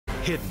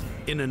Hidden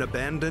in an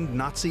abandoned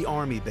Nazi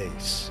army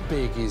base,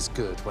 Big is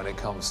good when it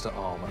comes to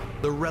armor.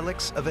 the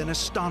relics of an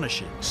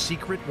astonishing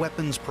secret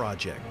weapons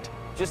project.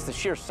 Just the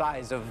sheer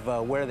size of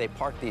where they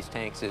park these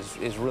tanks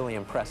is really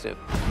impressive.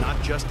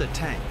 Not just a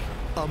tank,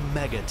 a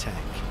mega tank.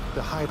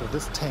 The height of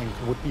this tank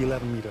would be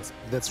 11 meters.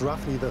 That's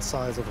roughly the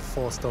size of a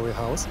 4-story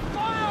house.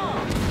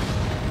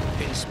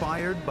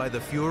 Inspired by the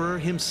Führer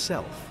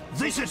himself.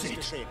 This is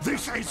it.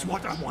 This is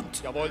what I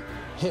want.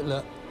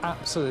 Hitler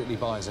absolutely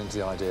buys into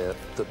the idea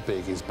that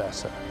big is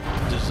better.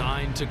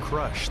 Designed to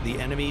crush the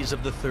enemies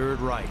of the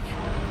Third Reich.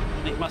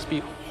 It must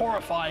be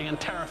horrifying and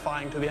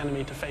terrifying to the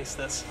enemy to face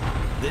this.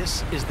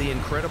 This is the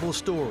incredible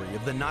story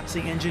of the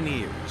Nazi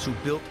engineers who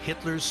built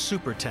Hitler's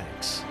super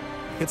tanks.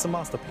 It's a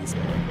masterpiece.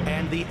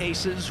 And the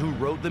aces who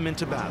rode them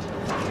into battle.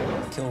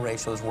 Kill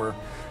ratios were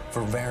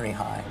very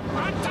high.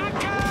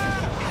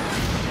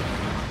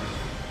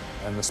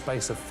 In the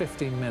space of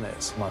 15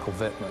 minutes, Michael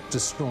Wittmann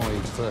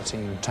destroyed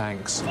 13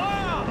 tanks.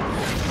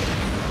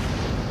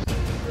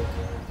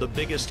 The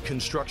biggest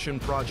construction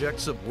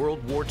projects of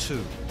World War II.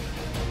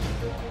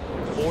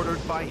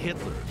 Ordered by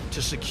Hitler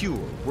to secure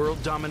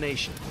world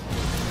domination.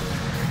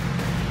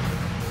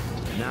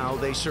 Now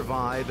they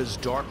survive as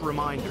dark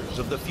reminders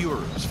of the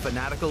Führer's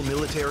fanatical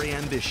military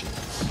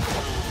ambitions.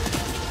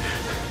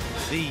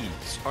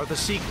 These are the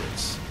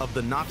secrets of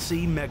the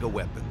Nazi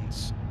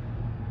megaweapons.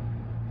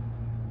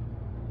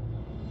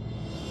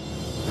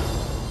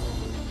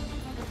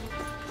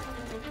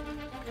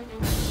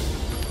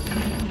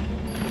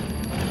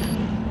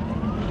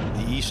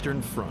 The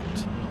Eastern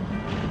Front.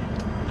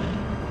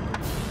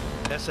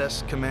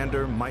 SS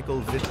Commander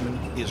Michael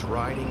Wittmann is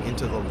riding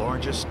into the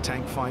largest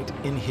tank fight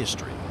in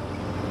history.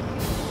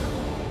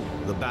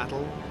 The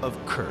Battle of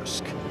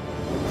Kursk.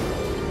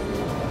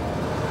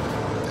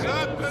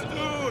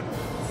 Platoon,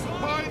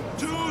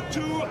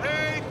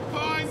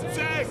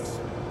 228.6.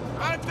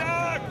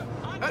 Attack!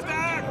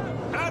 Attack!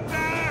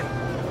 Attack!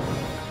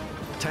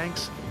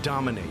 Tanks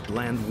dominate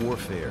land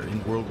warfare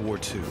in World War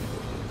II,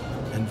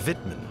 and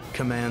Wittmann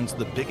commands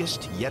the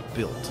biggest yet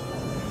built,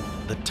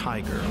 the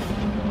Tiger.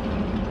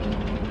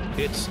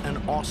 It's an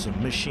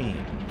awesome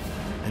machine,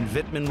 and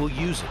Wittmann will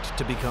use it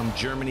to become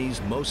Germany's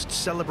most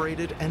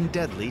celebrated and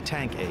deadly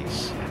tank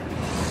ace.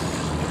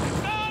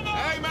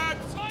 Hey, Max,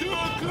 2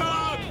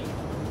 o'clock!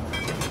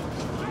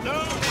 No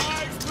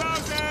high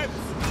explosives!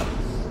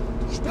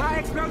 High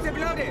explosive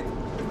loaded!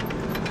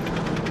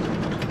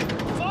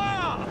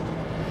 Fire!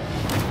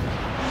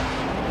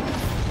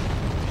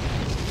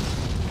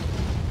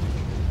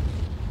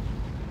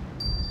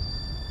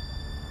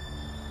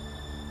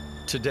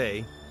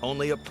 Today,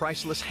 only a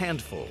priceless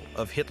handful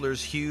of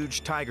Hitler's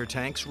huge Tiger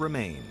tanks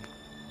remain.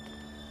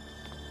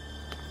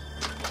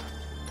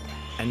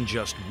 And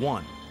just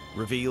one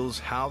reveals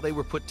how they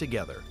were put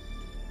together.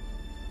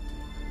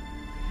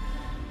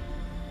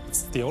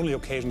 It's the only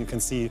occasion you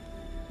can see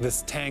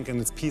this tank and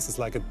its pieces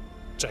like a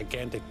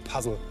gigantic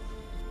puzzle.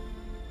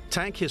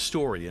 Tank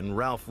historian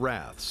Ralph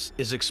Raths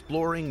is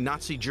exploring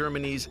Nazi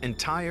Germany's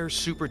entire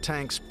super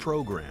tanks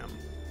program.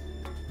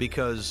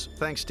 Because,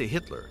 thanks to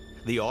Hitler,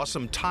 the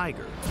awesome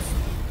Tiger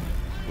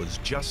was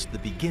just the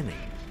beginning.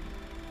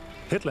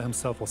 Hitler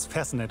himself was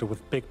fascinated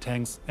with big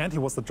tanks, and he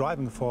was the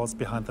driving force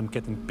behind them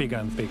getting bigger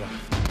and bigger.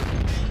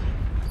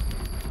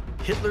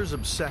 Hitler's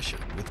obsession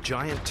with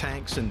giant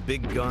tanks and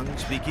big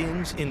guns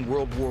begins in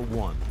World War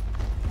I.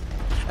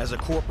 As a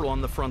corporal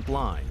on the front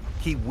line,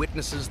 he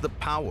witnesses the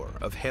power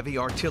of heavy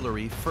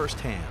artillery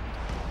firsthand.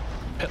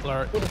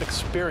 Hitler would have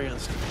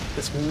experienced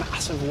this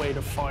massive weight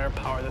of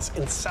firepower, this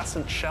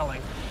incessant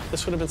shelling.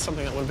 This would have been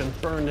something that would have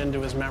been burned into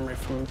his memory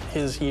from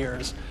his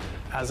years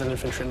as an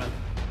infantryman.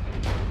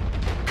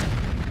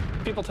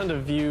 People tend to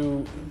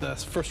view the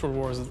First World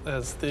War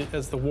as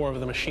the war of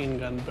the machine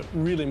gun, but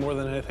really more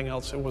than anything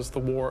else, it was the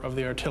war of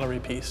the artillery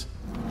piece.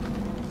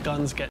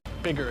 Guns get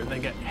bigger, they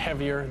get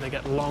heavier, they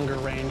get longer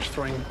range,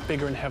 throwing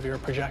bigger and heavier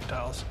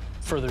projectiles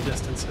further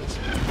distances.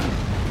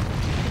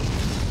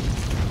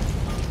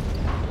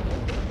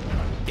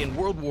 In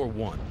World War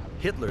I,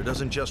 Hitler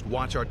doesn't just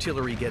watch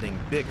artillery getting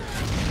bigger.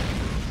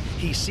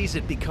 He sees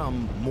it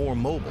become more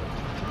mobile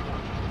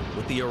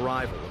with the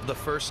arrival of the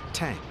first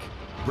tank,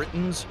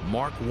 Britain's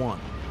Mark I.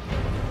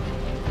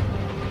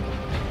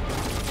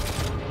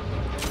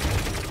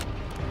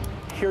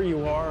 Here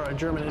you are, a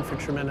German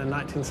infantryman in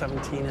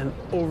 1917, and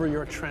over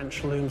your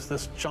trench looms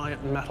this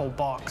giant metal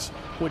box,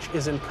 which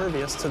is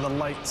impervious to the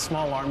light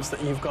small arms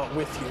that you've got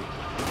with you.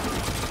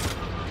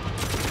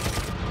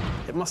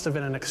 It must have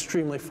been an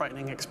extremely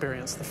frightening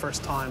experience the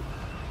first time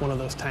one of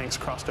those tanks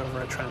crossed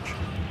over a trench.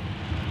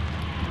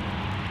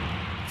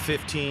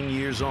 15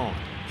 years on,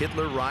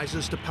 Hitler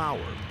rises to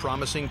power,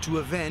 promising to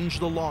avenge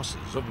the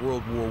losses of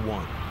World War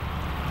I.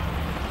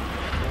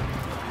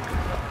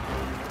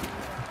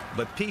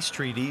 But peace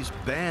treaties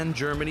ban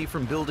Germany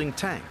from building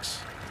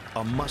tanks,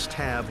 a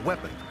must-have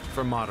weapon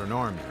for modern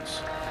armies.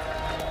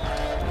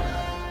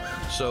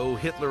 So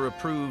Hitler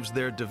approves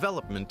their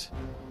development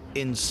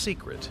in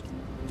secret.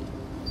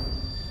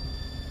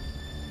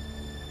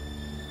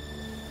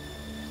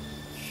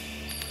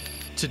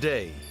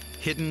 Today,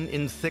 Hidden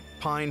in thick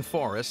pine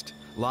forest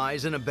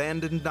lies an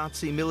abandoned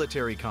Nazi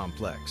military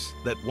complex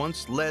that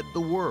once led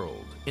the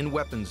world in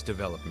weapons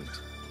development.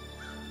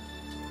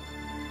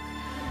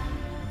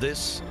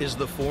 This is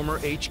the former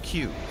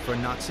HQ for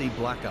Nazi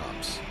Black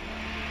Ops.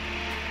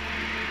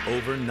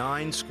 Over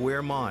 9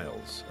 square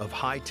miles of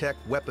high-tech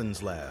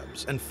weapons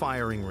labs and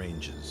firing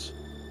ranges,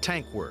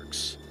 tank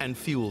works, and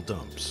fuel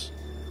dumps.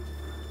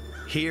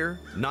 Here,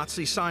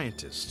 Nazi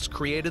scientists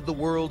created the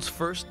world's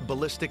first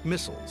ballistic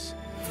missiles.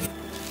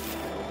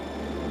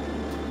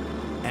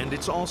 And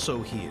it's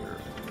also here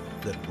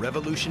that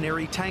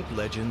revolutionary tank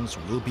legends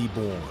will be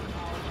born.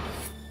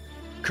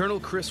 Colonel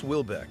Chris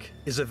Wilbeck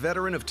is a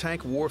veteran of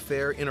tank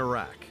warfare in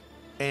Iraq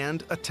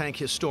and a tank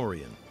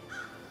historian.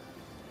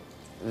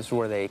 This is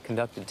where they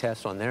conducted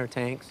tests on their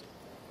tanks,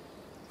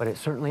 but it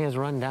certainly has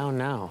run down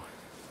now.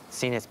 It's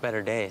seen its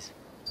better days.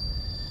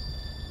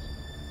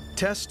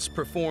 Tests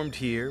performed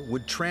here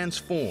would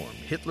transform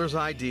Hitler's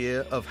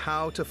idea of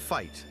how to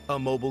fight a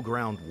mobile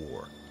ground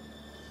war.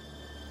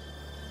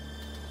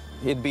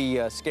 It'd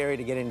be scary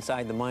to get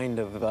inside the mind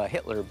of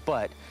Hitler,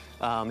 but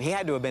he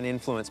had to have been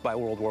influenced by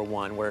World War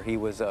I, where he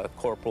was a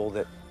corporal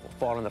that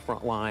fought on the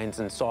front lines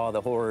and saw the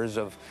horrors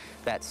of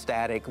that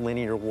static,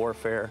 linear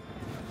warfare.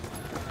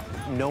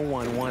 No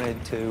one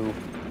wanted to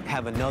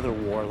have another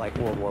war like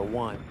World War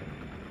I.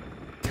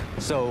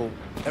 So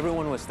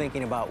everyone was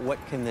thinking about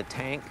what can the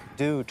tank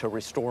do to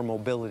restore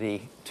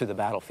mobility to the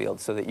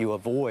battlefield so that you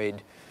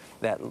avoid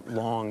that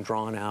long,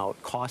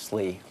 drawn-out,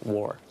 costly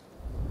war.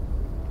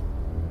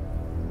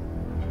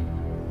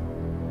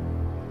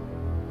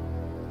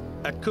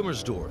 At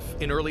Kummersdorf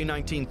in early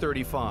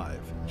 1935,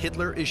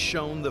 Hitler is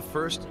shown the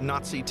first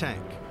Nazi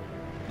tank,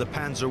 the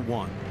Panzer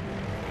I.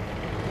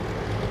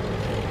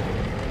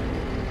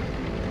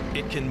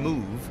 It can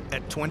move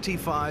at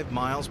 25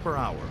 miles per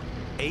hour,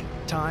 8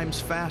 times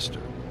faster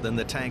than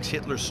the tanks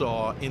Hitler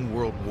saw in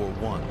World War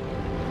I.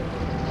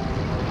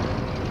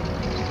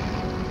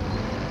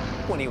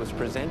 When he was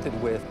presented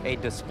with a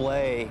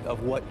display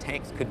of what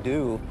tanks could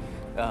do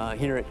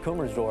here at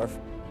Kummersdorf,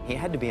 he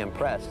had to be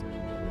impressed.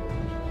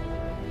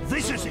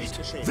 This is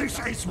it. This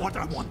is what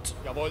I want.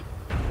 Jawohl.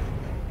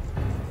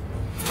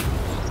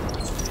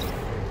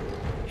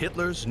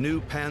 Hitler's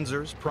new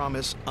Panzers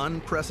promise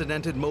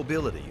unprecedented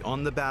mobility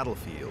on the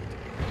battlefield.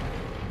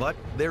 But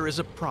there is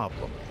a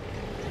problem.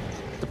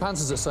 The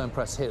Panzers that so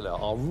impress Hitler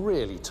are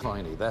really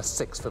tiny. They're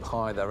 6 foot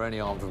high, they're only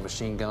armed with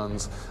machine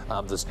guns,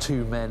 there's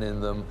 2 men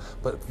in them,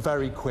 but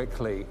very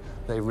quickly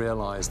they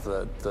realize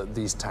that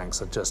these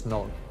tanks are just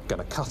not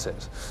going to cut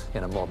it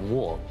in a modern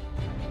war.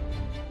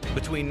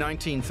 Between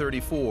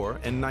 1934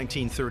 and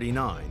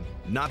 1939,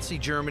 Nazi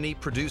Germany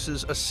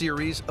produces a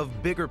series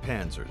of bigger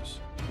Panzers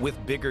with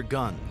bigger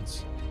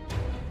guns.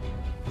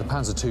 The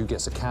Panzer II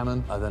gets a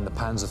cannon, and then the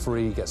Panzer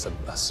III gets a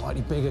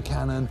slightly bigger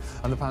cannon,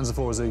 and the Panzer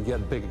IV is a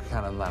yet bigger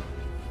cannon than that.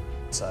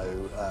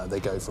 So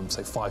they go from,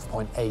 say,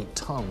 5.8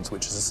 tons,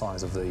 which is the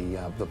size of the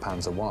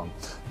Panzer I,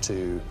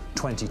 to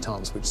 20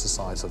 tons, which is the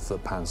size of the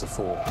Panzer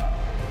IV.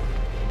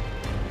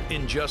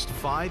 In just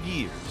 5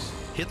 years,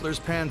 Hitler's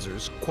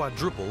Panzers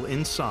quadruple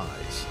in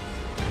size.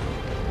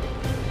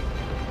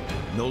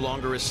 No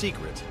longer a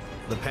secret,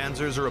 the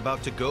Panzers are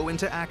about to go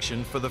into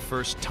action for the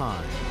first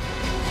time.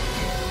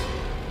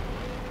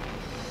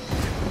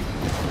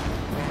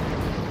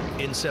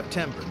 In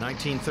September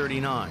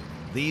 1939,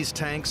 these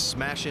tanks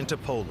smash into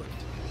Poland,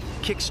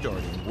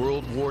 kickstarting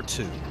World War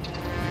II.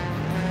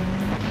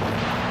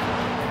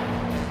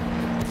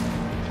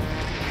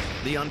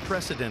 The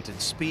unprecedented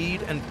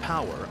speed and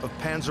power of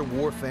Panzer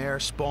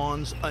warfare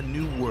spawns a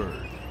new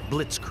word,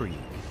 blitzkrieg,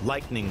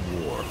 lightning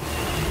war.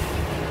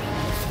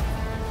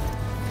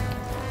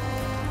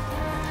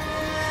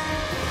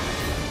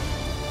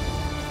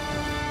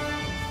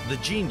 The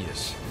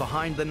genius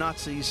behind the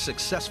Nazis'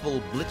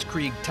 successful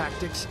blitzkrieg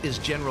tactics is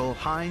General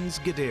Heinz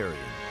Guderian.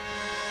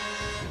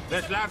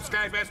 This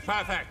landscape is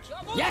perfect.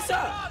 Yes,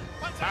 sir!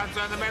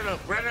 Panzer in the middle,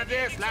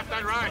 grenadiers left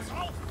and right.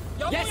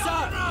 Yes,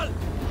 sir!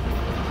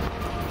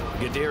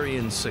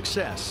 Guderian's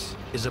success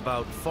is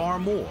about far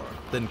more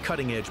than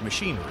cutting-edge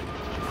machinery.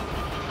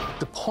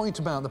 The point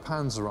about the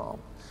Panzerarm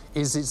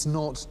is it's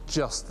not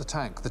just the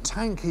tank. The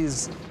tank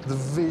is the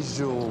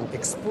visual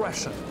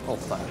expression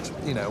of that.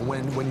 You know,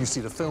 when you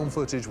see the film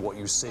footage, what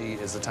you see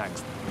is the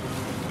tanks.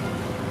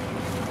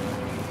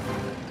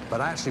 But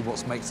actually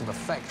what makes them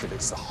effective,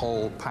 it's the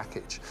whole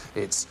package.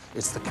 It's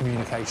the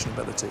communication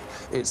ability.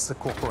 It's the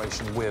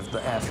cooperation with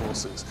the air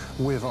forces,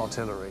 with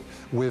artillery,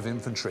 with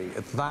infantry.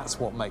 That's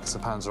what makes the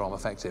Panzerarm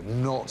effective,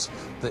 not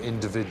the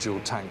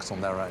individual tanks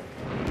on their own.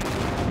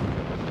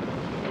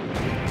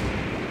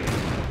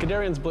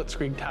 Guderian's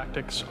blitzkrieg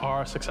tactics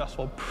are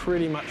successful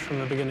pretty much from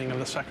the beginning of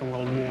the Second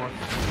World War.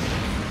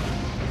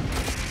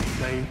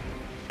 They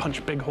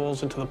punch big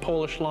holes into the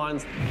Polish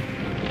lines.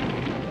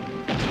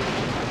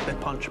 They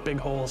punch big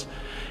holes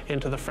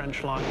into the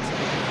French lines.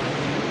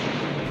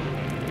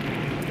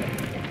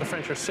 The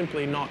French are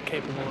simply not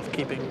capable of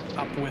keeping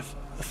up with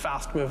the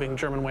fast-moving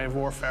German way of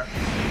warfare.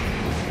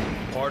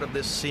 Part of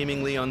this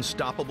seemingly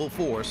unstoppable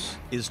force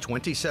is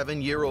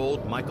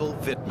 27-year-old Michael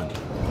Wittmann.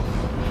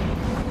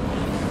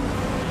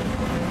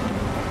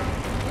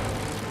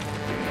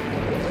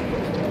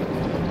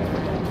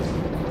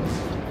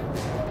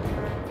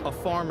 A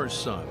farmer's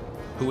son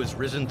who has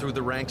risen through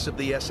the ranks of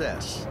the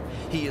SS.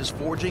 He is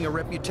forging a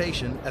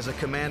reputation as a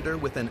commander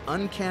with an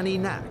uncanny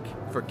knack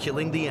for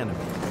killing the enemy.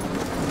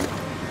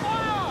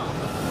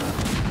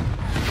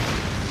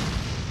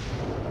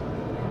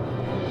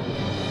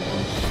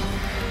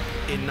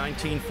 In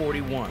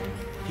 1941,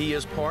 he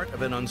is part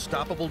of an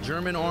unstoppable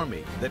German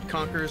army that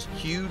conquers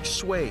huge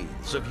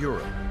swathes of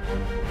Europe.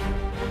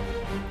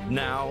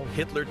 Now,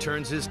 Hitler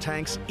turns his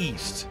tanks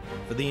east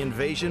for the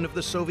invasion of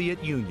the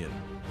Soviet Union.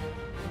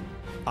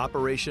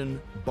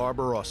 Operation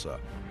Barbarossa.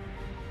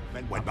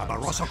 When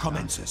Barbarossa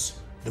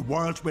commences, the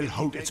world will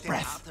hold its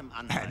breath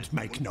and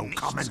make no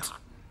comment.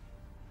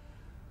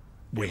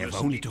 We have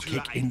only to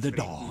kick in the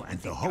door and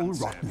the whole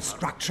rotten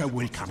structure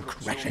will come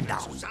crashing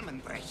down.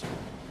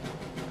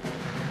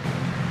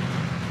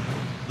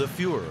 The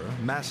Führer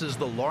masses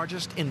the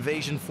largest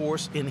invasion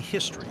force in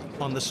history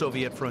on the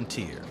Soviet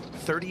frontier.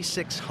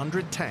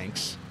 3,600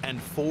 tanks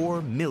and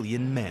 4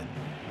 million men.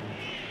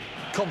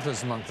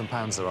 Confidence amongst the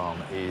Panzer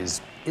Army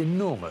is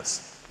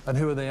enormous. And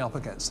who are they up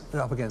against?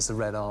 They're up against the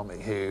Red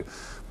Army, who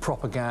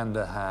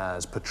propaganda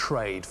has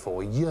portrayed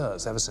for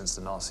years, ever since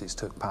the Nazis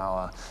took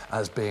power,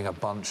 as being a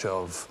bunch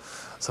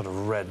of sort of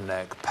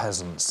redneck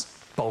peasants,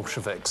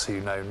 Bolsheviks who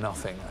know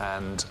nothing,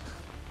 and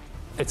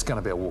it's going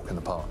to be a walk in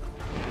the park.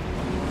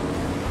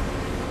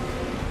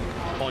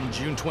 On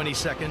June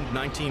 22nd,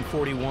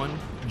 1941,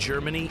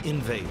 Germany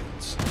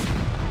invades.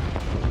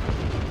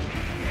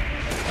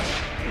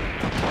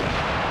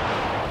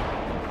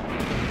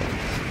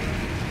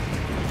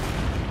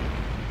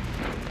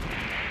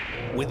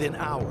 Within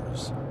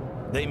hours,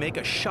 they make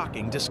a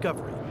shocking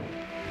discovery.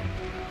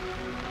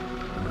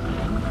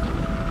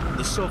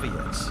 The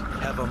Soviets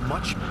have a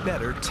much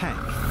better tank.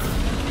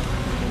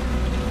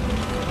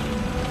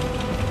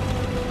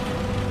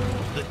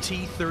 The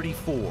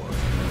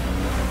T-34.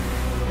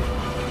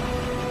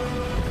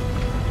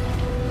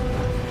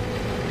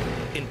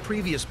 In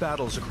previous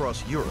battles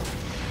across Europe,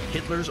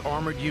 Hitler's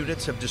armored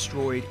units have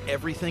destroyed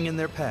everything in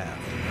their path.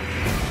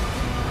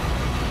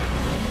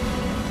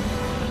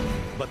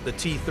 But the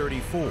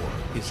T-34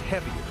 is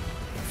heavier,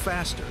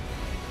 faster,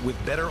 with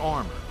better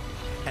armor,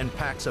 and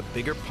packs a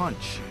bigger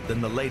punch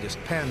than the latest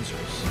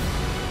Panzers.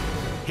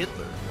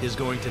 Hitler is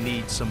going to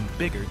need some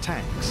bigger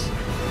tanks.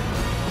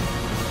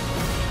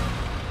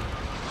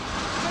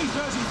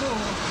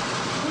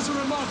 T-34 was a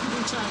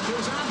remarkable tank. It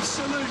was an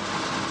absolute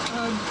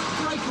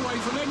breakaway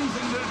from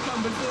anything that had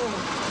come before,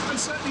 and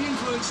certainly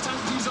influenced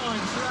tank design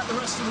throughout the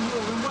rest of the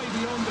war and way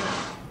beyond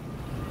it.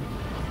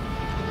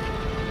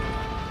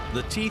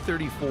 The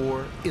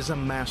T-34 is a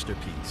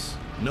masterpiece,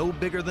 no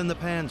bigger than the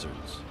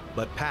Panzers,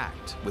 but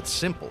packed with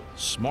simple,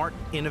 smart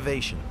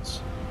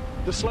innovations.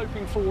 The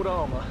sloping forward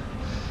armour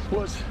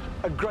was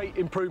a great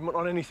improvement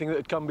on anything that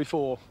had come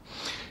before.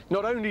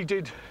 Not only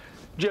did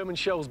German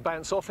shells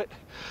bounce off it,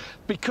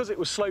 because it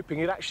was sloping,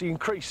 it actually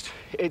increased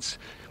its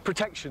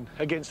protection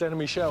against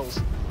enemy shells.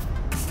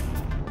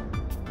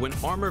 When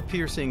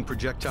armor-piercing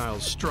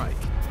projectiles strike,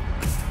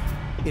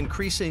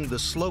 increasing the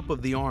slope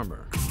of the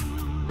armor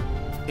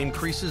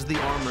increases the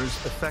armor's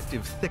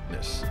effective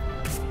thickness,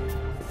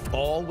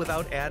 all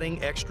without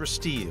adding extra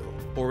steel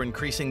or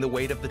increasing the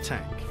weight of the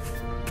tank.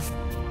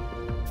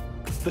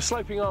 The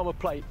sloping armour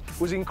plate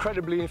was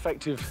incredibly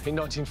effective in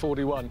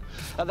 1941.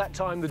 At that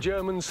time, the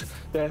Germans,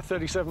 their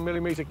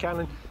 37mm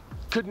cannon,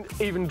 couldn't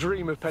even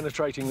dream of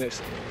penetrating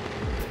this.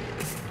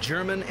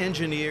 German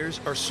engineers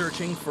are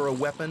searching for a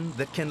weapon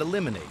that can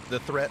eliminate the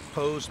threat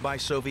posed by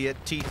Soviet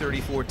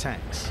T-34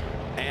 tanks.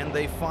 And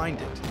they find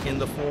it in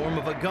the form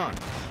of a gun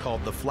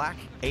called the Flak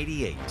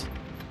 88.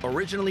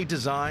 Originally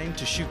designed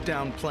to shoot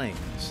down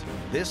planes,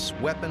 this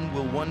weapon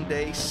will one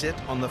day sit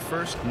on the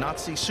first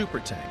Nazi super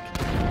tank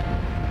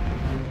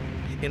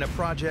in a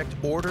project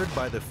ordered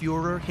by the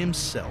Führer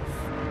himself.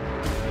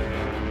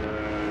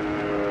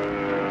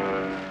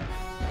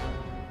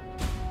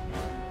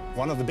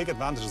 One of the big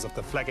advantages of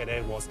the Flak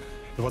 88 was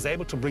it was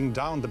able to bring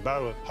down the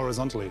barrel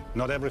horizontally.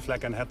 Not every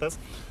flak gun had this.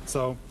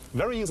 So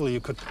very easily you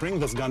could bring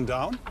this gun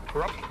down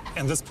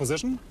in this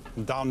position,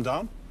 down,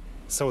 down.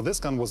 So this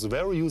gun was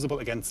very usable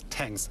against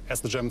tanks,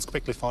 as the Germans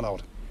quickly found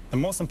out. The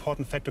most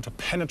important factor to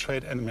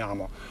penetrate enemy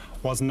armor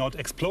was not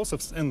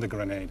explosives in the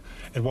grenade.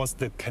 It was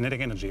the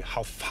kinetic energy,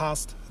 how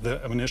fast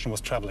the ammunition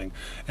was traveling.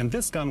 And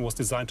this gun was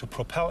designed to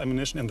propel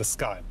ammunition in the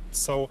sky.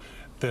 So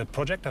the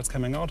projectiles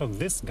coming out of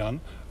this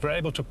gun were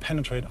able to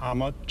penetrate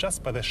armor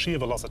just by their sheer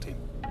velocity.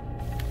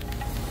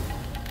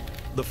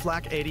 The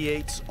Flak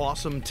 88's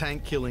awesome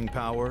tank-killing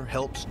power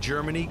helps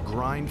Germany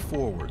grind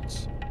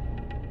forwards.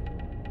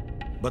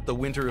 But the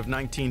winter of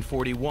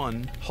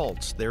 1941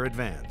 halts their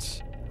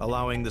advance,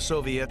 allowing the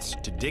Soviets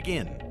to dig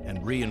in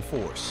and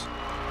reinforce.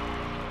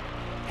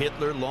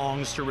 Hitler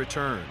longs to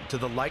return to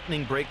the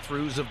lightning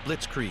breakthroughs of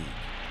Blitzkrieg,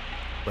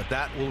 but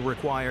that will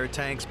require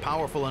tanks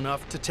powerful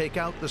enough to take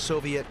out the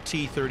Soviet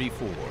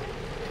T-34.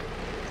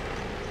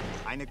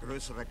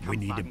 We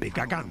need a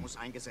bigger gun.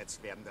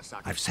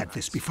 I've said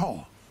this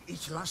before.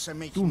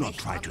 Do not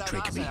try to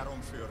trick me.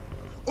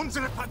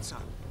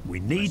 We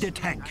need a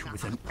tank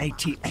with an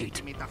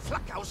 88.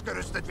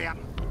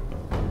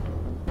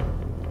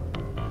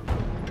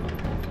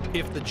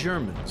 If the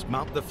Germans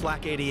mount the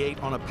Flak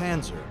 88 on a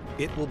Panzer,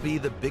 it will be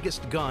the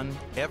biggest gun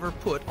ever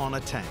put on a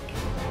tank.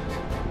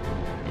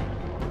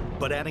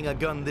 But adding a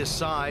gun this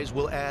size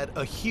will add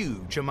a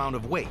huge amount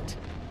of weight.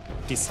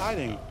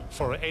 Deciding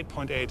for an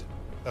 8.8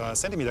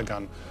 centimeter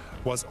gun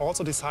was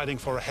also deciding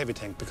for a heavy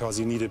tank, because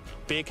you need a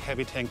big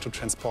heavy tank to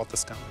transport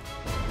this gun.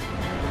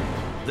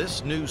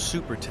 This new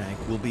super tank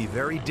will be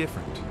very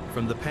different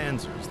from the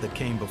Panzers that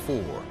came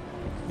before.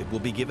 It will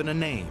be given a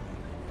name,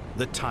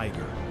 the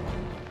Tiger.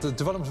 The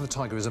development of the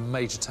Tiger is a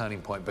major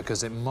turning point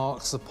because it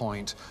marks the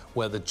point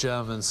where the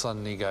Germans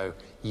suddenly go,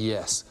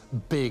 yes,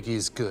 big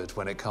is good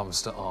when it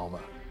comes to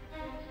armor.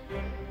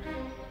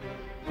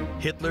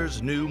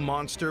 Hitler's new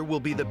monster will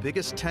be the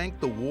biggest tank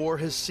the war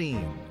has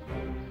seen.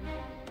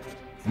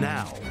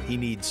 Now he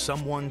needs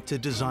someone to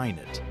design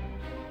it.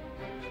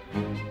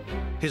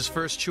 His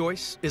first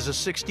choice is a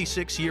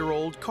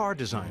 66-year-old car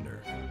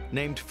designer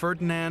named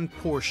Ferdinand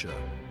Porsche.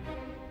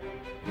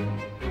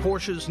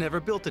 Porsche's never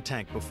built a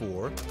tank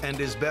before and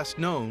is best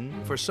known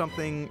for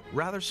something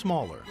rather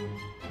smaller,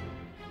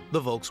 the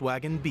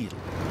Volkswagen Beetle.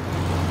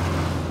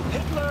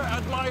 Hitler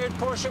admired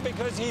Porsche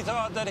because he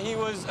thought that he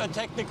was a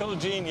technical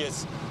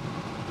genius,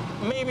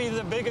 maybe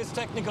the biggest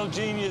technical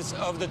genius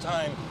of the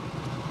time.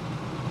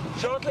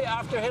 Shortly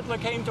after Hitler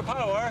came to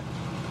power,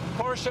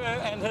 Porsche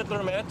and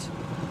Hitler met,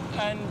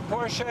 and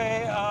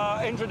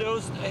Porsche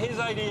introduced his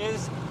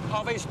ideas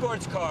of a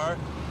sports car.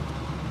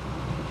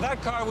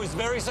 That car was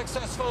very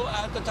successful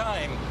at the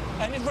time,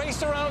 and it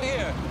raced around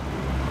here.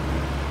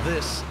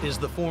 This is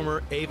the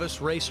former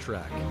Avis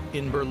racetrack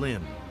in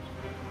Berlin.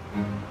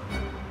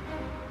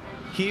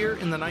 Here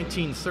in the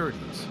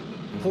 1930s,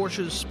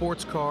 Porsche's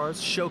sports cars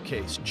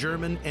showcased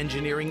German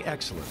engineering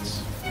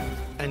excellence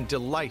and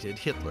delighted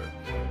Hitler.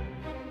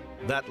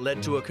 That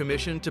led to a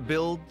commission to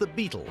build the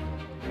Beetle,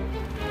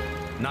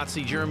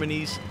 Nazi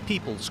Germany's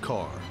people's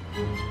car.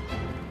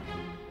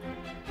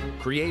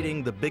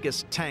 Creating the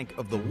biggest tank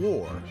of the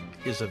war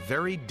is a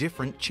very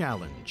different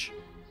challenge.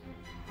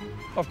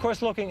 Of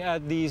course, looking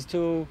at these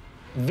two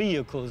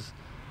vehicles,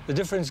 the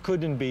difference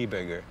couldn't be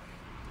bigger.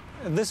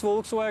 This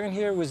Volkswagen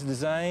here was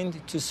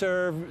designed to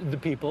serve the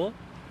people,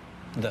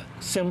 the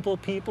simple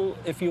people,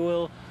 if you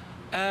will,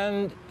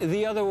 and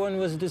the other one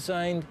was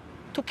designed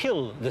to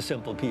kill the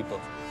simple people.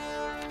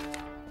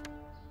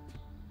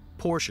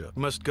 Porsche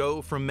must go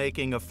from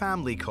making a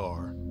family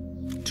car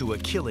to a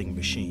killing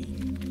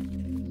machine.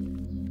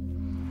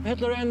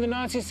 Hitler and the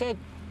Nazis said,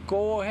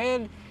 go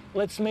ahead,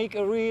 let's make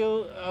a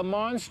real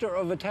monster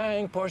of a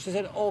tank. Porsche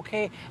said,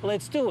 okay,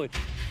 let's do it.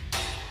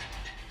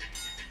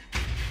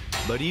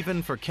 But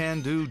even for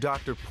can-do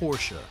Dr.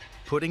 Porsche,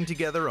 putting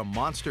together a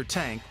monster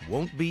tank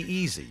won't be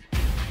easy.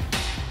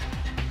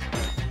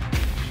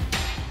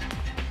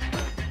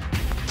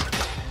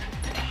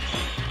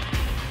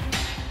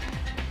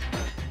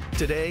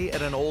 Today,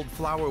 at an old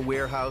flour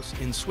warehouse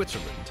in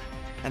Switzerland,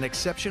 an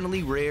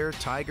exceptionally rare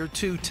Tiger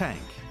II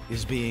tank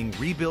is being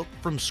rebuilt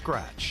from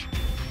scratch.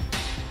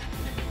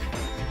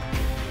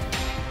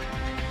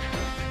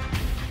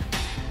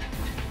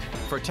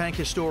 For tank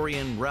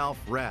historian Ralph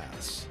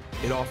Raths,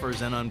 it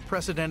offers an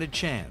unprecedented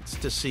chance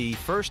to see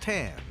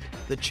firsthand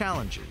the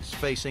challenges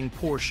facing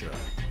Porsche.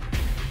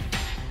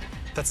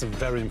 That's a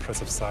very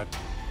impressive sight.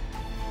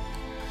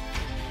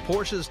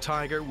 Porsche's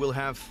Tiger will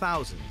have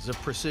thousands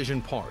of precision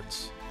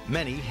parts,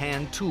 many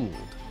hand-tooled.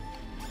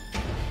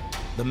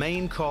 The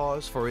main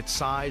cause for its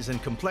size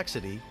and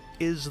complexity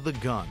is the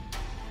gun.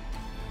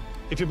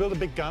 If you build a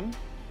big gun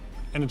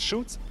and it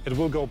shoots, it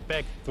will go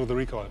back through the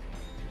recoil.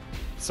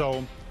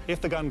 So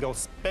if the gun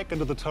goes back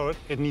into the turret,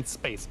 it needs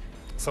space.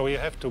 So you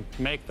have to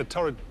make the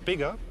turret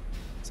bigger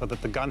so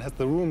that the gun has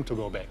the room to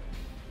go back.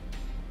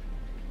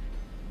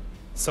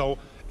 So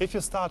if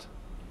you start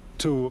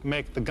to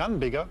make the gun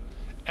bigger,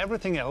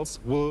 everything else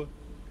will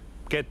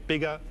get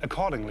bigger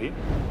accordingly.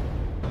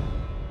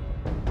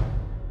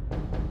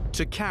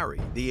 To carry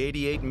the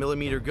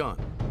 88mm gun,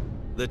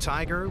 the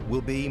Tiger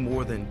will be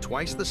more than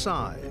twice the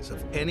size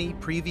of any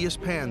previous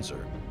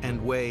Panzer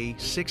and weigh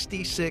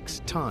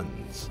 66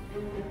 tons.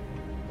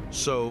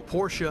 So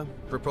Porsche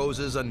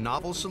proposes a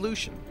novel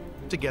solution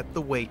to get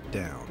the weight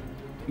down.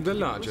 The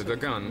larger the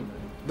gun,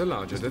 the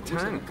larger the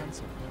tank.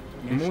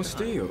 More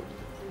steel.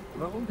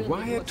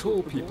 Why are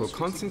tall people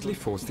constantly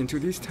forced into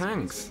these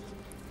tanks?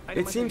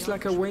 It seems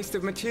like a waste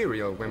of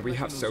material when we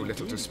have so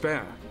little to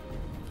spare.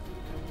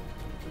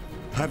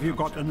 Have you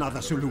got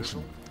another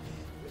solution?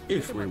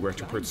 If we were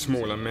to put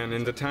smaller men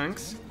in the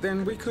tanks,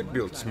 then we could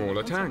build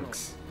smaller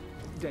tanks.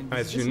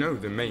 As you know,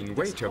 the main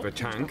weight of a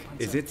tank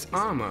is its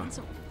armor.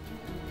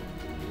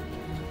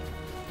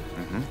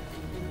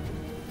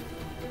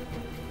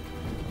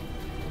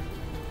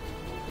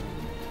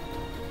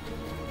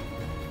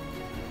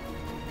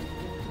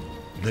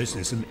 This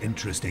is an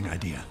interesting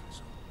idea.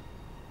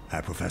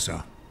 Herr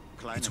Professor,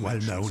 It's well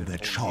known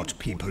that short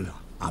people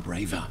are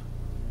braver.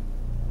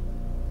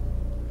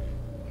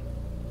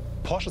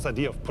 Porsche's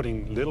idea of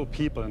putting little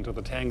people into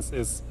the tanks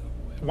is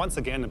once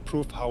again a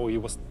proof how he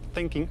was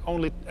thinking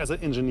only as an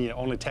engineer,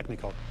 only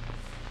technical.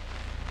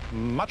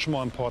 Much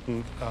more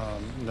important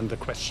than the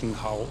question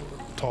how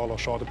tall or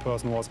short a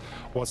person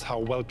was how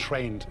well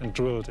trained and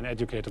drilled and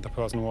educated the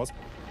person was.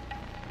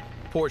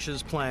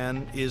 Porsche's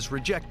plan is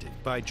rejected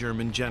by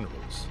German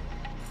generals.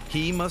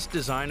 He must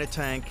design a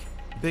tank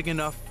big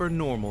enough for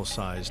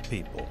normal-sized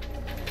people.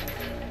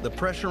 The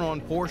pressure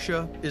on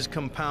Porsche is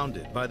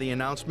compounded by the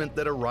announcement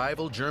that a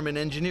rival German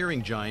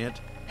engineering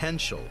giant,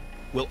 Henschel,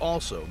 will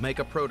also make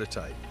a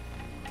prototype.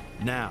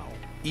 Now,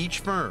 each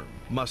firm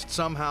must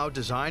somehow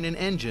design an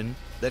engine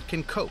that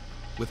can cope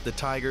with the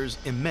Tiger's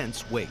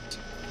immense weight.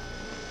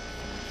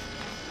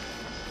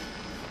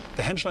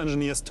 The Henschel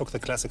engineers took the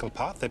classical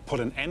path. They put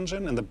an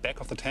engine in the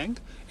back of the tank,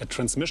 a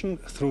transmission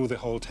through the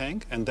whole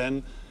tank, and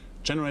then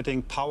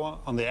generating power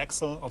on the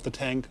axle of the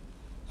tank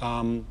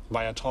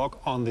via torque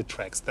on the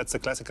tracks. That's the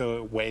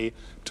classical way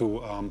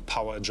to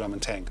power a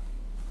German tank.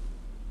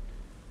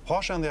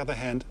 Porsche, on the other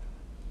hand,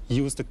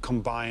 used a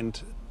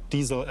combined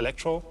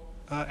diesel-electro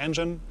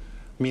engine,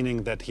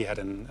 meaning that he had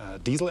a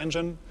diesel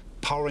engine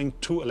powering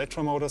 2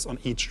 electromotors on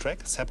each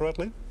track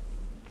separately,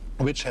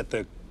 which had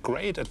the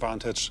great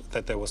advantage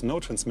that there was no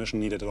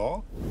transmission needed at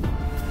all.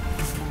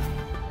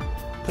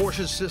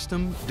 Porsche's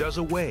system does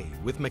away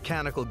with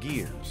mechanical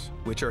gears,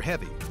 which are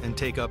heavy and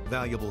take up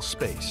valuable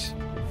space.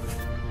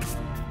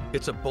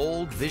 It's a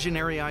bold,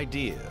 visionary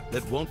idea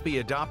that won't be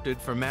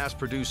adopted for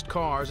mass-produced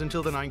cars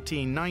until the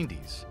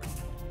 1990s.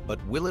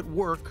 But will it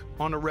work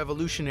on a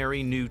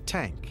revolutionary new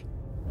tank?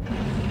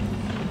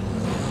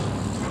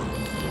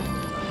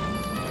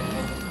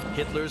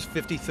 Hitler's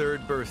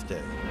 53rd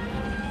birthday.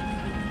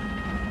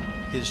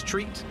 His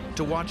treat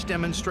to watch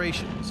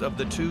demonstrations of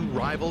the 2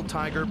 rival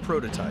Tiger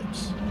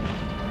prototypes.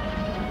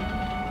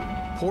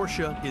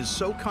 Porsche is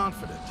so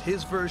confident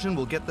his version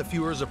will get the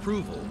Führer's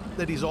approval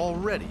that he's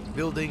already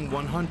building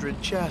 100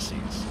 chassis.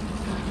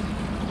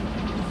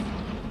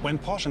 When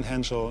Porsche and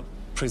Henschel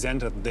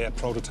presented their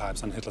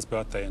prototypes on Hitler's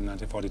birthday in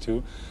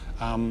 1942,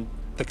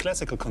 the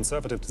classical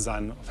conservative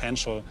design of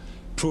Henschel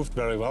proved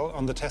very well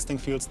on the testing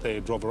fields.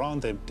 They drove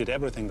around, they did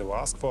everything they were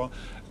asked for.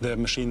 The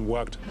machine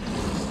worked.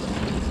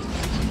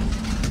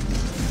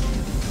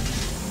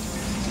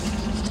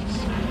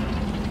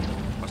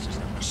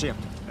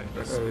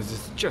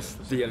 It's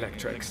just the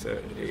electrics.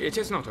 It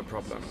is not a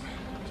problem.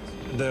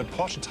 The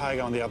Porsche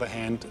Tiger, on the other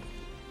hand,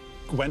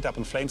 went up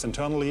in flames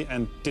internally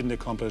and didn't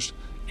accomplish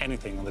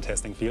anything on the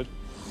testing field.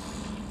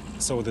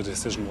 So the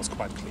decision was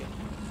quite clear.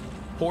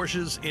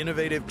 Porsche's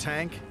innovative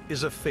tank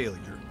is a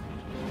failure.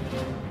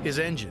 His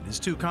engine is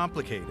too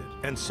complicated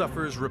and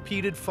suffers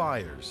repeated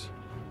fires.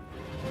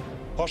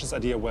 Porsche's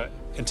ideas were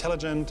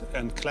intelligent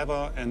and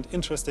clever and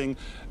interesting,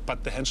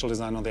 but the Henschel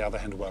design, on the other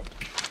hand, worked.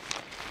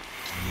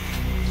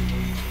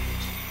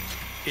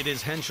 It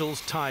is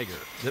Henschel's Tiger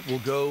that will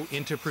go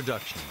into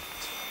production.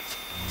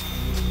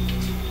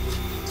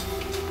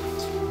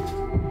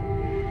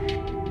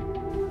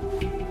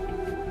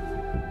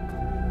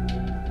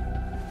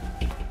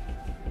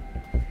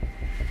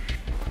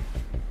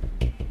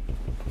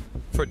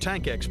 For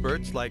tank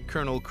experts like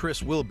Colonel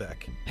Chris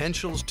Wilbeck,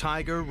 Henschel's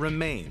Tiger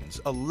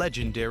remains a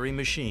legendary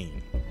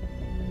machine.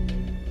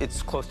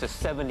 It's close to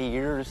 70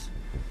 years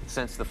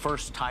since the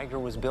first Tiger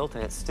was built,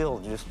 and it's still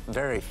just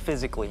very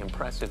physically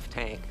impressive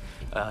tank,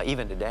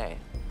 even today.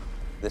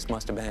 This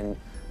must have been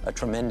a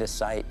tremendous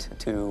sight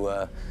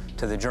to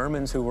the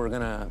Germans who were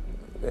going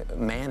to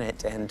man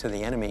it and to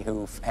the enemy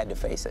who had to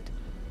face it.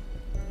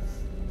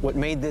 What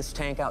made this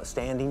tank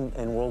outstanding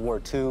in World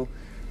War II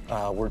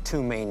were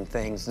 2 main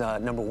things.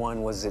 Number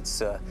one was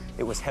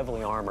it was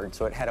heavily armored,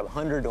 so it had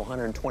 100 to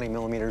 120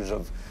 millimeters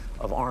of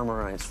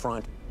armor on its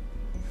front.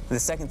 The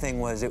second thing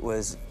was it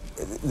was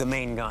the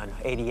main gun,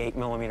 88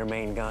 millimeter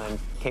main gun,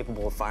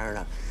 capable of firing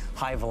a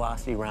high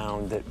velocity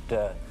round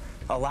that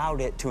allowed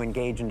it to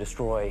engage and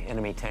destroy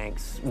enemy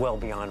tanks well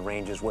beyond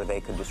ranges where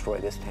they could destroy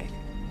this tank.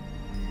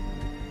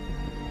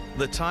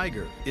 The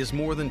Tiger is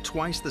more than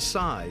twice the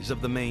size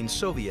of the main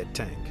Soviet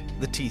tank,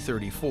 the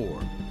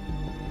T-34.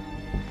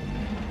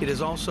 It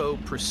is also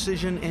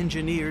precision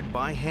engineered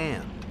by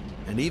hand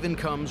and even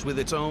comes with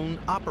its own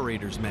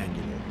operator's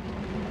manual.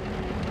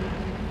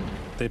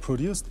 They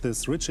produced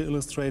this richly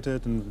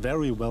illustrated and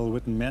very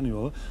well-written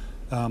manual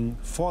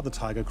for the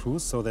Tiger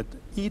crews so that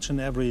each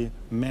and every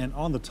man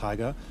on the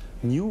Tiger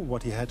knew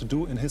what he had to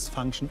do in his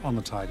function on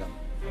the Tiger.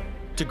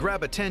 To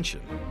grab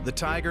attention, the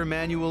Tiger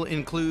manual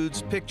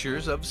includes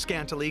pictures of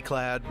scantily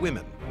clad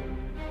women.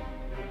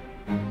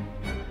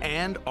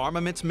 And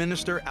Armaments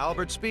Minister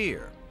Albert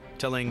Speer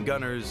telling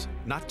gunners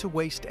not to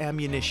waste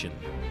ammunition.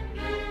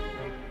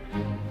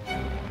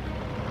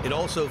 It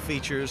also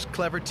features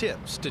clever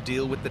tips to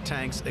deal with the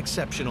tank's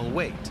exceptional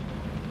weight.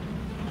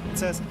 It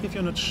says, if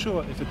you're not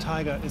sure if a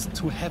Tiger is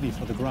too heavy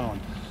for the ground,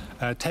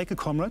 take a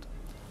comrade,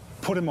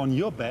 put him on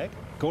your back,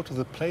 go to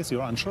the place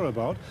you're unsure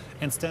about,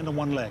 and stand on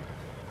one leg.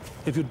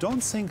 If you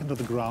don't sink into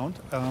the ground,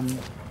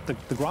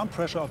 the ground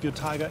pressure of your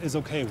Tiger is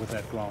okay with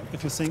that ground.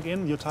 If you sink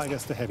in, your Tiger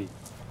is too heavy.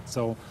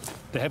 So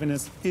the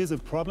heaviness is a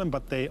problem,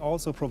 but they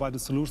also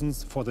provided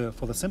solutions for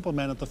the simple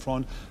man at the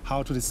front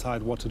how to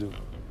decide what to do.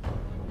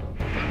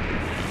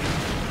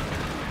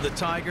 The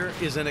Tiger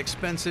is an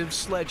expensive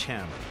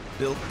sledgehammer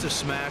built to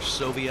smash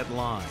Soviet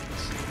lines.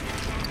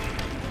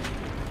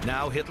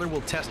 Now Hitler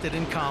will test it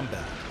in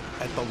combat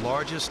at the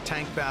largest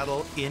tank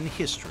battle in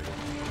history.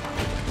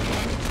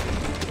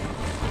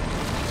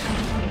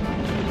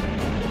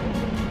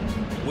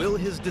 Will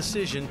his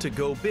decision to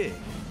go big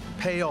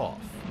pay off?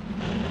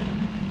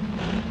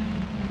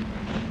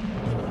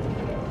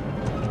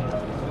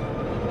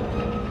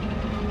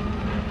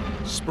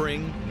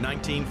 Spring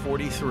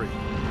 1943.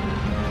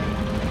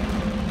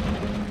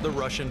 The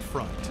Russian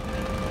front.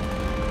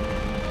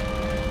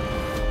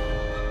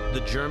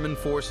 The German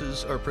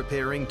forces are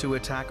preparing to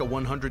attack a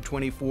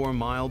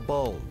 124-mile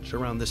bulge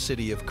around the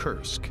city of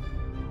Kursk.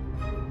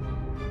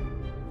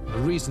 The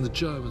reason the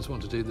Germans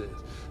want to do this,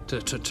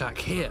 to attack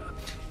here,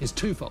 is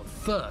twofold.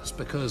 First,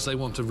 because they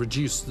want to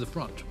reduce the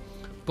front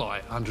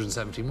by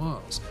 170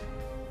 miles.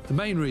 The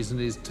main reason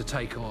is to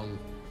take on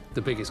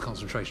the biggest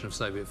concentration of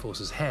Soviet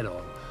forces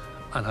head-on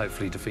and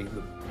hopefully defeat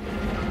them.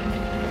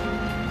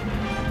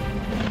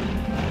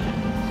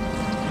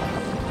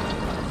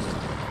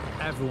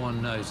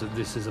 Everyone knows that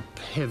this is a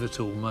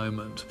pivotal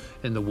moment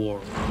in the war.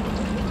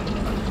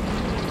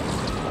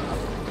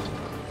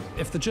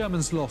 If the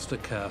Germans lost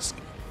at Kursk,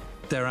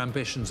 their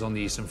ambitions on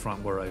the Eastern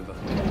Front were over.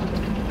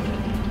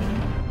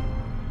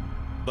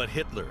 But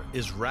Hitler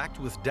is racked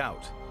with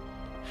doubt.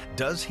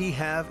 Does he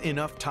have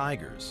enough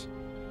Tigers?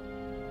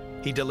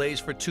 He delays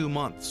for 2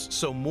 months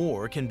so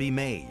more can be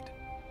made,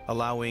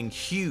 allowing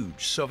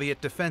huge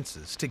Soviet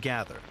defenses to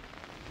gather.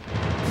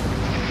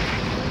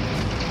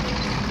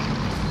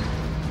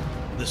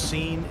 The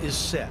scene is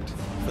set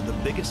for the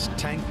biggest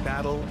tank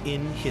battle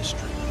in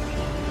history.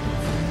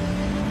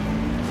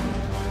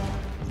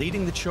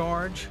 Leading the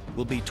charge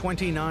will be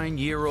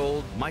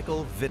 29-year-old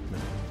Michael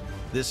Wittmann.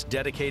 This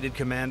dedicated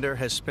commander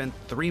has spent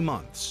 3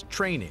 months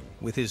training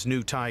with his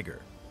new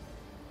Tiger.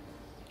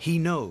 He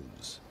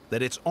knows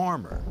that its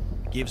armor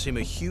gives him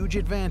a huge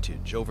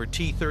advantage over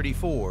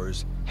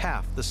T-34s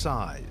half the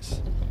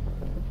size.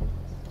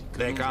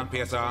 They can't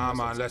pierce our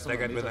armor unless they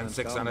get within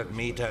 600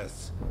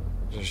 meters.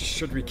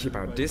 Should we keep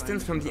our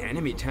distance from the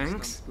enemy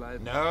tanks?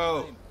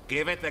 No!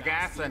 Give it the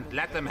gas and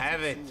let them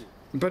have it!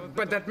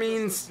 But that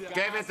means...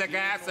 Give it the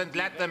gas and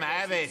let them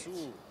have it!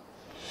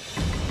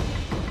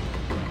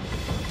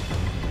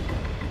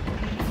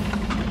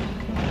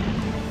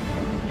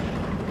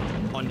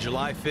 On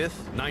July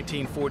 5th,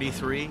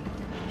 1943,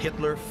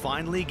 Hitler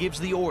finally gives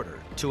the order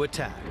to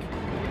attack.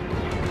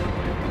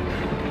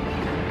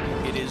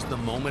 It is the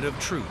moment of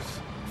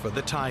truth for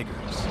the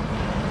Tigers.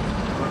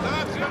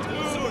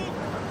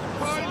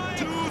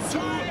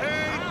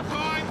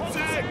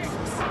 .228.6!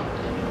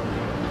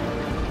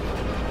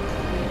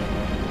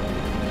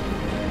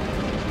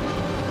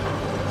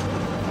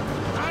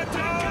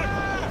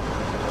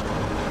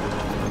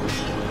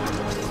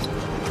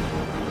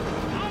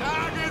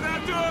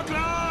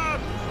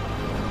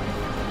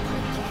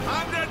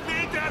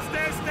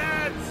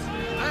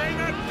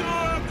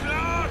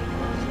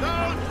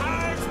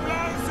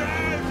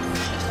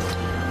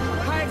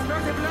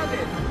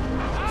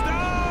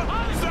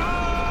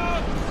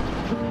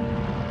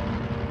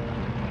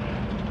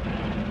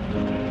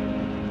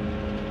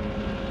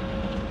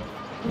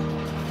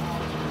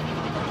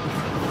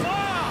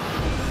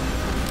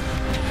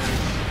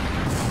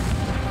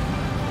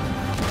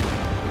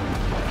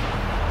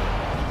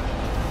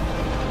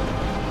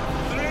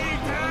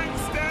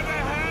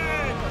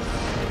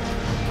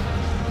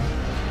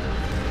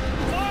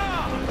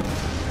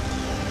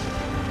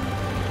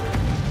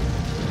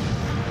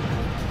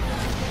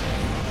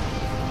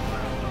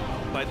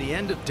 By the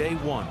end of day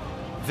 1,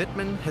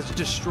 Wittmann has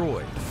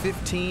destroyed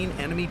 15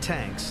 enemy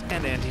tanks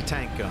and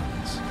anti-tank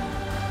guns.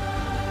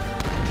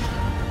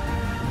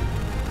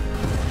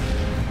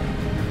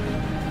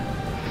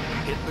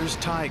 Hitler's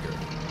Tiger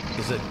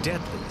is a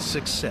deadly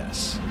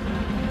success.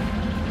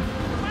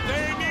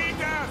 They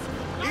need us!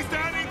 He's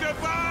turning to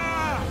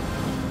fire!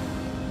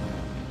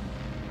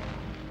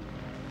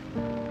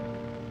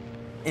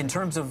 In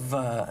terms of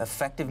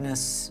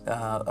effectiveness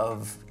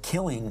of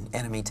killing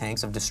enemy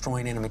tanks, of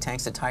destroying enemy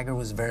tanks, the Tiger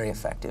was very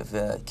effective.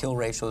 Kill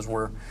ratios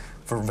were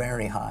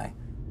very high.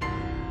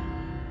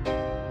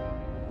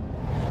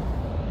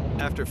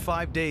 After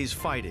 5 days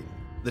fighting,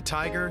 the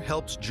Tiger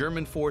helps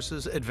German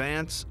forces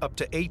advance up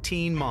to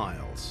 18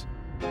 miles.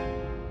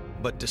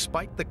 But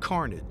despite the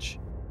carnage,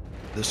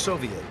 the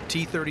Soviet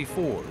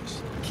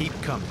T-34s keep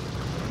coming.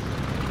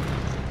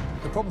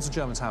 The problems the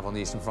Germans have on the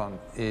Eastern Front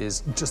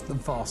is just the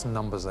vast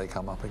numbers they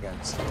come up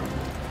against.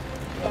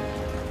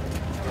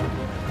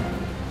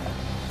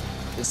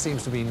 It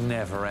seems to be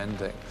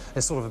never-ending.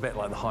 It's sort of a bit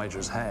like the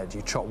Hydra's head.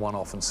 You chop one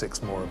off and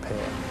 6 more appear.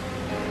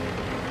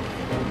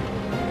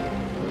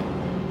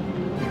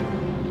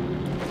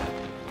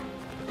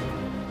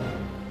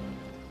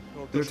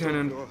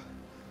 Lieutenant,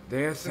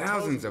 there are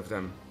thousands of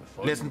them.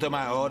 Listen to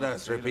my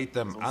orders, repeat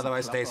them,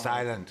 otherwise stay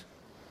silent.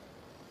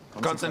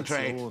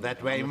 Concentrate,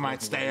 that way we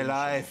might stay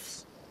alive.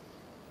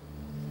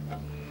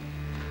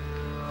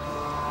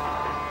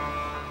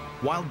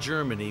 While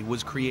Germany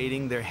was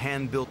creating their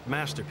hand-built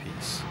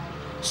masterpiece,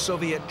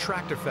 Soviet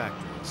tractor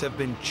factories have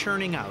been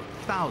churning out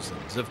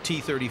thousands of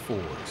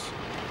T-34s.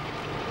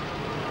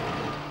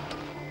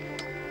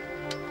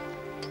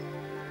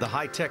 The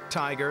high-tech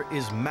Tiger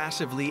is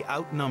massively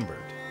outnumbered.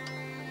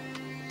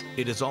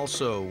 It is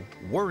also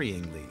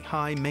worryingly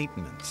high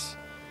maintenance.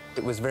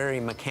 It was very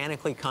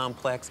mechanically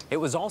complex. It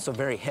was also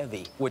very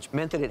heavy, which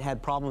meant that it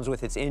had problems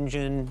with its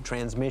engine,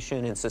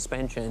 transmission, and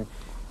suspension,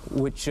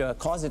 which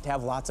caused it to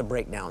have lots of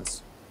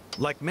breakdowns.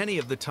 Like many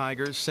of the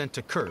Tigers sent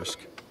to Kursk,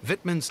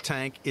 Wittmann's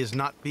tank is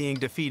not being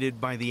defeated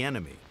by the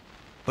enemy,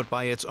 but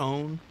by its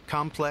own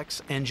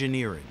complex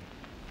engineering.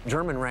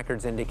 German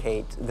records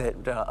indicate that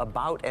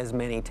about as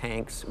many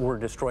tanks were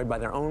destroyed by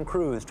their own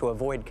crews to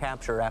avoid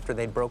capture after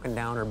they'd broken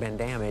down or been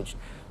damaged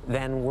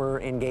than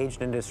were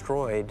engaged and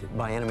destroyed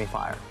by enemy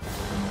fire.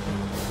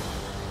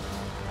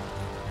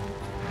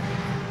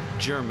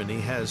 Germany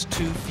has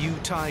too few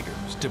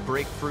Tigers to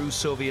break through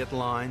Soviet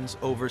lines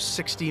over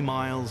 60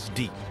 miles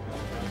deep.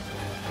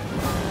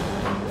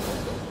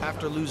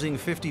 After losing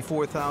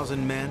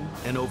 54,000 men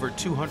and over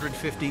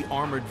 250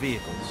 armored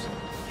vehicles,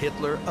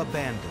 Hitler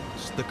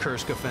abandons the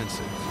Kursk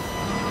offensive.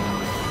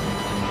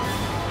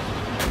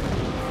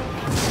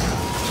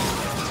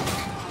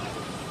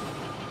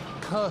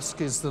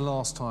 Kursk is the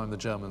last time the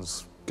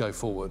Germans go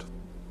forward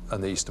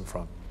on the Eastern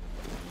Front.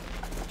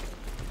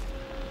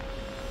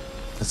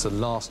 It's the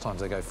last time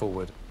they go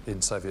forward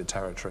in Soviet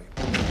territory.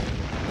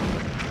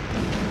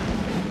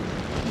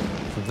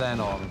 From then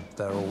on,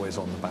 they're always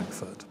on the back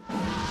foot.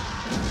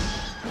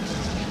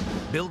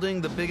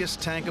 Building the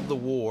biggest tank of the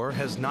war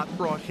has not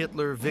brought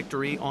Hitler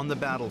victory on the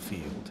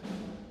battlefield.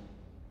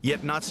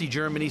 Yet Nazi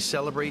Germany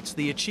celebrates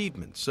the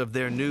achievements of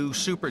their new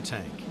super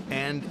tank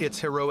and its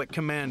heroic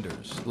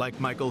commanders, like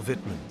Michael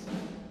Wittmann.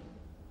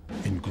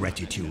 In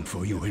gratitude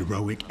for your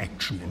heroic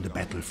action in the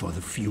battle for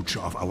the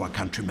future of our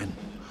countrymen,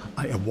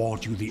 I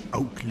award you the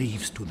oak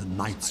leaves to the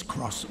Knight's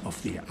Cross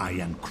of the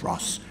Iron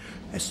Cross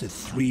as the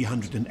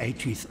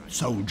 380th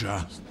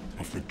soldier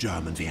of the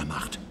German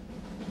Wehrmacht.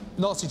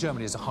 Nazi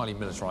Germany is a highly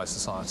militarized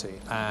society,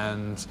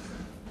 and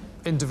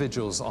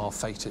individuals are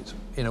fated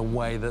in a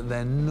way that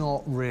they're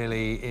not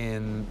really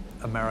in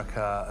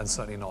America, and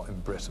certainly not in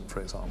Britain, for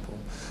example.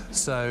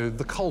 So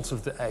the cult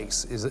of the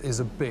ace is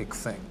a big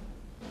thing.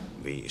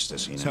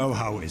 So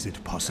how is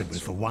it possible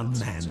for one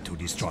man to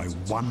destroy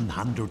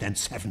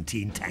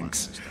 117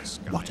 tanks?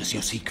 What is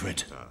your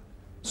secret?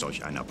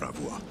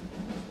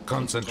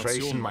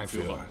 Concentration, my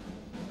Führer.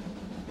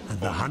 And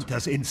the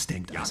hunter's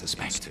instinct, I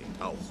suspect.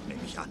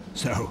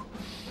 So,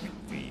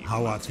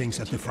 how are things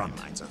at the front?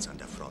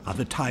 Are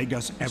the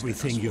Tigers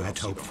everything you had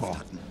hoped for?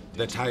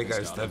 The Tiger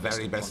is the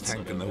very best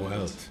tank in the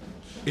world.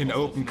 In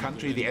open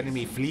country, the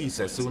enemy flees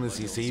as soon as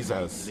he sees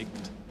us.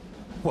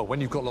 Well,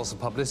 when you've got lots of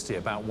publicity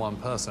about one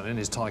person in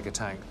his Tiger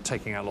tank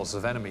taking out lots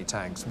of enemy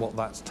tanks, what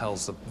that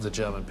tells the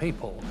German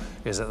people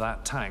is that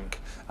that tank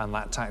and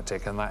that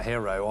tactic and that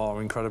hero are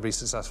incredibly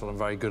successful and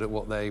very good at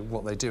what they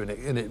do,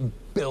 and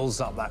it builds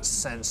up that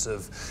sense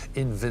of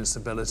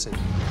invincibility.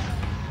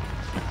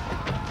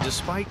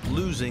 Despite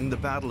losing the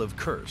Battle of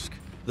Kursk,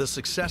 the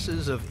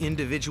successes of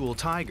individual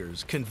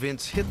Tigers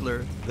convince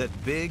Hitler that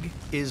big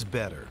is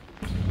better.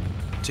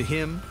 To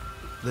him,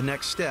 the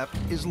next step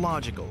is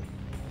logical.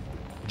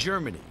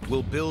 Germany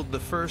will build the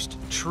first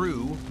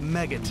true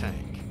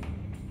mega-tank.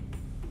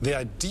 The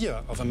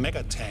idea of a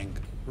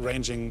mega-tank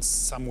ranging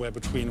somewhere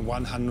between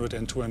 100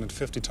 and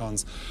 250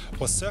 tons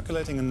was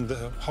circulating in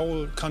the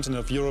whole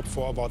continent of Europe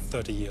for about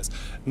 30 years.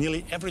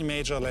 Nearly every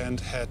major land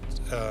had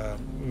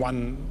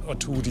one or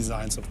two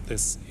designs of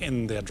this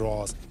in their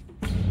drawers.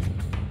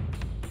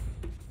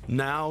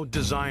 Now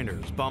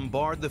designers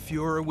bombard the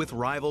Führer with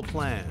rival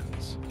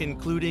plans,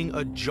 including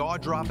a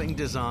jaw-dropping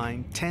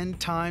design 10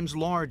 times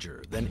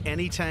larger than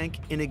any tank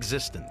in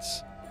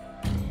existence.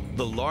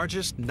 The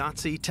largest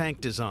Nazi tank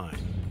design,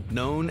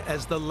 known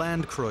as the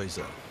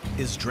Landkreuzer,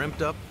 is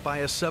dreamt up by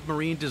a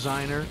submarine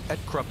designer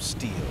at Krupp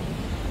Steel.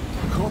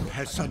 Krupp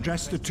has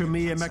suggested to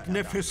me a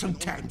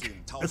magnificent tank,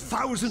 a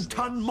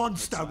 1,000-ton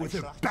monster with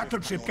a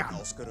battleship gun.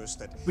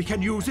 We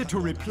can use it to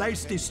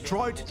replace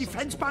destroyed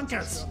defense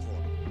bunkers.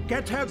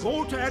 Get Herr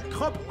Grote at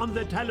Krupp on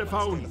the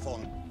telephone.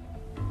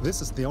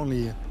 This is the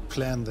only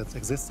plan that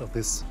exists of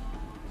this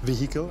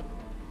vehicle.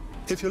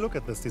 If you look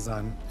at this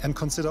design and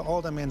consider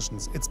all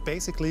dimensions, it's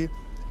basically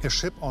a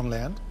ship on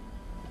land.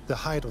 The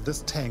height of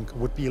this tank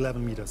would be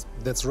 11 meters.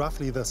 That's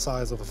roughly the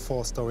size of a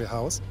 4-story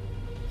house.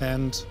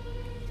 And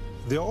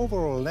the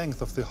overall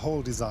length of the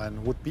whole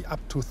design would be up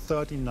to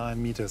 39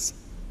 meters.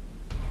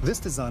 This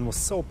design was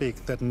so big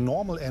that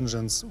normal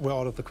engines were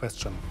out of the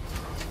question.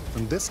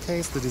 In this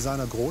case, the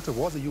designer Grote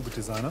was a U-boat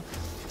designer,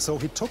 so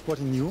he took what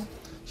he knew.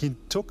 He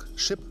took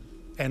ship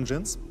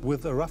engines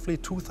with a roughly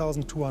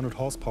 2,200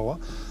 horsepower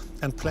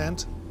and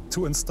planned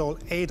to install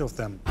 8 of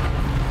them.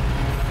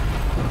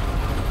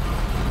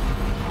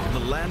 The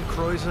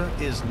Landkreuzer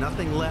is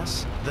nothing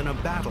less than a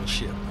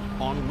battleship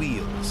on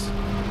wheels.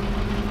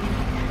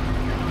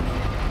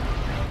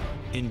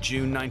 In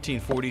June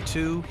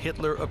 1942,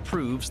 Hitler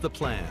approves the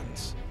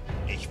plans.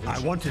 I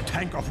want a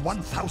tank of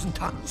 1,000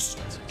 tons.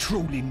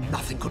 Truly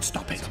nothing could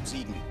stop it.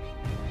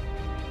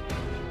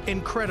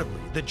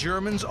 Incredibly, the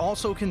Germans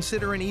also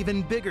consider an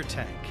even bigger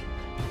tank.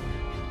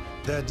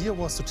 The idea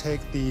was to take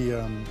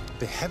the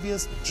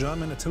heaviest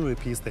German artillery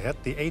piece they had,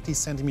 the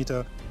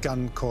 80-centimeter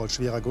gun called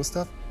Schwerer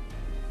Gustav,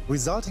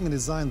 resulting in a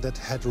design that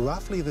had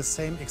roughly the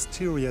same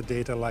exterior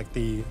data like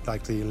the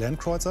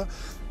Landkreuzer,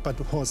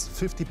 but was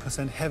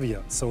 50%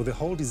 heavier. So the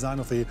whole design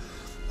of the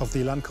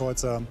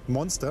Landkreuzer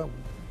monster,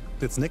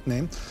 its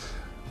nickname,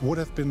 would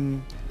have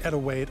been at a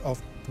weight of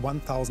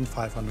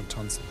 1,500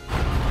 tons.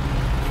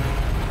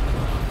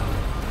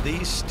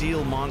 These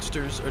steel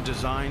monsters are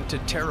designed to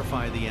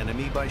terrify the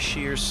enemy by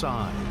sheer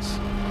size.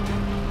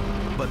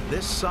 But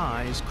this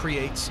size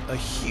creates a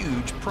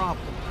huge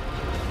problem: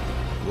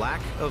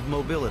 lack of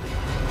mobility.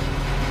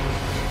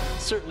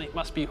 Certainly it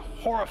must be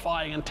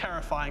horrifying and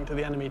terrifying to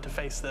the enemy to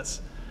face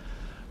this.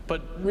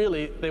 But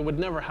really, they would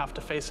never have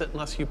to face it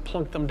unless you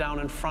plunked them down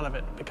in front of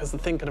it, because the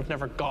thing could have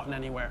never gotten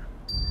anywhere.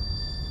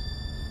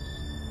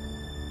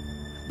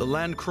 The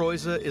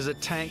Landkreuzer is a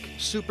tank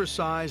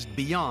supersized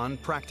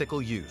beyond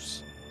practical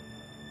use.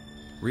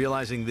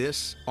 Realizing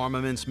this,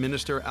 Armaments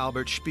Minister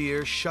Albert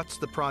Speer shuts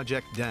the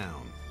project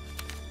down.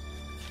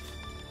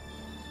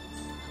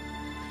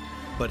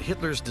 But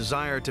Hitler's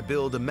desire to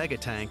build a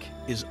megatank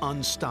is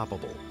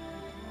unstoppable.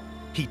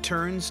 He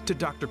turns to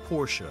Dr.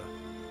 Porsche.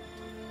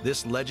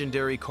 This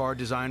legendary car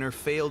designer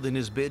failed in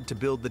his bid to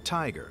build the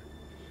Tiger,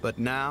 but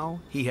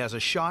now he has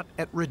a shot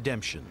at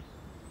redemption.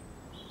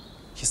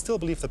 He still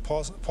believed that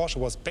Porsche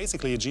was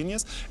basically a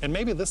genius, and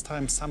maybe this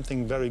time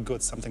something very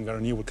good, something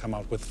very new would come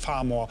out with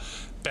far more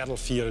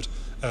battlefield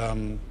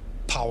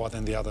power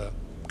than the other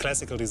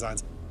classical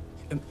designs.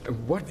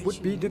 What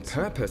would be the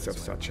purpose of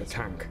such a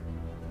tank?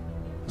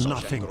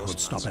 Nothing could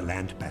stop a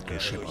land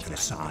battleship of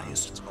this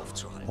size.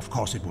 Of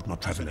course, it would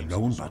not travel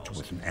alone, but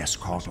with an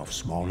escort of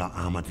smaller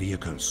armored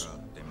vehicles.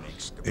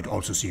 It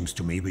also seems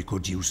to me we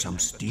could use some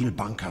steel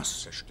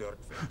bunkers.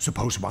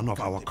 Suppose one of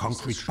our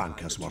concrete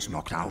bunkers was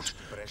knocked out.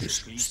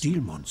 This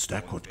steel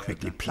monster could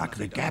quickly plug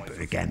the gap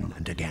again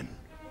and again.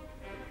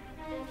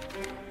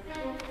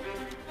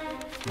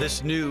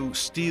 This new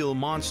steel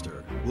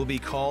monster will be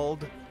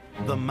called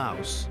the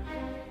Mouse.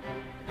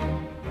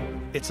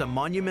 It's a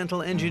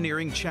monumental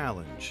engineering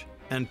challenge,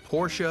 and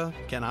Porsche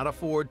cannot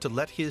afford to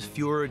let his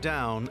Führer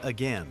down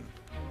again.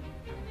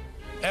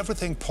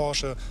 Everything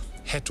Porsche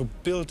had to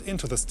build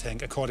into this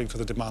tank, according to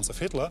the demands of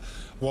Hitler,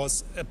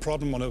 was a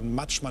problem on a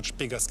much, much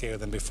bigger scale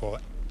than before.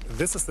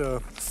 This is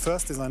the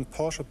first design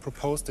Porsche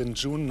proposed in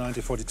June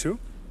 1942.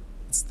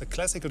 It's the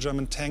classical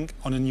German tank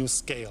on a new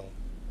scale.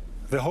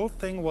 The whole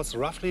thing was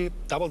roughly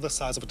double the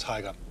size of a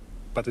Tiger,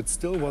 but it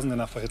still wasn't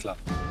enough for Hitler.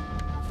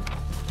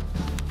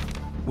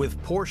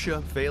 With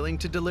Porsche failing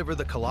to deliver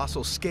the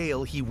colossal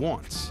scale he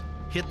wants,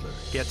 Hitler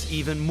gets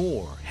even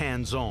more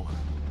hands-on.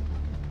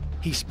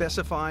 He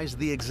specifies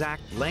the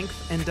exact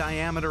length and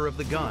diameter of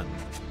the gun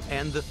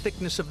and the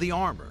thickness of the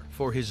armor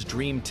for his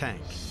dream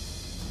tank.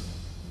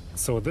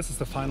 So this is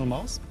the final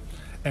Mouse,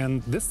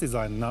 and this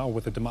design now,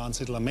 with the demands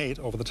Hitler made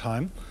over the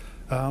time,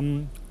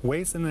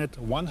 weighs in at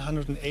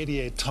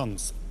 188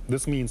 tons.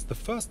 This means the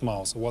first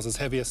Mouse was as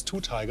heavy as 2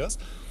 Tigers,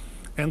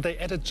 and they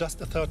added just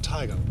a third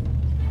Tiger.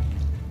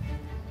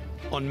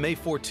 On May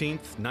 14,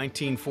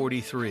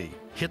 1943,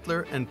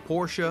 Hitler and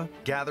Porsche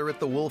gather at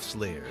the Wolf's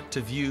Lair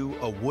to view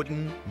a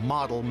wooden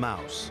model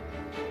Mouse.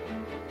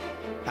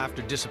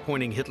 After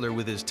disappointing Hitler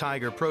with his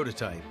Tiger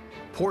prototype,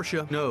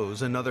 Porsche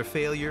knows another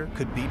failure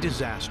could be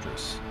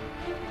disastrous.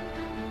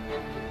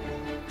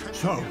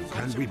 So,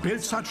 can we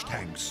build such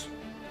tanks?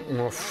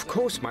 Of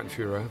course, mein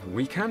Führer,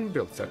 we can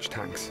build such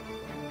tanks.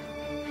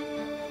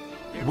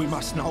 We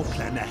must now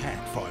plan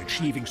ahead for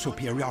achieving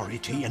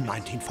superiority in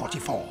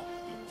 1944.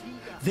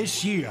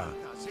 This year,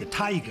 the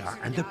Tiger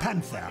and the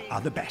Panther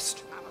are the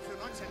best.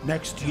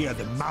 Next year,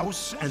 the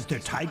Mouse and the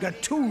Tiger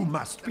too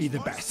must be the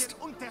best.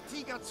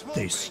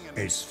 This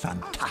is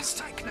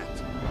fantastic.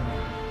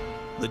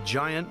 The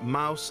giant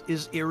Mouse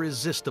is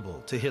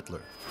irresistible to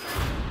Hitler.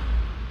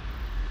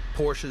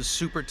 Porsche's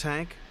super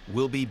tank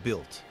will be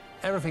built.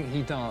 Everything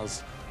he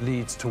does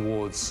leads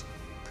towards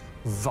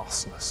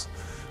vastness.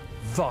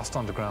 Vast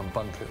underground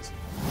bunkers,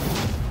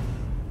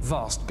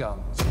 vast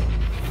guns,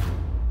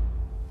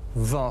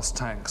 vast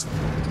tanks.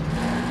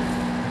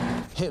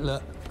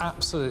 Hitler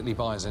absolutely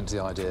buys into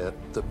the idea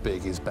that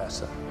big is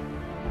better.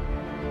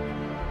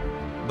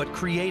 But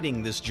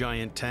creating this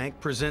giant tank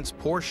presents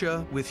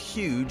Porsche with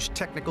huge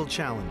technical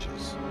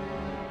challenges.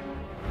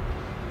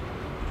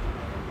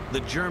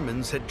 The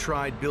Germans had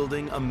tried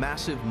building a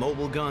massive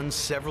mobile gun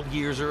several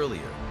years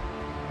earlier.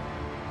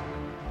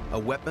 A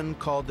weapon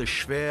called the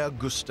Schwerer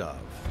Gustav,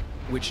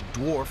 which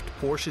dwarfed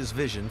Porsche's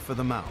vision for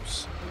the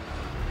Mouse.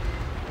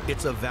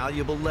 It's a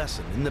valuable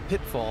lesson in the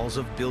pitfalls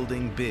of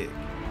building big.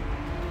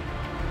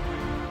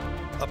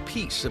 A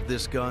piece of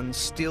this gun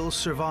still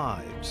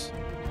survives.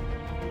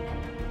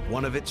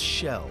 one of its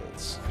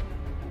shells.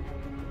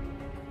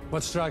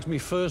 What strikes me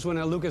first when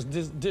I look at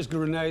this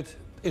grenade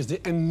is the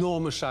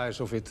enormous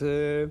size of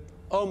it.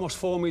 Almost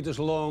 4 meters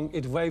long,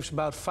 it weighs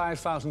about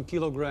 5,000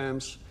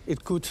 kilograms.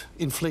 It could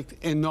inflict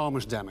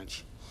enormous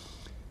damage.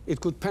 It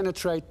could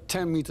penetrate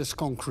 10 meters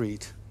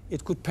concrete.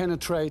 It could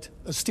penetrate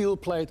a steel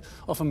plate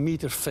of 1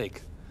 meter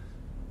thick.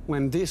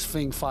 When this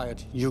thing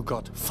fired, you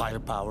got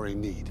firepower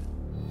indeed.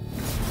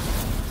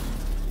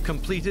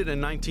 Completed in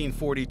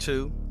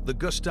 1942, the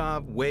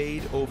Gustav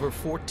weighed over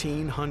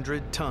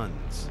 1,400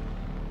 tons.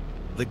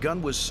 The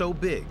gun was so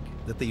big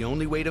that the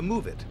only way to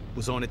move it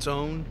was on its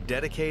own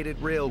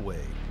dedicated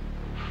railway.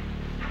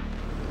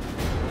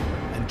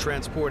 And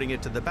transporting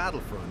it to the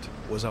battlefront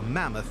was a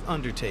mammoth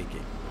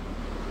undertaking.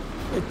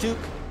 It took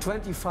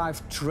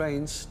 25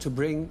 trains to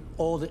bring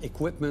all the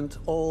equipment,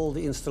 all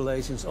the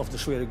installations of the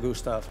Schwere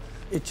Gustav.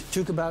 It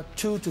took about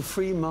 2 to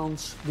 3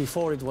 months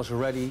before it was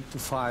ready to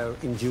fire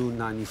in June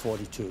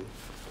 1942.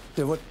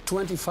 There were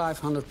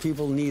 2,500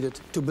 people needed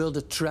to build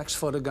the tracks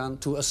for the gun,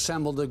 to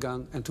assemble the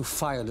gun, and to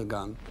fire the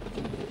gun.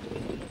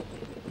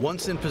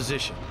 Once in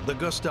position, the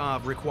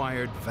Gustav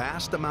required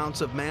vast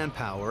amounts of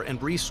manpower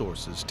and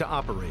resources to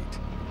operate.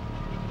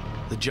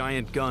 The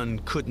giant gun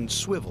couldn't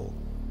swivel,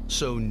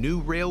 so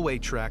new railway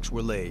tracks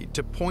were laid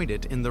to point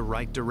it in the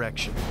right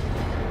direction.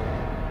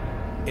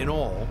 In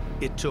all,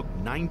 it took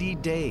 90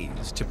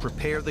 days to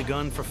prepare the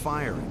gun for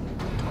firing.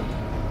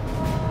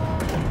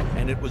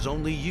 And it was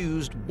only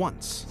used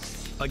once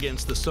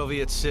against the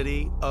Soviet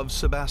city of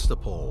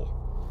Sebastopol.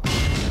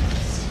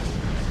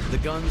 The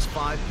gun's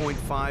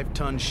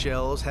 5.5-ton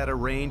shells had a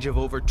range of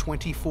over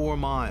 24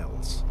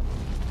 miles.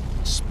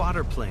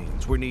 Spotter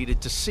planes were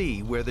needed to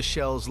see where the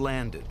shells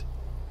landed.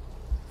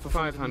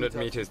 500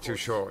 meters too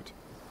short.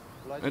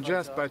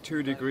 Adjust by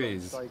 2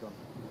 degrees.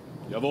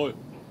 Jawohl.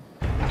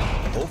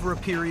 Over a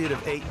period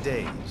of 8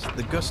 days,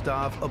 the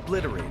Gustav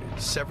obliterated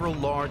several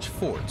large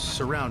forts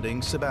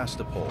surrounding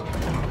Sebastopol.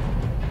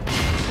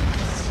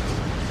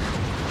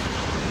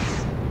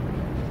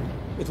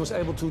 It was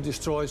able to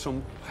destroy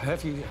some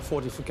heavy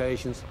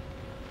fortifications,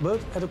 but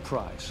at a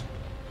price.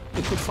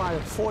 It could fire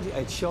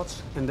 48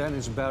 shots and then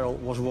its barrel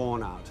was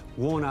worn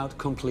out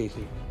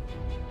completely.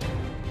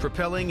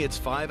 Propelling its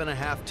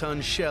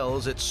 5.5-ton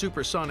shells at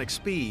supersonic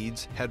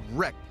speeds had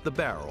wrecked the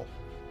barrel.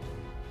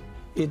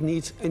 It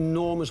needs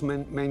enormous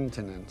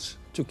maintenance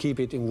to keep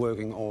it in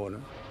working order.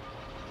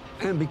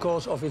 And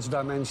because of its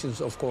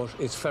dimensions, of course,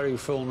 it's very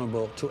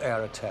vulnerable to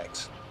air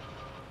attacks.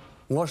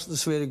 Was the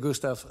Schwere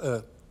Gustav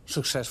a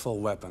successful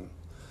weapon?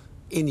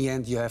 In the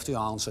end, you have to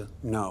answer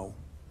no.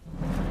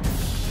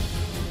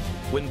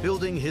 When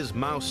building his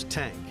Maus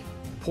tank,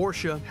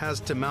 Porsche has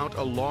to mount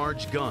a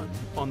large gun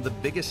on the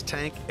biggest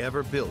tank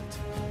ever built.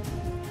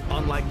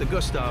 Unlike the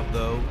Gustav,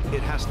 though,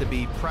 it has to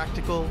be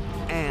practical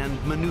and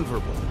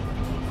maneuverable.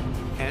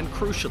 And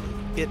crucially,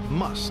 it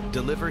must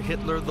deliver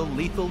Hitler the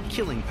lethal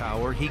killing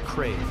power he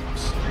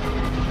craves.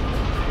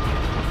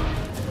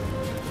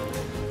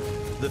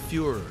 The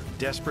Führer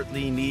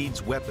desperately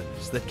needs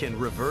weapons that can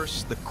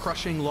reverse the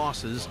crushing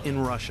losses in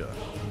Russia.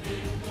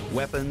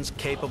 Weapons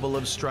capable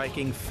of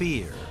striking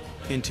fear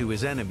into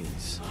his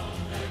enemies.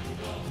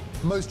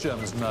 Most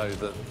Germans know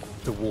that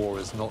the war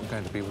is not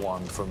going to be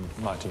won from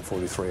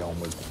 1943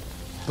 onwards.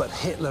 But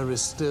Hitler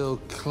is still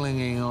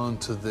clinging on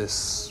to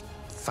this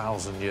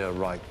 1,000-year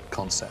Reich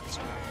concept.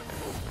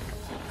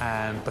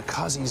 And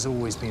because he's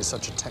always been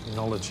such a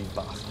technology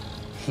buff,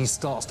 he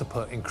starts to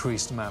put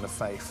increased amount of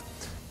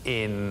faith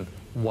in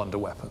wonder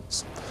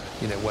weapons.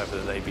 You know,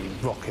 whether they be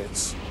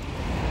rockets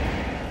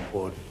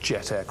or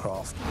jet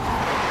aircraft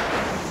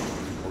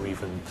or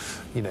even,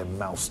 you know,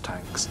 Maus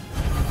tanks.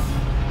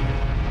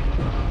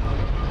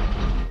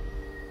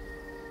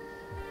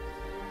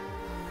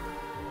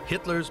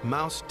 Hitler's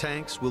Maus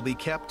tanks will be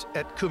kept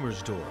at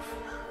Kummersdorf.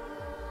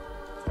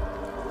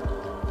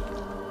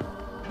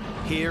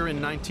 Here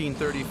in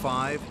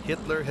 1935,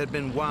 Hitler had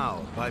been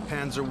wowed by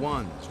Panzer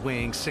I's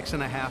weighing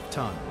 6.5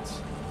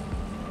 tons.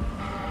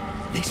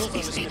 This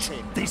is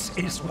it. This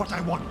is what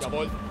I want.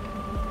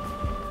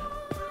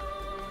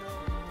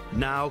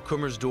 Now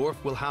Kummersdorf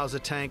will house a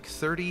tank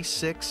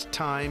 36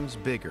 times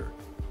bigger.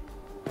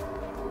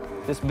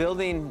 This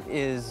building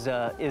is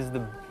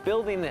the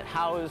building that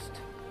housed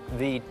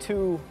the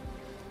 2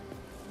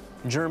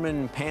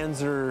 German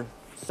Panzer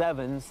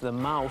VIIs, the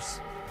Maus.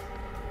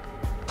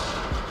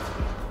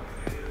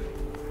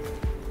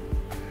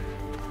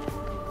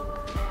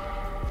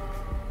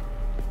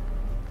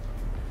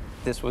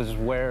 This was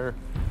where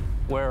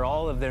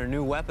all of their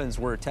new weapons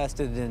were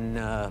tested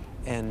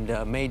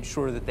and made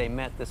sure that they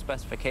met the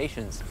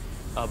specifications.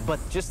 But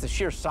just the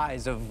sheer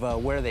size of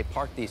where they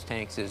parked these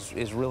tanks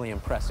is really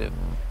impressive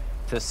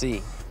to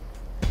see.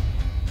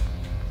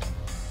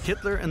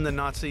 Hitler and the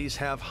Nazis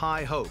have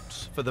high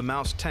hopes for the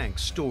Maus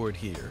tanks stored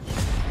here.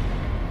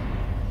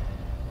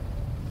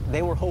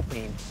 They were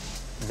hoping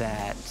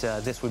that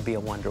this would be a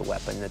wonder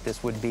weapon, that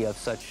this would be of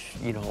such,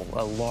 you know,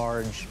 a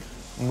large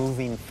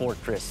moving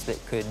fortress that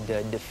could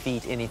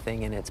defeat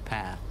anything in its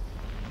path.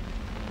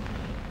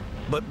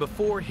 But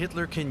before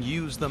Hitler can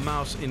use the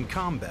Maus in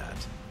combat,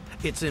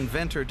 its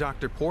inventor,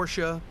 Dr.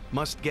 Porsche,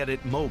 must get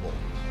it mobile.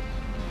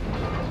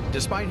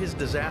 Despite his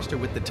disaster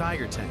with the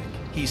Tiger tank,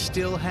 he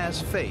still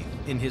has faith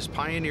in his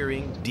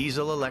pioneering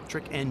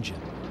diesel-electric engine.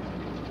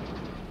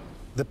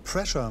 The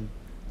pressure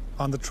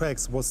on the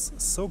tracks was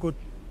so good,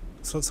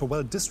 so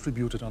well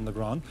distributed on the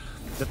ground,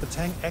 that the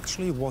tank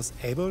actually was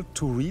able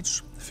to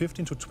reach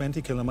 15 to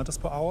 20 kilometers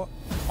per hour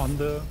on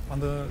the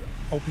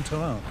open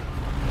terrain.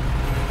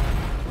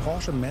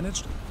 Porsche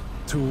managed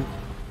to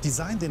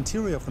design the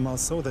interior of the Maus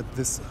so that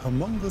this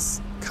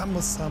humongous,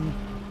 cumbersome,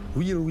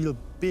 real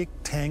big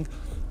tank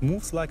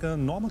moves like a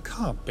normal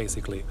car,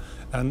 basically.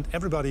 And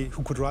everybody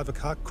who could drive a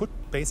car could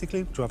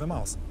basically drive a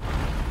Maus.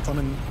 From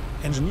an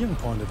engineering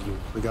point of view,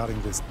 regarding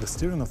the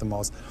steering of the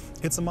Maus,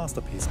 it's a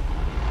masterpiece.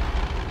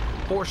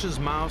 Porsche's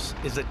Maus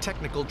is a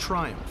technical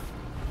triumph,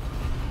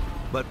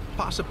 but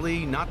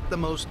possibly not the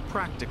most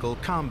practical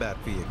combat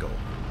vehicle.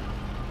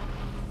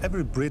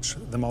 Every bridge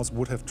the Maus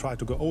would have tried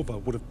to go over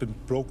would have been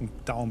broken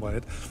down by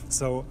it,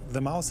 so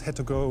the Maus had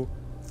to go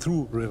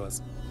through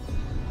rivers.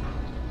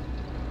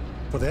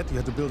 For that, you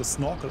had to build a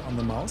snorkel on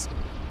the Maus,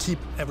 keep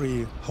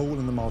every hole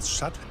in the Maus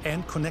shut,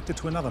 and connect it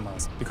to another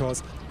Maus,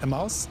 because a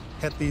Maus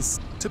had this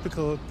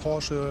typical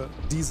Porsche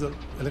diesel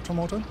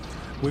electromotor,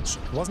 which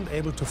wasn't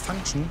able to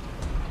function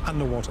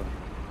underwater.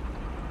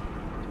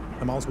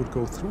 The Maus would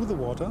go through the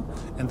water,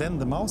 and then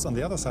the Maus on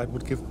the other side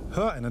would give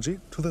her energy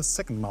to the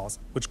second Maus,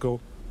 which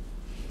go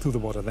through the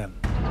water then.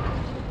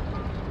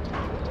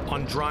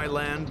 On dry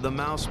land, the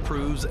Maus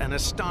proves an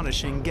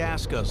astonishing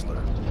gas guzzler.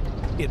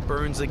 It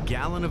burns a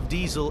gallon of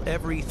diesel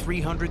every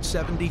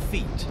 370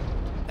 feet,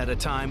 at a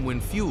time when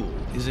fuel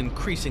is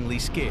increasingly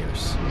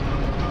scarce.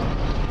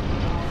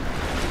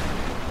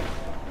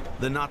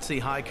 The Nazi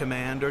high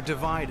command are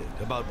divided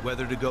about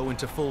whether to go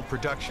into full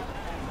production,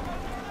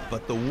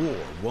 but the war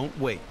won't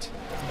wait.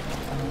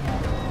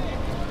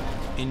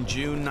 In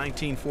June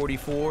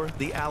 1944,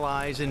 the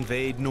Allies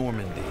invade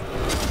Normandy.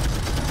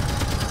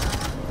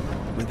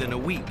 Within a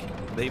week,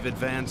 they've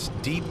advanced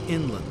deep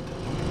inland.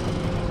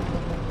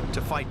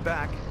 To fight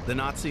back, the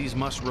Nazis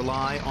must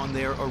rely on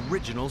their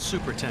original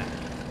super tank,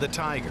 the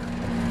Tiger,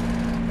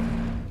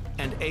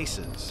 and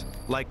aces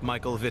like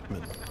Michael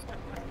Wittmann.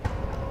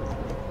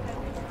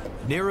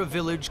 Near a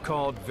village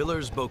called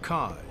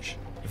Villers-Bocage,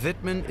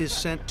 Wittmann is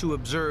sent to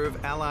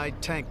observe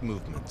Allied tank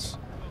movements.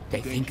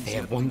 They think they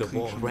have won the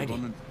war already.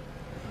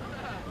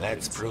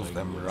 Let's prove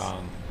them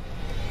wrong.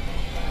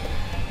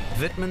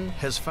 Wittmann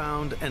has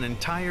found an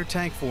entire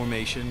tank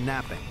formation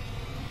napping.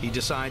 He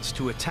decides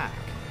to attack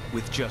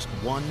with just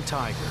one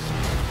Tiger.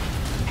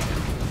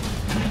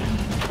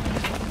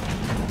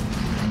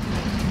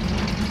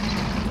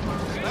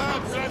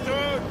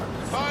 Platoon,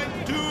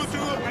 point 2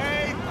 to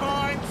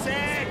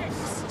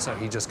 8.6. So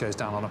he just goes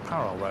down on a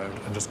parallel road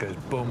and just goes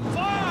boom, boom,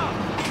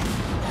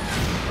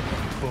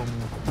 boom,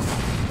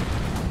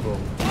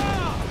 boom,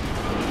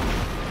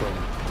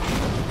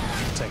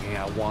 taking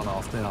out one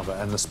after the other.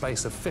 And the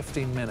space of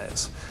 15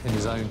 minutes in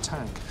his own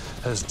tank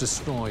has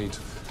destroyed,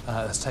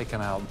 has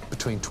taken out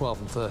between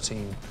 12 and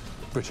 13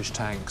 British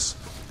tanks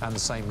and the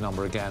same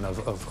number again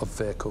of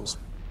vehicles.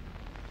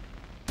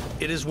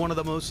 It is one of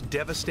the most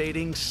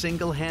devastating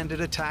single-handed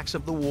attacks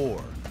of the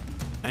war,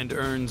 and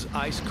earns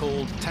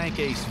ice-cold tank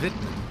ace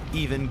Wittmann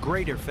even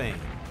greater fame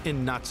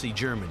in Nazi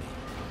Germany.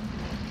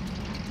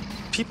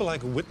 People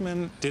like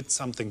Wittmann did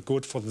something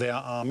good for their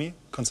army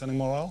concerning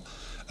morale,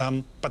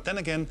 but then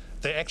again,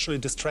 they actually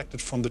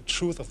distracted from the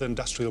truth of the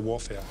industrial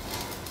warfare.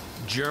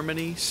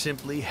 Germany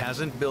simply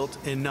hasn't built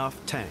enough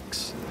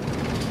tanks.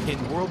 In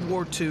World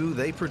War II,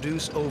 they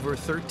produce over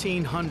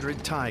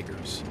 1,300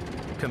 Tigers,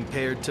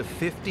 compared to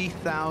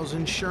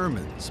 50,000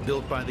 Shermans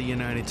built by the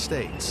United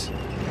States.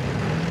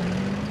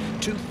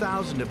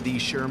 2,000 of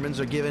these Shermans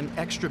are given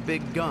extra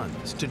big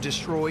guns to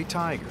destroy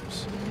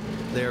Tigers.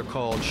 They're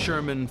called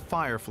Sherman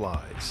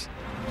Fireflies.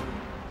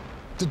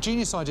 The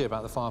genius idea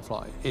about the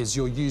Firefly is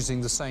you're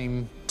using the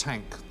same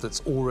tank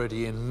that's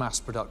already in mass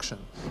production.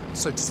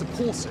 So to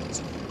support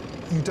it,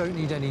 you don't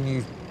need any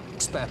new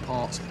spare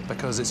parts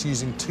because it's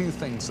using two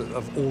things that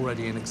are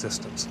already in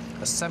existence.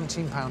 A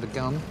 17-pounder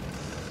gun,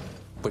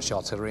 which the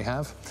artillery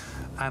have,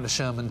 and a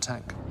Sherman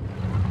tank.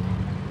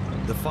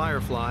 The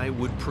Firefly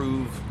would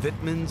prove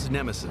Wittmann's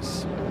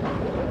nemesis.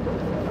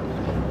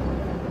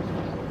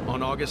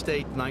 On August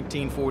 8,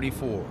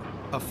 1944,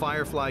 a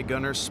Firefly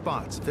gunner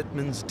spots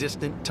Wittmann's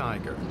distant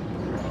Tiger.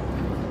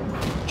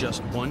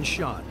 Just one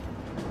shot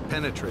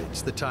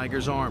penetrates the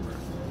Tiger's armor,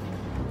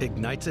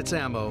 ignites its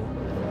ammo,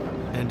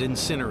 and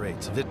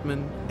incinerates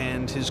Wittmann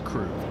and his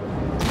crew.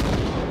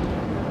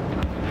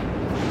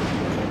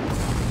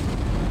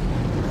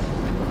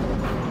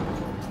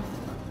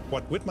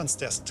 What Wittmann's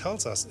death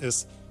tells us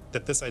is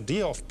that this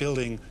idea of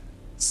building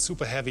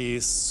super heavy,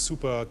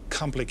 super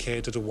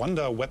complicated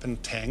wonder weapon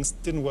tanks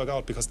didn't work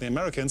out because the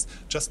Americans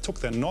just took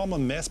their normal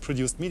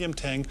mass-produced medium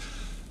tank,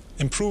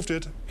 improved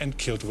it, and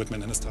killed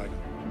Wittmann and his Tiger.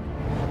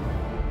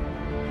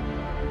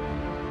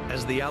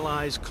 As the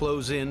Allies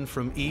close in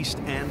from east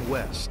and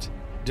west,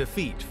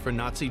 defeat for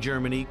Nazi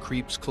Germany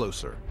creeps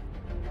closer.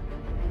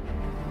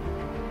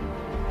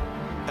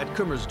 At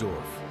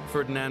Kummersdorf,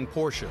 Ferdinand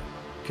Porsche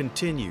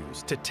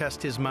continues to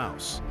test his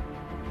mouse.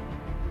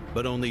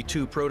 But only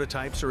 2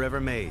 prototypes are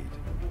ever made,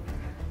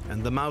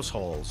 and the mouse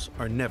halls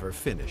are never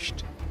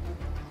finished.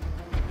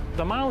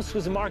 The mouse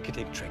was a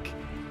marketing trick.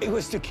 It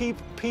was to keep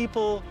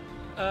people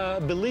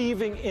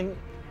believing in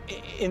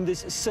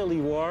this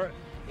silly war,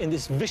 in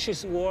this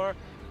vicious war,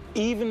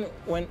 even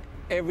when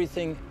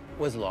everything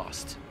was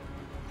lost.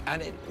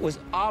 And it was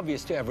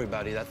obvious to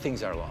everybody that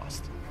things are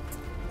lost.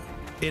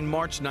 In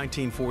March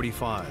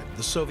 1945,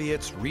 the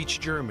Soviets reach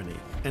Germany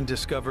and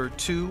discover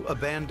 2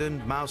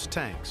 abandoned mouse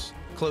tanks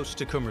close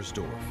to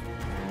Kummersdorf.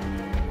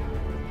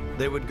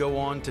 They would go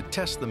on to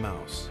test the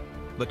mouse,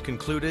 but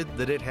concluded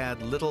that it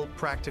had little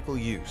practical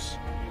use.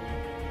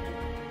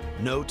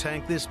 No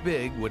tank this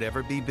big would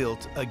ever be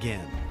built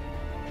again.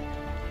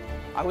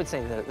 I would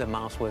say that the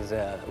mouse was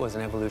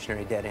an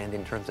evolutionary dead end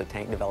in terms of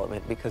tank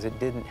development because it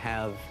didn't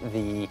have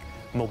the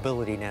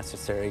mobility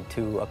necessary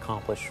to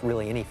accomplish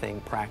really anything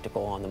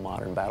practical on the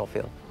modern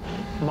battlefield.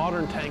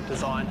 Modern tank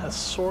design has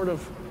sort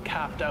of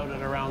capped out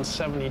at around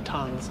 70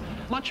 tons.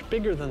 Much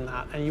bigger than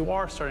that, and you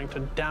are starting to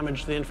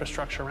damage the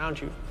infrastructure around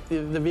you.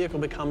 The vehicle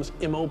becomes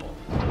immobile.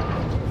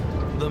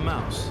 The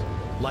mouse,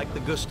 like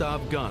the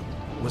Gustav gun,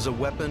 was a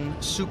weapon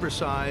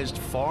supersized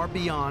far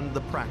beyond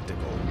the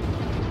practical.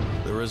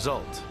 The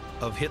result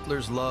of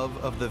Hitler's love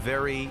of the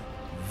very,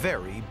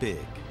 very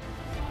big.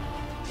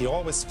 He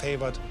always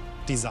favored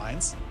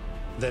designs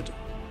that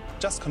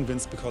just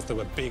convinced because they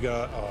were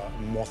bigger or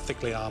more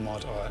thickly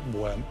armored or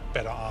were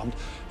better armed.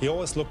 He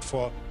always looked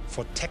for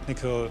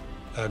technical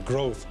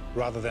growth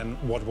rather than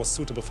what was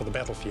suitable for the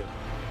battlefield.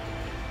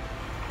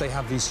 They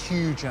have these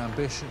huge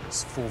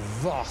ambitions for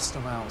vast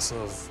amounts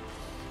of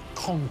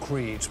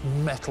concrete,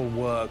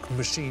 metalwork,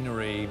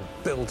 machinery,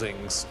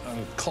 buildings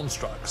and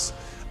constructs,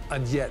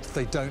 and yet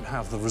they don't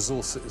have the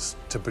resources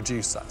to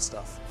produce that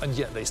stuff, and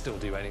yet they still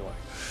do anyway.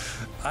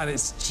 And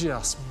it's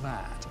just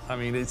mad. I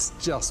mean, it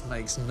just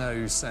makes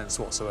no sense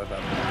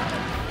whatsoever.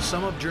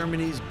 Some of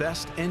Germany's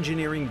best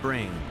engineering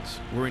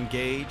brains were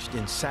engaged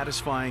in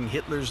satisfying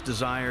Hitler's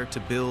desire to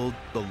build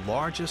the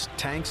largest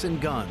tanks and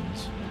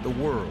guns the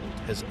world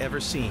has ever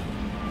seen.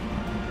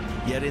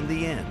 Yet in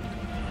the end,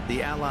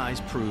 the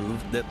Allies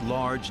proved that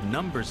large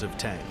numbers of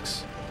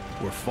tanks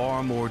were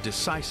far more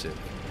decisive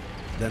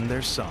than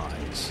their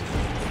size.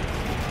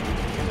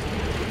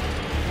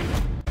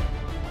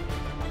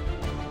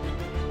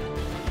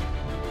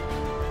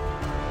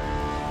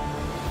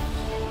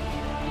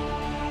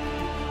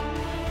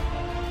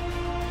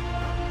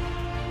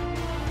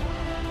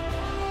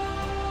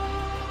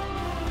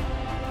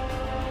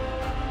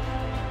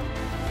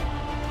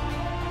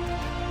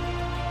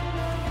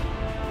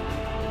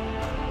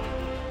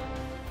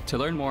 To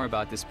learn more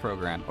about this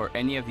program or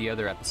any of the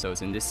other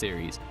episodes in this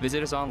series,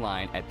 visit us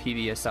online at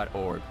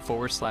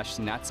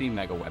pbs.org/Nazi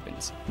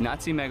Megaweapons.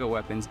 Nazi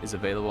Megaweapons is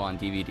available on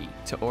DVD.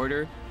 To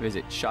order,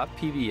 visit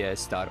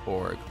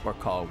shoppbs.org or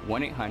call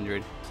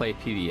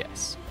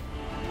 1-800-PLAY-PBS.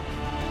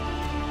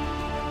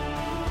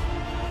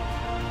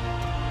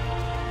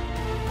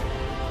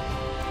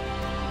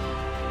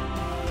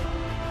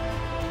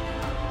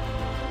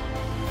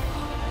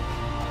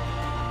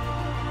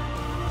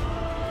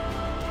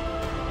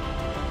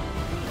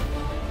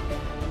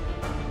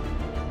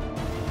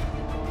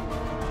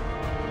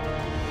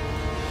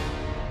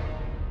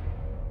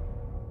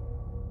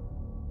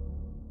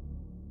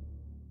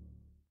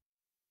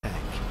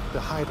 The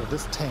height of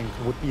this tank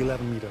would be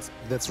 11 meters.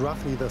 That's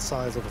roughly the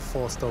size of a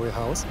 4-story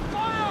house.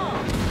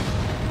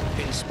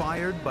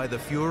 Inspired by the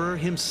Führer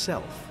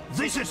himself.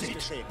 This is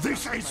it!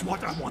 This is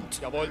what I want!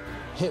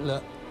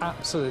 Hitler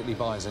absolutely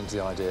buys into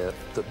the idea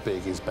that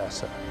big is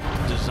better.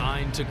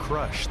 Designed to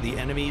crush the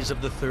enemies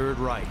of the Third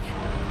Reich.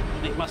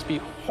 It must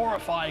be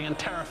horrifying and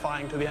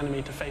terrifying to the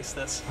enemy to face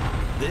this.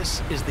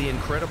 This is the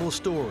incredible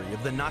story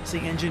of the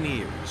Nazi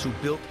engineers who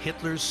built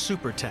Hitler's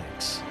super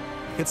tanks.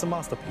 It's a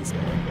masterpiece.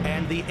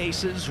 And the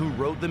aces who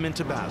rode them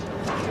into battle.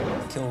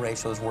 Kill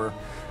ratios were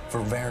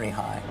very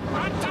high.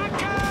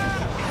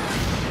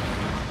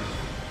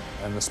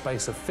 In the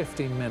space of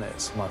 15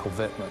 minutes, Michael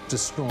Wittmann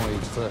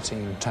destroyed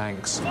 13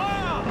 tanks.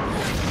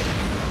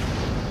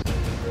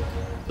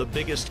 The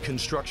biggest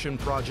construction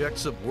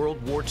projects of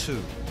World War II.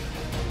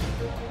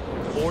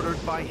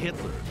 Ordered by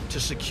Hitler to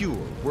secure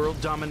world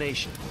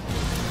domination.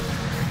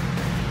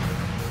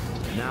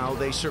 Now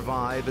they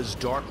survive as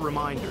dark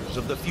reminders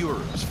of the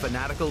Führer's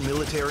fanatical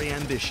military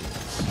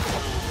ambitions.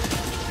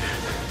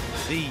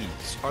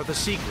 These are the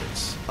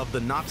secrets of the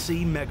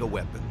Nazi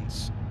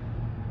megaweapons.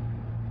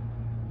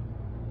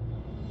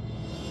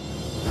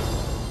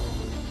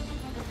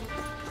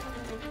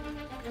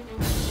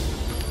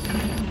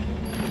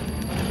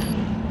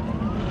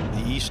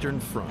 The Eastern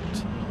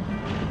Front.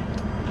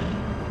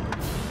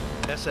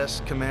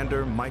 SS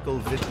Commander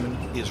Michael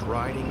Wittmann is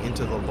riding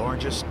into the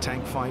largest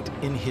tank fight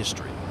in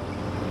history.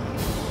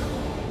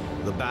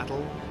 The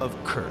Battle of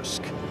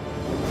Kursk.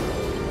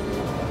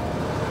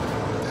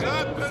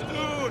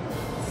 Platoon!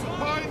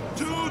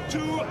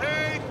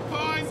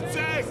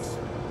 228.6!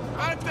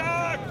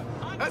 Attack!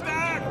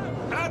 Attack!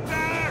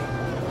 Attack!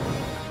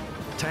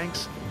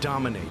 Tanks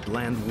dominate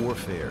land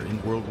warfare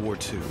in World War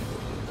II,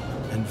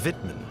 and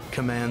Wittmann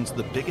commands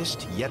the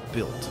biggest yet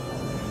built,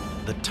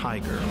 the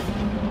Tiger.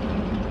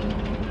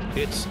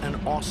 It's an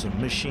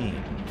awesome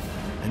machine,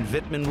 and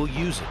Wittmann will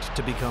use it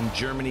to become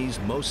Germany's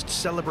most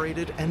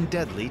celebrated and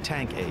deadly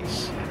tank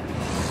ace.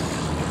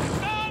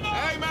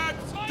 Hey, Max!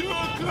 2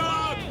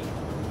 o'clock!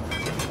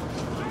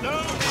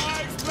 No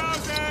more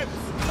explosives!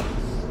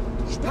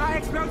 Spy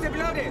explosive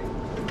loaded!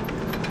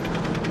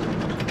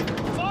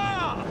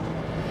 Fire!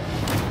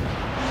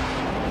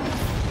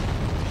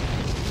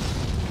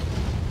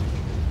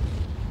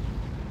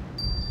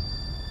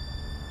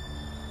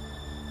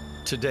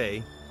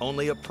 Today,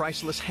 only a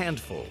priceless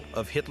handful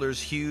of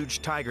Hitler's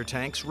huge Tiger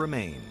tanks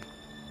remain.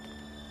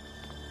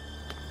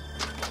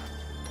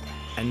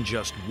 And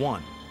just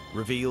one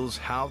reveals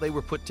how they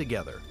were put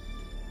together.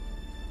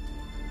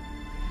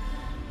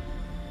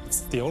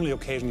 It's the only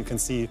occasion you can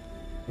see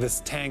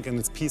this tank and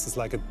its pieces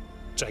like a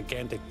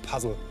gigantic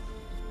puzzle.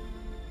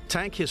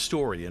 Tank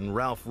historian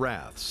Ralph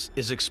Raths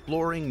is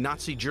exploring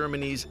Nazi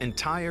Germany's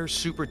entire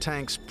super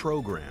tanks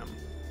program.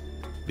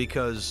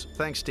 Because,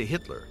 thanks to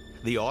Hitler,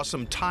 the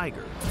awesome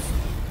Tiger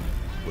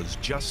was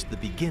just the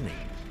beginning.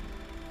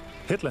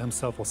 Hitler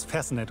himself was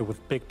fascinated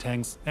with big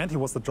tanks, and he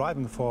was the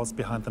driving force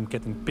behind them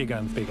getting bigger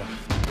and bigger.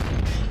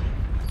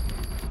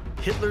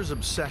 Hitler's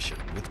obsession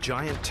with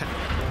giant tanks.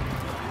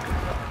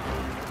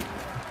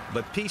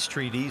 But peace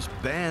treaties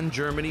banned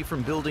Germany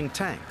from building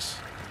tanks,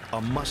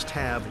 a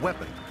must-have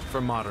weapon for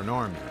modern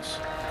armies.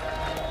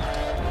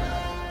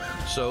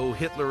 So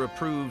Hitler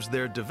approves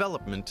their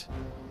development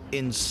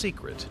in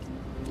secret.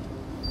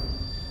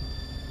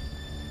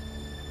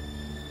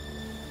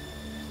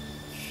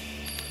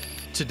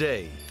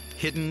 Today,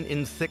 hidden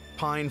in thick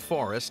pine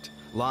forest,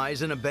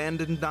 lies an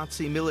abandoned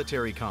Nazi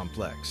military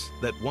complex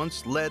that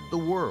once led the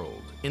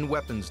world in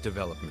weapons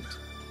development.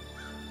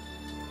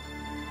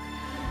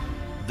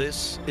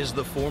 This is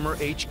the former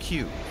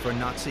HQ for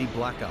Nazi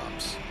Black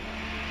Ops.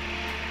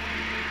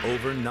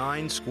 Over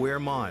 9 square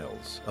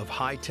miles of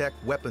high-tech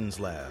weapons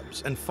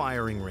labs and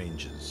firing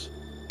ranges,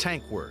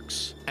 tank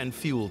works, and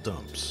fuel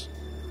dumps.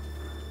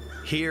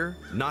 Here,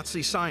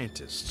 Nazi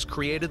scientists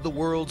created the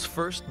world's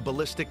first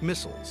ballistic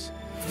missiles.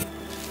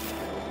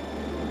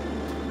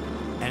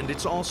 And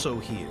it's also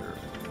here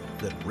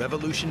that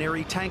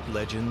revolutionary tank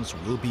legends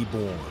will be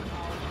born.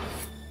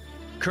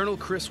 Colonel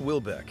Chris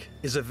Wilbeck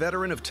is a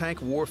veteran of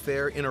tank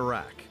warfare in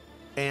Iraq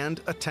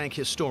and a tank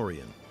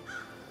historian.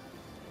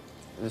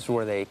 This is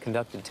where they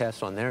conducted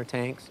tests on their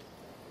tanks,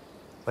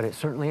 but it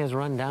certainly has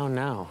run down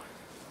now.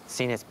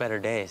 Seen its better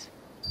days.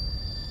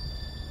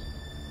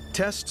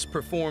 Tests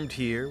performed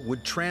here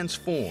would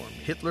transform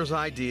Hitler's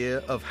idea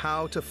of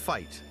how to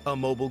fight a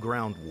mobile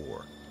ground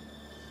war.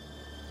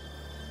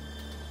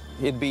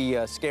 It'd be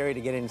scary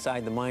to get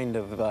inside the mind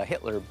of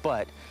Hitler,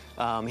 but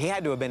he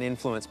had to have been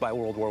influenced by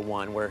World War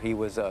I, where he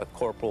was a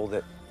corporal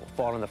that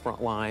fought on the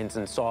front lines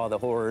and saw the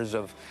horrors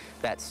of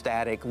that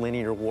static,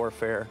 linear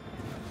warfare.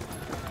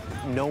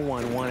 No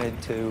one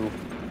wanted to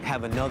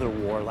have another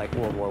war like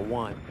World War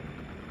I.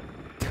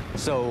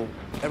 So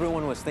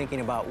everyone was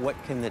thinking about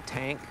what can the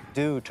tank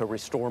do to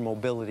restore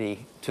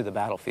mobility to the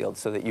battlefield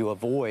so that you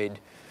avoid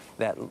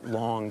that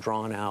long,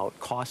 drawn-out,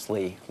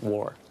 costly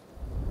war.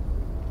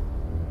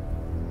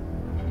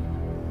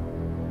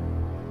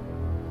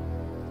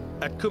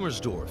 At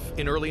Kummersdorf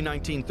in early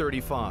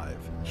 1935,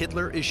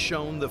 Hitler is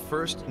shown the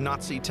first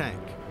Nazi tank,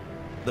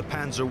 the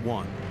Panzer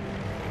I.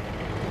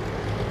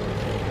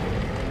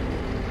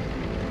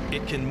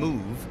 It can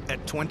move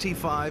at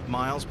 25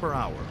 miles per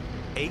hour,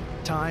 8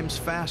 times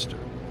faster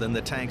than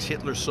the tanks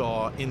Hitler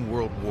saw in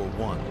World War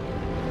I.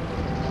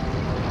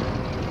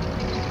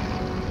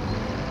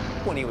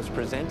 When he was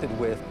presented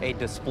with a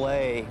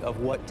display of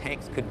what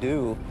tanks could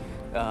do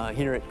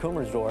here at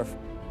Kummersdorf,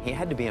 he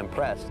had to be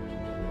impressed.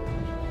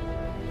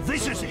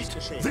 This is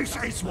it! This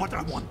is what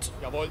I want!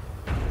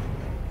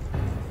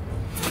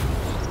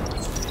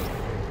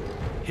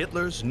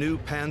 Hitler's new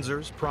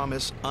panzers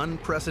promise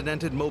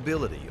unprecedented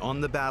mobility on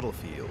the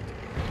battlefield.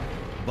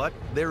 But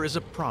there is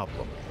a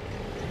problem.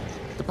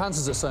 The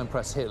panzers that so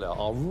impress Hitler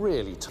are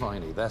really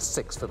tiny. They're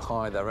 6 foot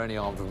high, they're only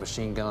armed with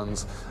machine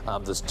guns,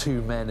 there's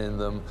 2 men in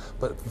them,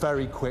 but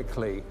very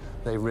quickly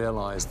they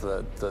realize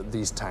that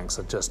these tanks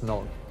are just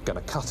not going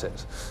to cut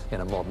it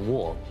in a modern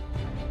war.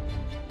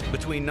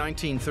 Between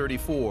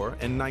 1934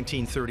 and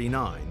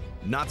 1939,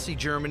 Nazi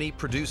Germany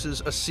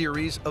produces a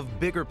series of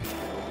bigger...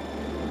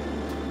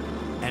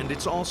 And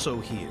it's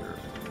also here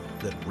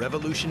that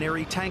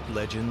revolutionary tank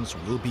legends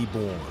will be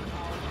born.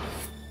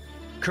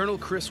 Colonel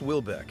Chris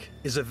Wilbeck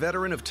is a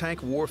veteran of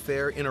tank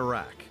warfare in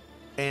Iraq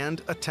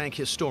and a tank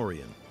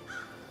historian.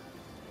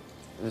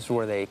 This is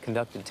where they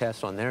conducted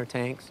tests on their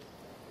tanks,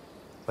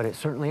 but it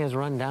certainly has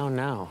run down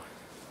now.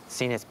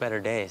 Seen its better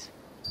days.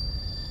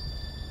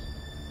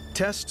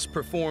 Tests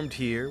performed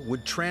here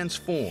would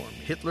transform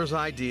Hitler's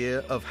idea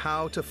of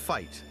how to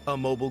fight a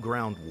mobile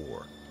ground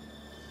war.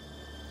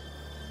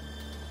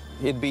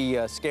 It'd be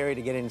scary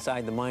to get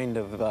inside the mind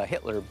of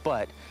Hitler,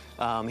 but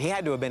he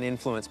had to have been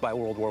influenced by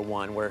World War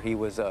I, where he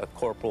was a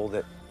corporal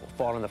that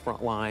fought on the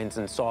front lines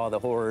and saw the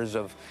horrors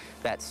of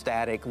that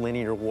static,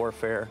 linear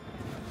warfare.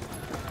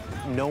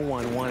 No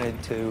one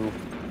wanted to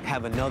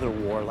have another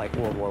war like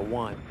World War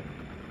I.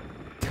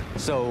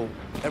 So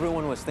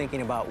everyone was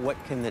thinking about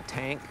what can the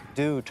tank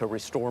do to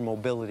restore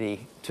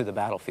mobility to the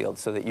battlefield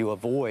so that you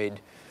avoid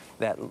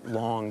that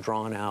long,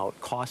 drawn-out,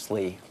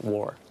 costly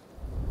war.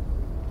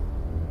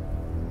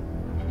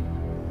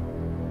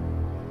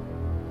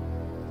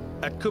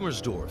 At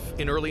Kummersdorf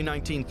in early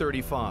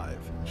 1935,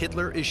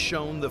 Hitler is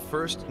shown the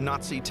first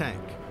Nazi tank,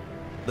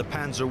 the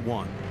Panzer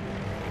I.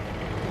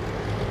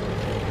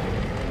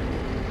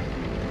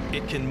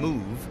 It can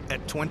move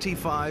at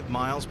 25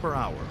 miles per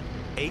hour,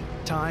 8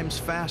 times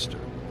faster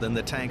than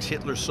the tanks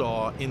Hitler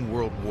saw in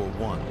World War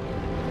I.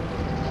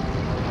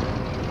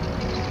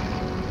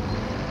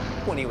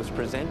 When he was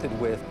presented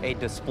with a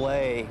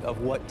display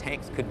of what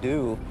tanks could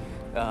do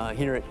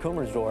here at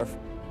Kummersdorf,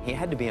 he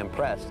had to be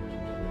impressed.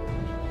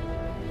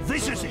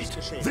 This is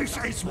it! This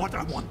is what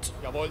I want!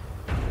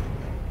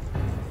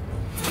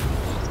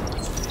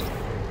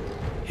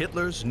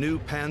 Hitler's new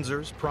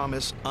panzers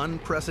promise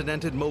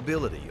unprecedented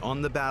mobility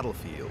on the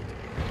battlefield.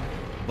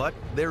 But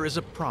there is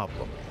a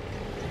problem.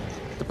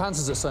 The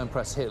panzers that so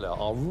impress Hitler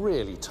are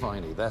really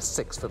tiny. They're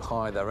 6 foot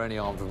high, they're only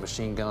armed with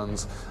machine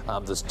guns,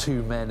 there's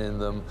 2 men in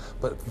them,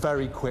 but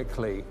very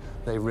quickly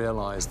they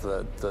realize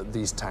that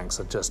these tanks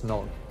are just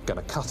not going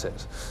to cut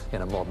it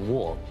in a modern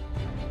war.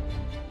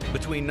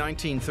 Between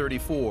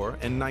 1934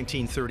 and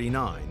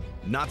 1939,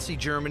 Nazi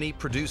Germany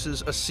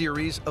produces a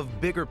series of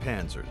bigger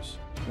panzers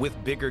with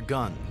bigger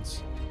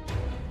guns.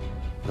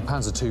 The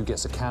Panzer II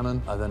gets a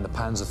cannon, and then the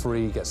Panzer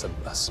III gets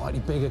a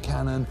slightly bigger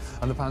cannon,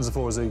 and the Panzer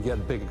IV is a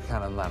yet bigger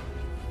cannon than that.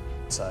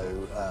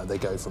 So they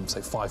go from, say,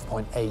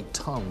 5.8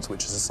 tons,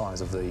 which is the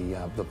size of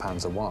the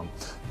Panzer I,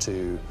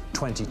 to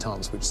 20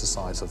 tons, which is the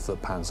size of the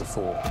Panzer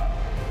IV.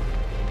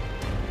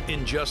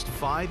 In just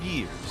 5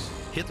 years,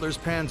 Hitler's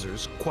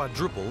panzers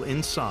quadruple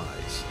in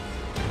size.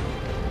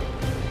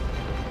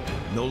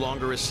 No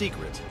longer a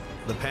secret,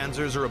 the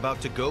panzers are about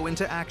to go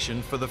into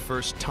action for the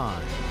first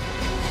time.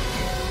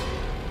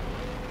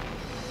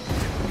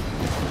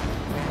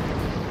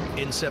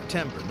 In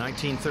September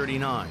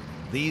 1939,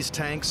 these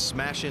tanks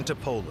smash into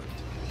Poland,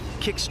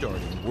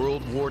 kickstarting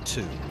World War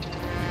II.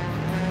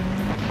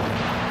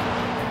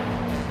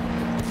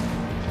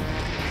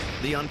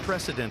 The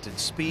unprecedented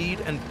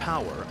speed and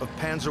power of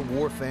panzer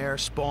warfare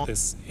spawned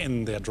this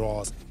in their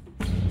drawers.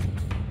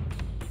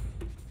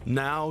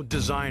 Now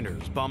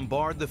designers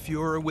bombard the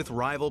Führer with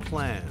rival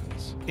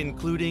plans,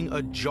 including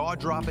a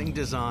jaw-dropping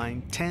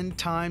design 10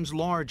 times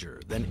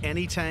larger than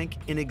any tank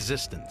in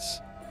existence.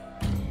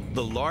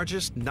 The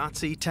largest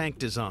Nazi tank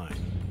design,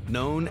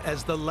 known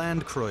as the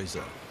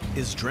Landkreuzer,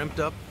 is dreamt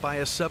up by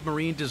a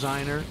submarine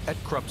designer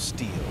at Krupp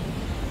Steel.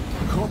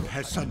 Krupp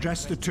has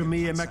suggested to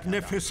me a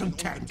magnificent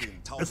tank,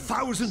 a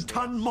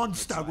 1,000-ton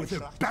monster with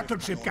a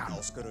battleship gun.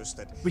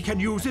 We can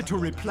use it to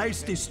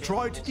replace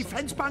destroyed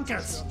defense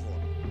bunkers.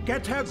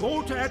 Get Herr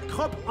Grote at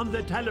Krupp on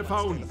the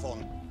telephone.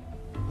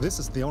 This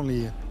is the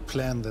only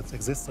plan that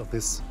exists of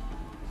this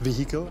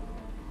vehicle.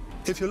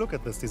 If you look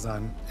at this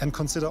design and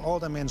consider all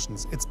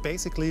dimensions, it's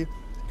basically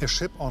a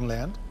ship on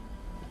land.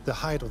 The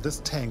height of this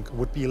tank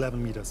would be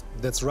 11 meters.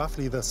 That's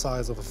roughly the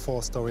size of a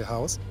 4-story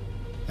house.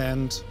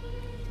 And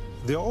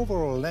the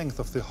overall length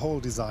of the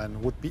whole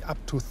design would be up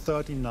to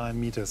 39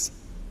 meters.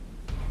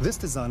 This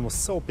design was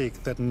so big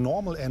that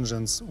normal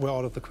engines were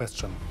out of the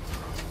question.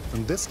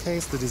 In this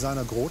case, the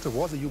designer Grote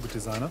was a U-boat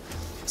designer,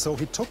 so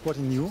he took what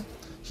he knew.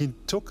 He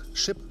took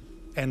ship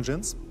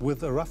engines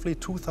with a roughly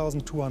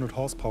 2,200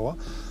 horsepower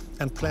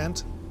and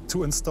planned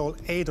to install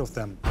 8 of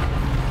them.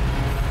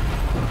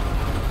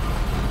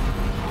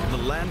 The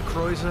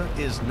Landkreuzer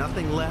is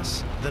nothing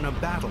less than a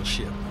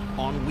battleship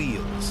on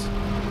wheels.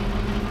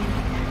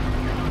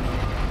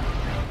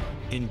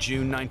 In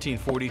June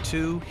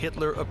 1942,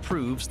 Hitler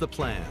approves the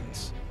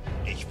plans.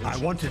 I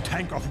want a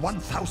tank of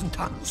 1,000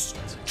 tons.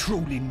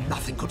 Truly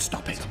nothing could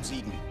stop it.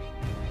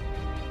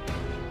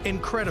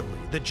 Incredibly,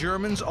 the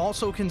Germans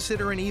also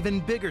consider an even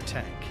bigger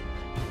tank.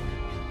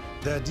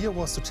 The idea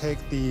was to take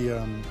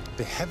the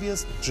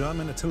heaviest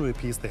German artillery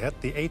piece they had,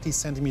 the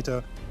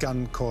 80-centimeter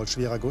gun called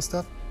Schwerer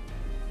Gustav,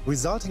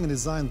 resulting in a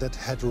design that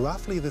had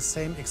roughly the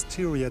same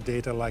exterior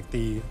data like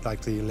the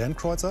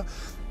Landkreuzer,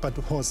 but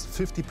was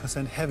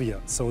 50%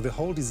 heavier. So the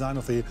whole design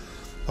of the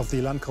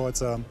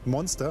Landkreuzer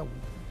monster,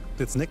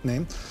 its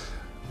nickname,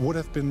 would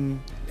have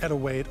been at a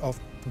weight of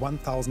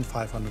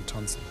 1,500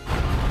 tons.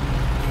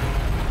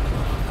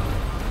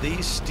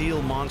 These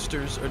steel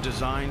monsters are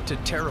designed to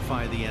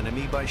terrify the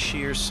enemy by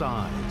sheer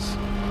size.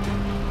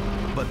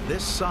 But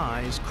this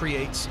size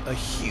creates a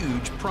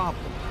huge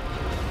problem: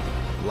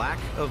 lack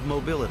of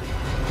mobility.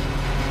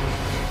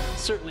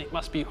 Certainly it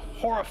must be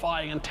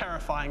horrifying and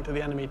terrifying to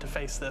the enemy to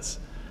face this.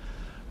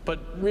 But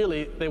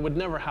really, they would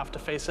never have to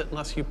face it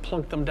unless you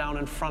plunked them down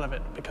in front of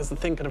it, because the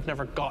thing could have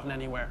never gotten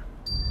anywhere.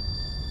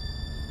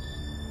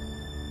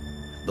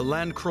 The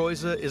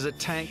Landkreuzer is a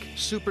tank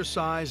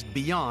supersized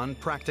beyond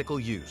practical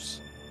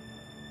use.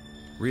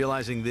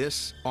 Realizing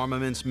this,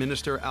 Armaments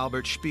Minister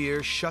Albert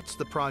Speer shuts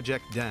the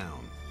project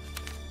down.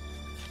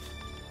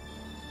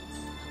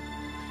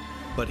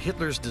 But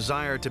Hitler's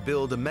desire to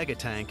build a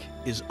megatank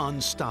is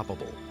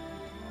unstoppable.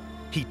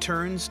 He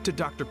turns to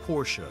Dr.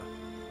 Porsche.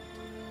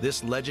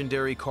 This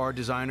legendary car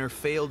designer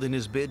failed in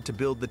his bid to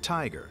build the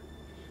Tiger,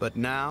 but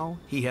now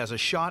he has a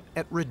shot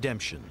at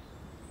redemption.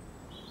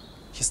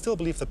 He still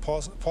believed that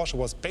Porsche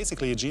was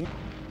basically a genius.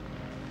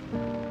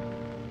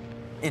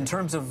 In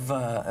terms of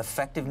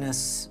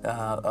effectiveness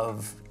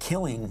of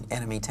killing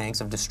enemy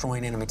tanks, of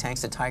destroying enemy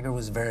tanks, the Tiger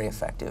was very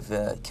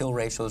effective. Kill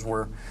ratios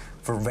were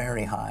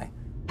very high.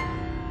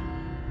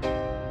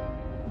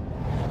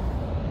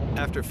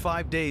 After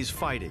 5 days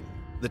fighting,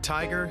 the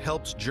Tiger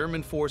helps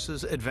German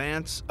forces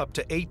advance up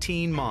to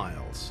 18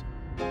 miles.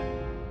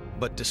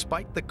 But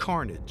despite the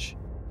carnage,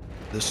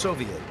 the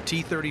Soviet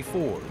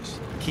T-34s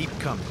keep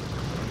coming.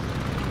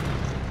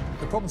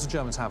 The problems the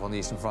Germans have on the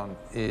Eastern Front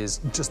is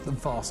just the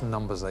vast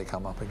numbers they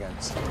come up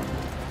against.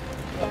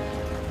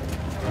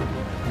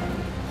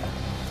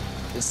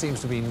 It seems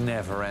to be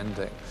never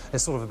ending.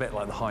 It's sort of a bit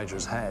like the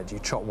Hydra's head. You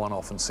chop one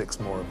off and 6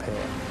 more appear.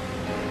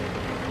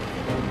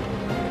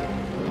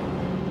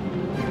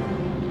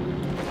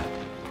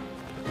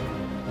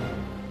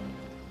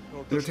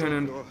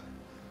 Lieutenant,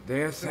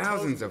 there are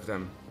thousands of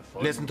them.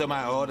 Listen to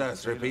my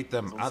orders, repeat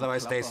them,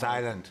 otherwise stay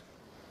silent.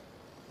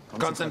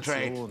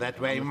 Concentrate, that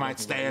way we might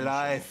stay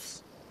alive.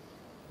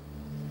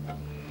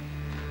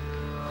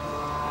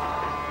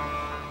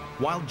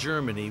 While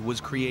Germany was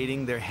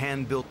creating their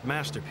hand-built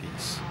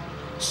masterpiece,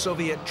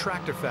 Soviet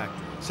tractor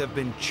factories have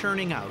been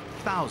churning out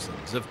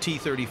thousands of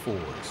T-34s.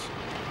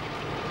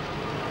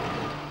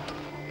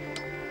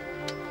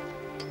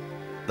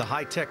 The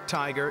high-tech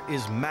Tiger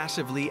is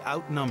massively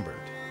outnumbered.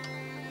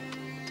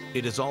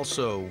 It is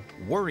also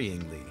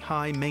worryingly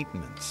high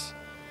maintenance.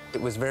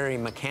 It was very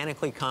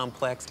mechanically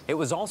complex. It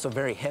was also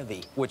very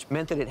heavy, which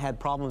meant that it had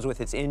problems with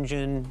its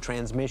engine,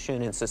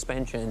 transmission, and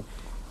suspension,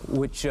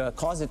 which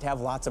caused it to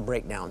have lots of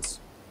breakdowns.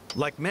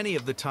 Like many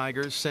of the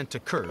Tigers sent to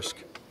Kursk,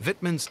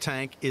 Wittmann's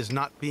tank is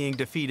not being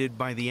defeated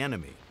by the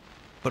enemy,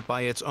 but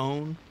by its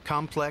own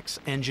complex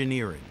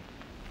engineering.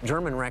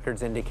 German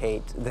records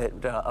indicate that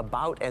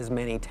about as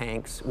many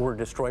tanks were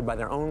destroyed by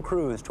their own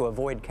crews to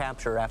avoid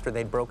capture after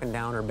they'd broken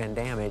down or been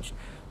damaged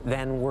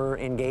than were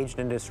engaged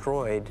and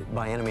destroyed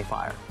by enemy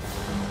fire.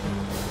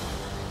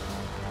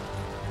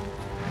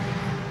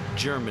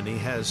 Germany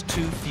has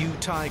too few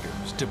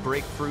Tigers to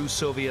break through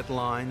Soviet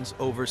lines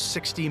over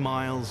 60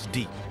 miles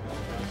deep.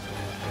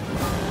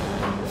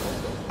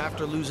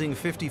 After losing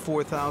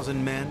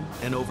 54,000 men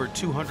and over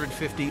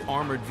 250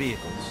 armored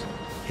vehicles,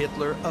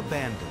 Hitler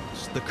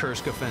abandons the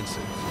Kursk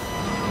offensive.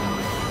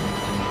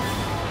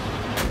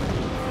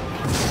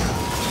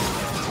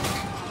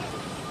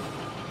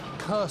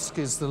 Kursk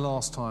is the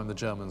last time the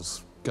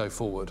Germans go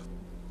forward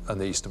on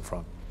the Eastern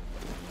Front.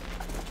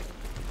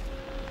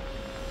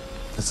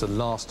 It's the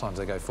last time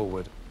they go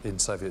forward in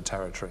Soviet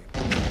territory.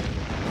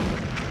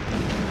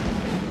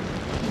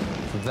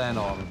 From then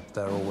on,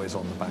 they're always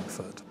on the back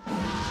foot.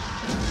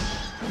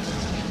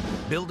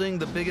 Building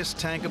the biggest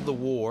tank of the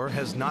war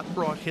has not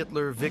brought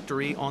Hitler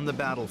victory on the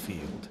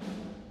battlefield.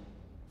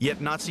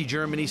 Yet Nazi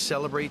Germany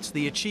celebrates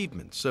the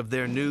achievements of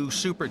their new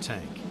super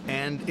tank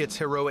and its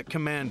heroic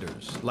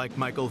commanders, like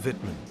Michael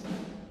Wittmann.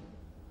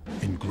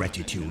 In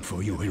gratitude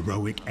for your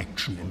heroic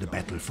action in the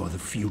battle for the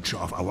future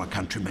of our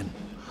countrymen,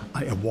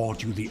 I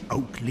award you the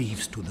oak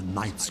leaves to the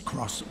Knight's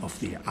Cross of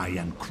the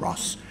Iron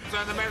Cross.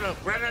 In the middle,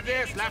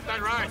 grenadiers, left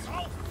and right.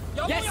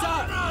 Yes,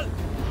 sir!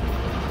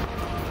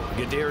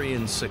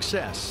 Guderian's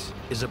success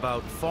is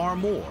about far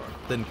more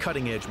than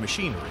cutting-edge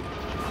machinery.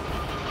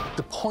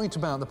 The point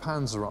about the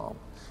Panzerarm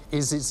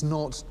is it's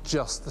not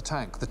just the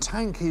tank. The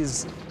tank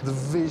is the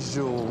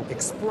visual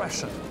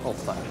expression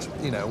of that.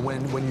 You know,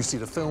 when you see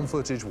the film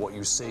footage, what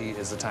you see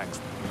is the tanks.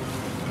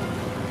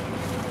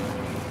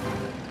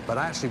 But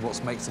actually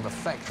what makes them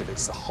effective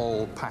is the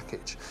whole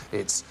package.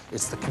 It's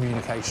the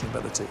communication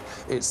ability.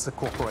 It's the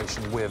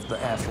cooperation with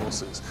the air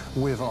forces,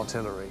 with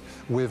artillery,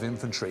 with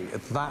infantry.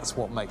 That's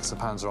what makes the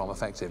Panzerarm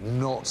effective,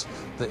 not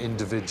the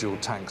individual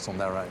tanks on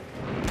their own.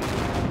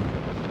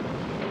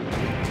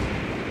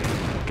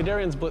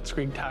 Guderian's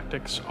blitzkrieg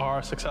tactics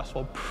are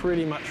successful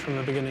pretty much from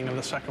the beginning of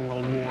the Second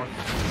World War.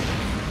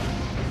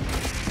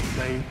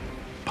 They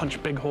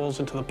punch big holes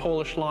into the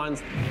Polish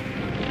lines.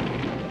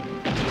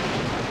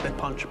 They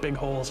punch big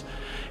holes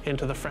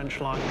into the French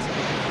lines.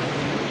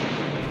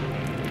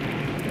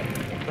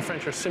 The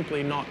French are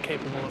simply not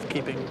capable of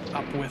keeping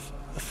up with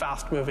the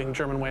fast-moving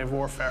German way of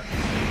warfare.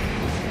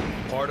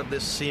 Part of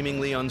this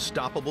seemingly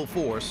unstoppable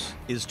force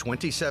is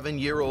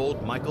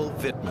 27-year-old Michael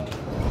Wittmann.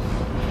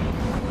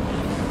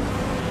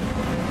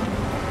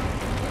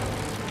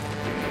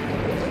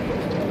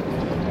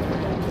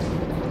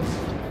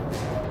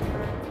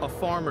 A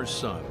farmer's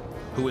son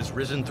who has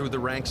risen through the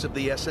ranks of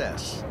the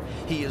SS.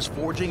 He is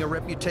forging a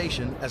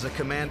reputation as a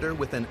commander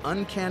with an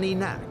uncanny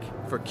knack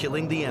for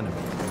killing the enemy.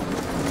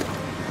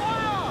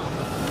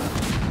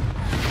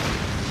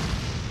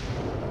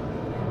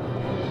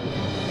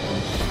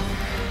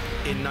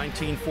 In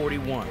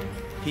 1941,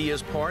 he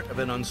is part of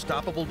an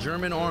unstoppable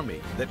German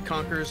army that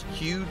conquers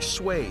huge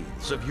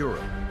swathes of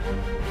Europe.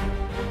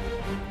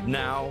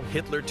 Now,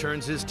 Hitler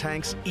turns his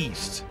tanks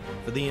east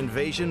for the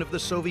invasion of the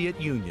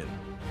Soviet Union.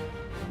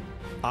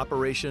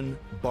 Operation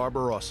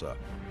Barbarossa.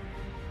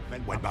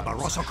 When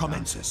Barbarossa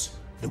commences,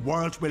 the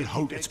world will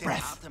hold its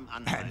breath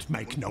and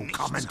make no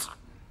comment.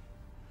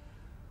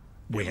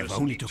 We have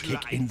only to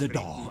kick in the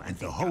door and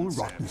the whole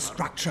rotten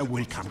structure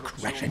will come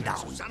crashing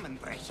down.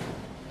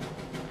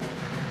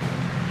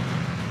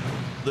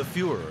 The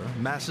Führer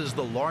masses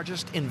the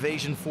largest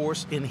invasion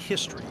force in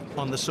history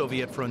on the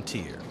Soviet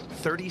frontier.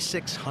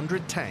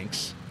 3,600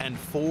 tanks and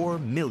 4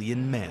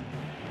 million men.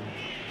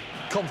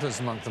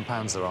 Confidence among the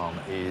Panzer Army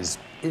is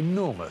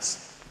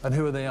enormous. And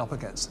who are they up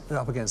against? They're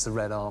up against the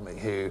Red Army,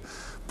 who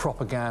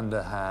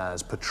propaganda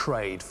has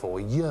portrayed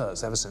for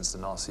years, ever since the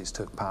Nazis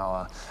took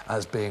power,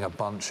 as being a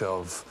bunch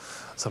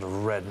of sort of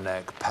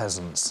redneck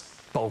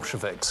peasants,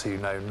 Bolsheviks who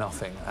know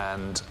nothing,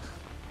 and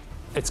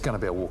it's going to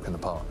be a walk in the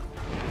park.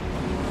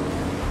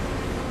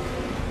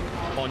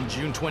 On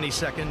June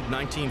 22nd,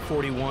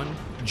 1941,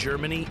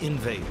 Germany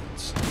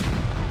invades.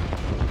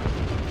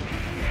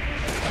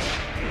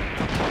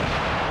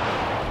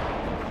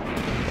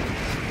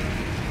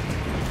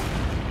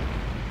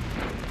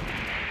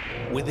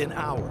 Within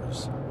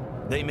hours,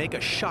 they make a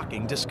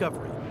shocking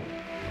discovery.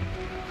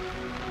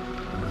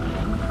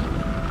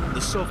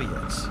 The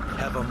Soviets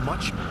have a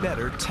much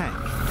better tank.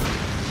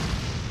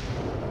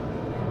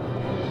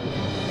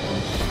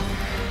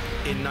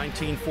 In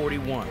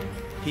 1941,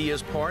 he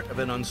is part of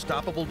an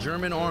unstoppable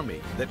German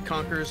army that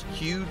conquers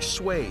huge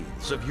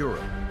swathes of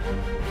Europe.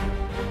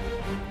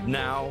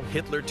 Now,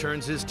 Hitler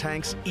turns his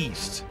tanks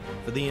east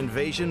for the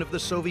invasion of the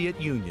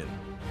Soviet Union.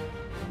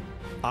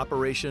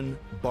 Operation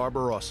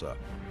Barbarossa.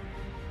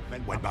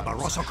 When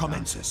Barbarossa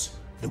commences,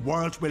 the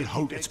world will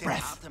hold its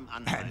breath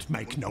and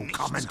make no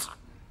comment.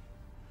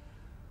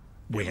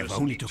 We have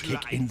only to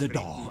kick in the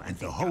door and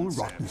the whole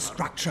rotten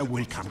structure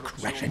will come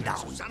crashing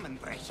down.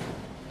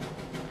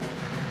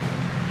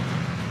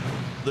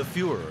 The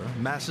Führer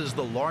masses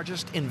the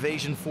largest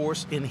invasion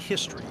force in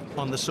history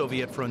on the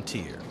Soviet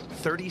frontier.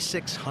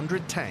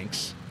 3,600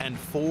 tanks and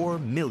 4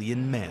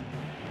 million men.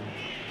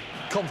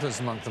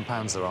 Confidence among the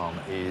Panzer Army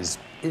is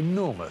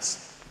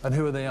enormous. And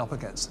who are they up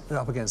against? They're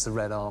up against the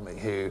Red Army,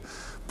 who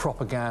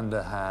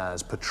propaganda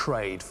has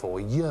portrayed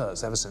for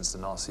years, ever since the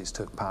Nazis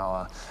took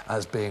power,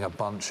 as being a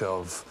bunch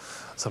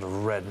of sort of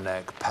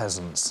redneck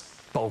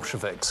peasants,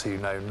 Bolsheviks who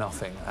know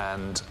nothing,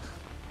 and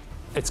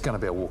it's going to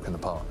be a walk in the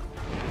park.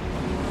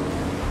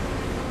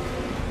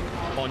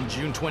 On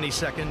June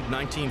 22nd,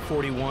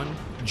 1941,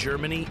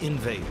 Germany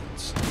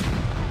invades.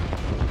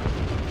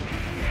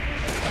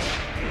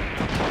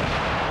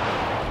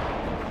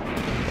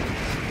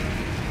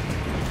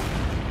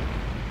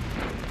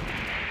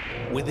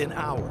 Within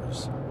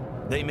hours,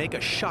 they make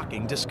a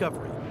shocking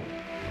discovery.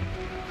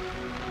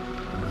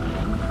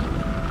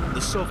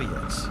 The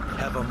Soviets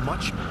have a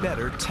much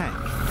better tank.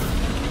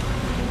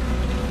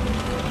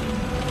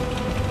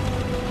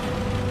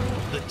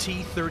 The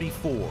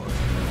T-34.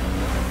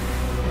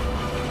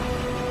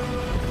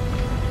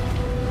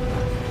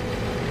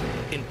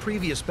 In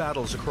previous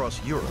battles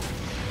across Europe,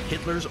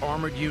 Hitler's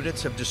armored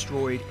units have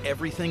destroyed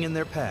everything in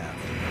their path.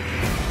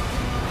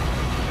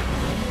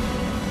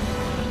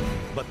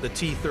 But the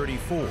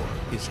T-34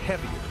 is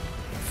heavier,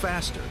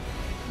 faster,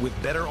 with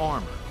better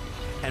armor,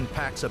 and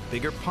packs a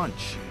bigger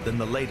punch than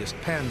the latest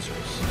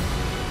Panzers.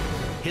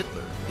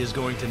 Hitler is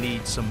going to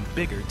need some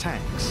bigger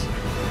tanks.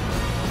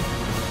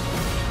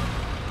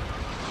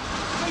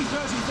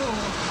 T-34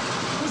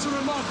 was a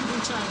remarkable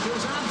tank. It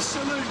was an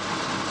absolute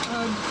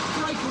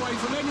breakaway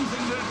from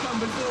anything that had come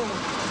before,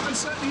 and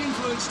certainly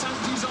influenced tank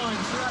design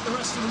throughout the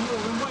rest of the war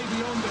and way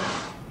beyond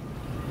it.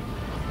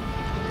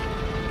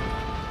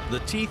 The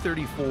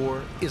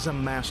T-34 is a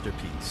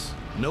masterpiece,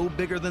 no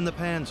bigger than the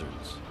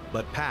Panzers,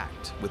 but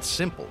packed with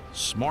simple,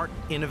 smart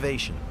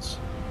innovations.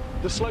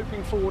 The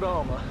sloping forward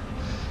armour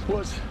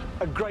was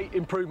a great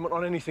improvement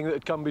on anything that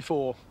had come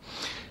before.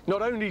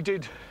 Not only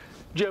did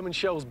German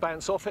shells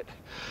bounce off it,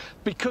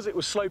 because it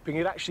was sloping,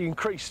 it actually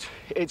increased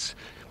its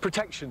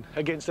protection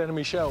against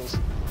enemy shells.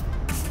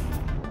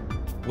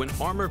 When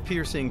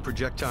armor-piercing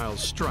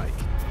projectiles strike,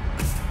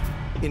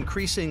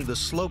 increasing the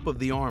slope of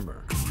the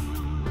armor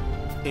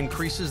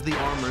increases the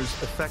armor's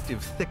effective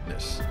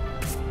thickness,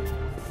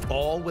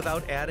 all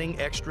without adding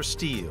extra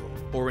steel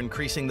or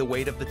increasing the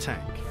weight of the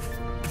tank.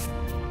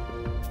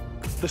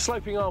 The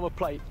sloping armor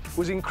plate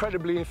was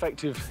incredibly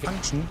effective.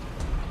 Function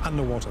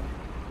underwater.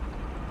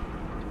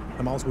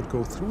 The mouse would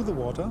go through the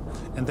water,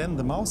 and then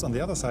the mouse on the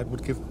other side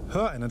would give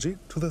her energy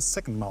to the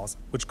second mouse,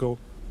 which go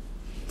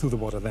through the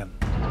water then.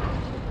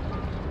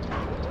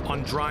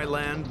 On dry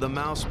land, the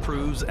mouse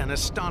proves an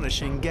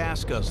astonishing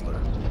gas guzzler.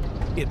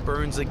 It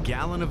burns a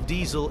gallon of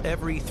diesel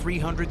every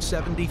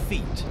 370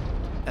 feet,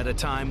 at a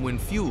time when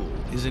fuel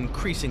is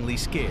increasingly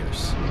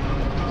scarce.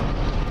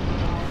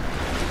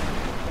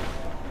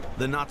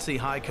 The Nazi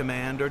high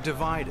command are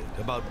divided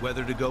about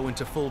whether to go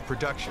into full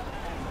production,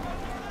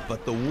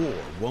 but the war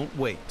won't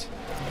wait.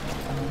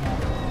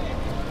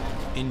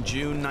 In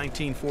June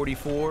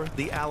 1944,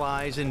 the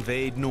Allies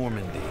invade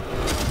Normandy.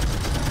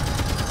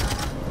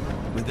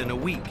 Within a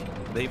week,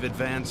 they've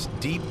advanced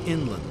deep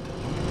inland.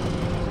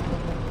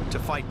 To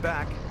fight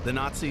back, the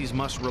Nazis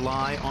must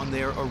rely on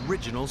their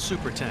original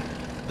super tank,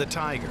 the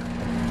Tiger,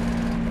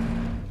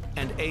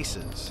 and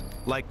aces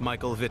like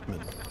Michael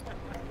Wittmann.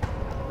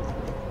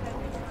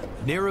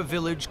 Near a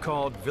village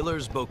called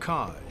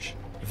Villers-Bocage,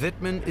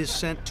 Wittmann is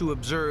sent to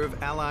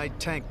observe Allied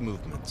tank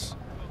movements.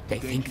 They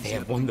think they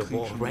have won the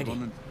war already.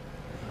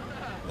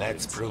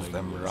 Let's prove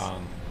them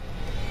wrong.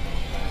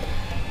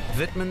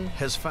 Wittmann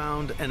has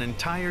found an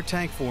entire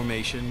tank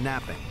formation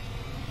napping.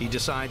 He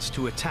decides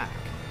to attack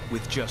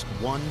with just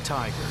one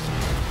Tiger.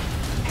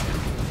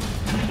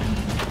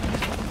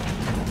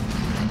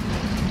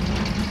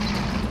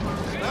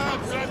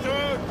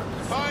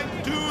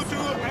 Point 2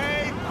 to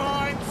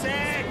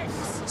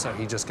 8.6. So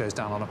he just goes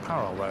down on a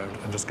parallel road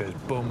and just goes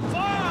boom, boom,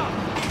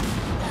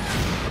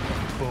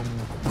 boom,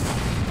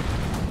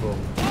 boom,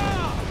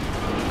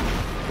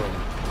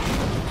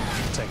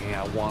 taking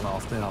out one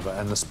after the other.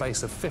 And the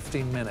space of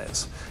 15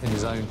 minutes in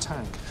his own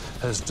tank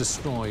has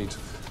destroyed,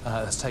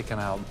 has taken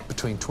out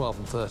between 12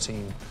 and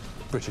 13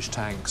 British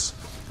tanks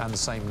and the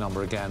same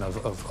number again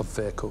of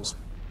vehicles.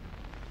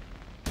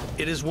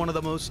 It is one of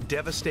the most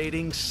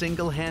devastating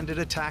single-handed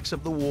attacks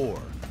of the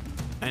war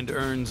and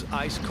earns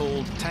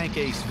ice-cold tank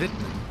ace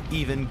Wittmann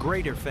even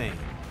greater fame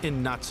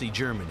in Nazi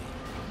Germany.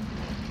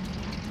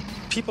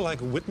 People like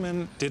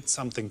Wittmann did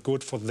something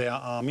good for their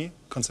army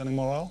concerning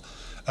morale,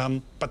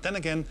 but then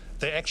again,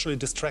 they actually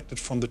distracted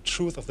from the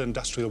truth of the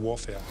industrial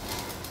warfare.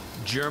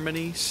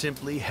 Germany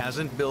simply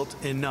hasn't built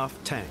enough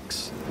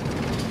tanks.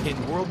 In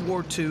World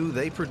War II,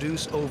 they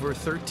produce over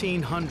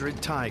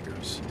 1,300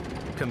 Tigers,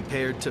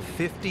 compared to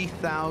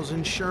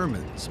 50,000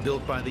 Shermans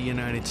built by the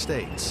United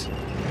States.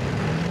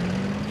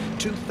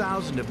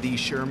 2,000 of these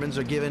Shermans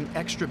are given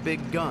extra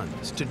big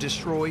guns to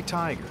destroy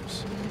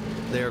Tigers.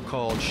 They're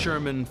called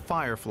Sherman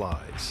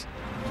Fireflies.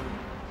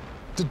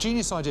 The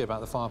genius idea about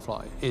the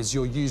Firefly is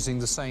you're using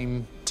the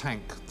same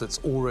tank that's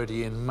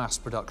already in mass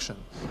production.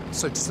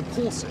 So to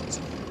support it,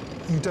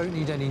 you don't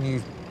need any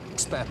new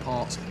spare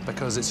parts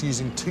because it's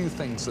using two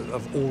things that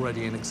are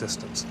already in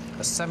existence.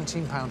 A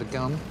 17-pounder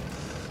gun,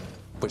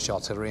 which the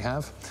artillery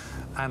have,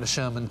 and a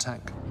Sherman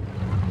tank.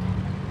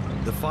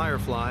 The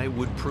Firefly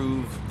would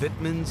prove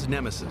Wittmann's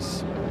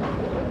nemesis.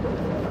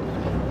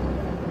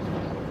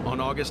 On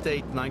August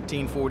 8,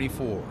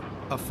 1944,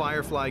 a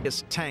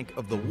Firefly-esque tank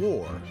of the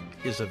war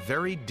is a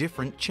very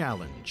different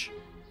challenge.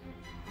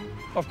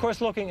 Of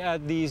course, looking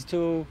at these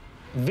two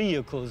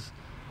vehicles,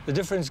 the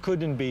difference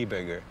couldn't be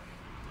bigger.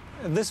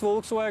 This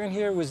Volkswagen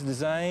here was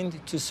designed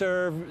to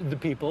serve the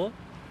people,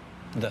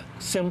 the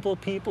simple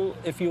people,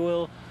 if you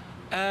will,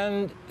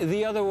 and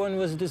the other one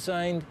was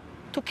designed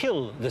to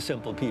kill the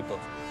simple people.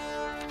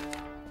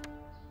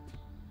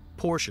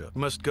 Porsche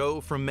must go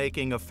from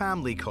making a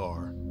family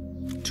car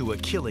to a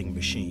killing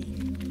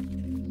machine.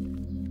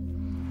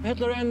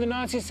 Hitler and the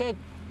Nazis said,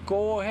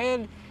 go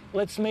ahead,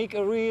 let's make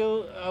a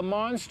real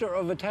monster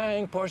of a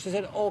tank. Porsche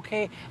said,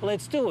 okay,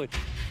 let's do it.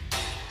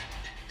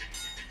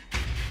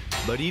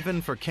 But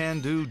even for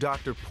can-do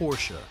Dr.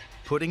 Porsche,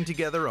 putting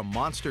together a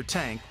monster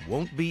tank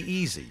won't be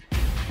easy.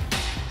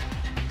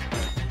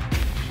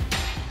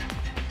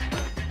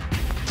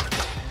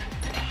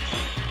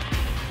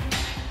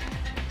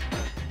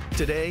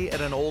 Today, at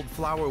an old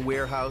flour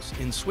warehouse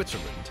in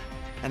Switzerland,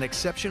 an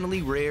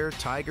exceptionally rare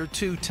Tiger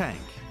II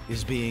tank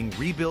is being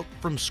rebuilt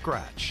from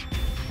scratch.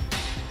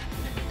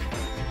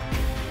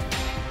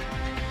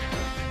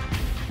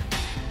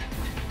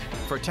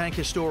 For tank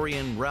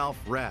historian Ralph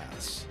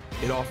Raths,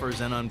 it offers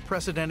an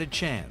unprecedented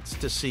chance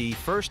to see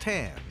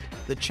firsthand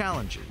the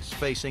challenges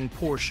facing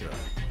Porsche.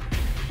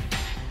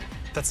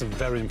 That's a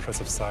very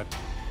impressive sight.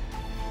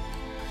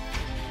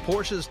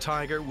 Porsche's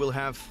Tiger will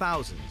have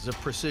thousands of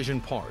precision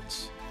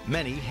parts,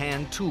 many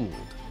hand-tooled.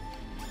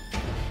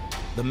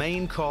 The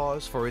main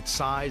cause for its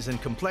size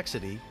and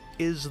complexity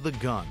is the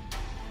gun.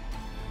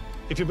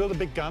 If you build a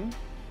big gun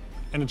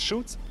and it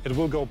shoots, it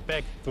will go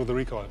back through the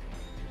recoil.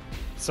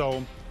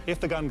 So if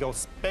the gun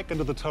goes back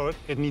into the turret,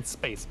 it needs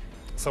space.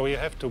 So you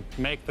have to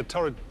make the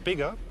turret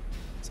bigger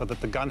so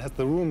that the gun has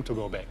the room to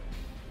go back.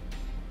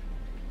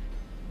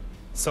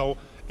 So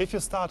if you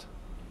start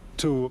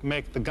to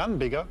make the gun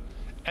bigger,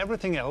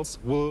 everything else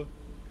will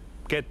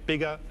get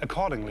bigger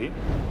accordingly.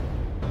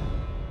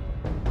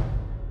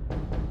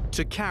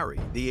 To carry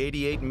the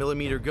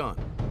 88mm gun,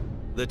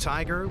 the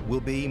Tiger will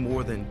be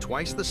more than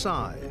twice the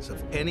size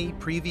of any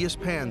previous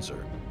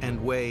Panzer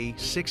and weigh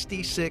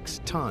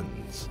 66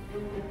 tons.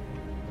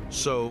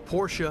 So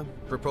Porsche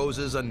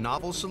proposes a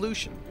novel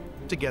solution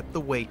to get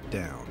the weight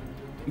down.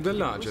 The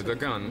larger the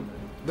gun,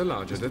 the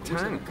larger the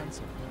tank.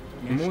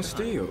 More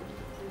steel.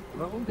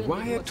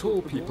 Why are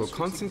tall people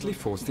constantly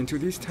forced into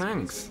these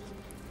tanks?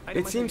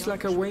 It seems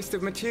like a waste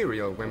of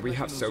material when we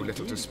have so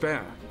little to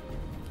spare.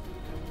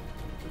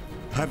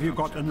 Have you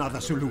got another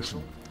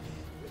solution?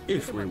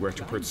 If we were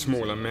to put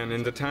smaller men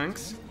in the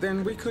tanks,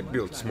 then we could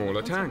build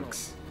smaller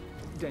tanks.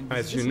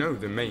 As you know,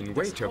 the main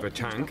weight of a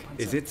tank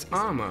is its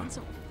armor.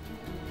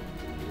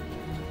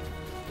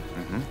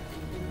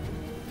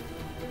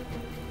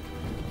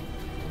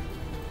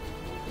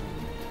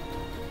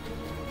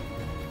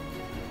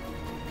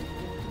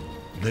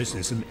 This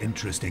is an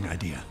interesting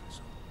idea.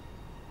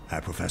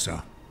 Herr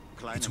Professor,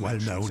 it's well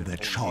known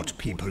that short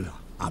people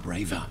are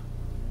braver.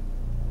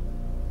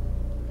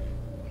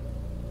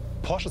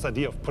 Porsche's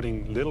idea of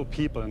putting little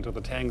people into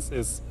the tanks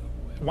is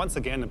once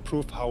again a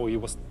proof how he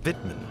was...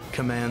 Wittmann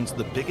commands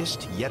the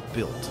biggest yet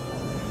built,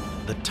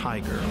 the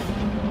Tiger.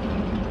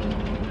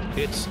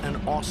 It's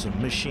an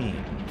awesome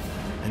machine,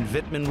 and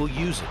Wittmann will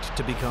use it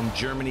to become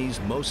Germany's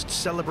most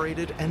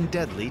celebrated and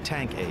deadly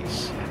tank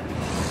ace.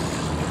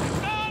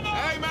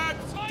 Hey, Max!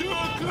 2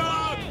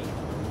 o'clock!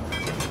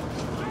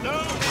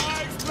 No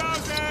more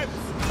explosives!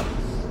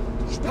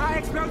 High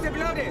explosive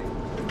loaded!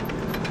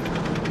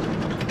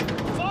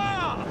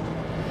 Fire!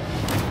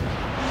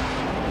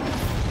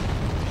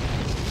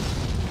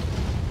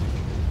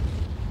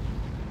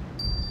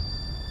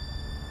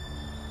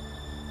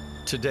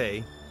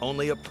 Today,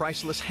 only a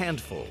priceless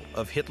handful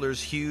of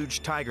Hitler's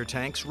huge Tiger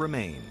tanks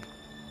remain.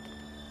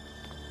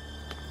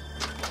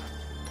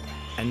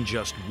 And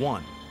just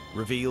one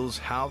reveals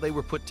how they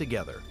were put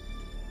together.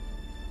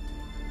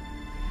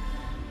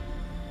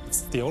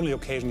 It's the only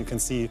occasion you can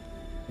see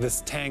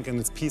this tank and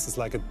its pieces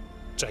like a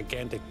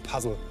gigantic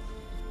puzzle.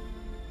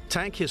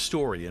 Tank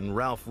historian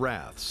Ralph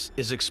Raths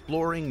is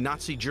exploring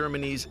Nazi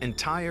Germany's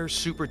entire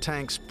super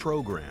tanks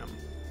program.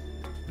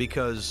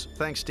 Because,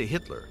 thanks to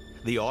Hitler,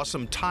 the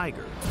awesome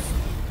Tiger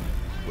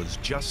was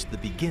just the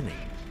beginning.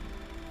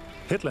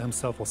 Hitler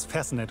himself was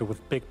fascinated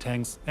with big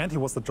tanks, and he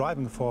was the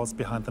driving force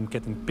behind them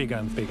getting bigger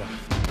and bigger.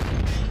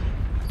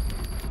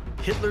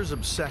 Hitler's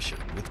obsession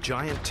with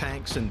giant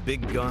tanks and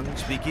big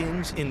guns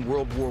begins in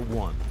World War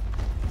I.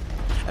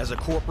 As a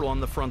corporal on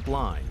the front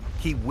line,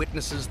 he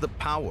witnesses the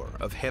power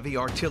of heavy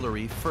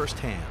artillery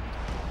firsthand.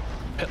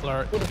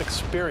 Hitler would have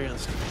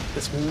experienced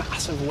this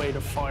massive weight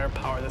of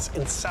firepower, this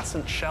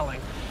incessant shelling.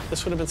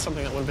 This would have been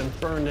something that would have been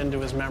burned into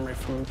his memory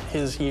from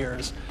his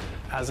years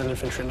as an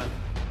infantryman.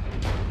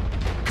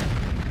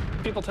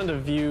 People tend to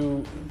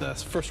view the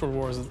First World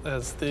War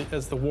as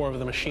the war of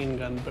the machine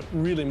gun, but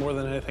really more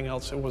than anything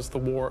else, it was the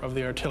war of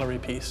the artillery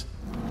piece.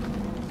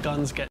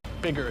 Guns get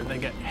bigger, they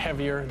get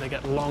heavier, they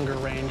get longer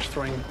range,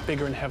 throwing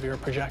bigger and heavier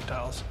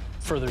projectiles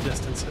further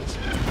distances.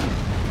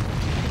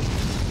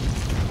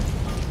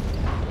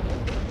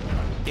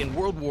 In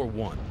World War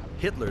I,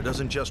 Hitler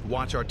doesn't just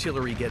watch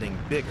artillery getting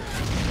bigger.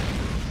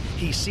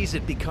 He sees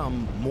it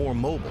become more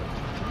mobile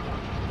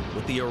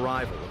with the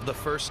arrival of the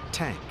first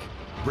tank,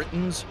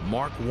 Britain's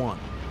Mark I.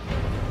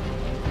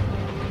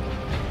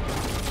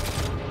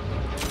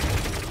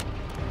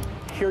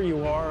 Here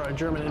you are, a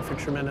German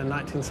infantryman in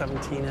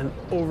 1917, and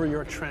over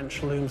your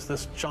trench looms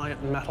this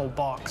giant metal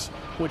box,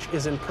 which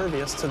is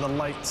impervious to the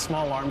light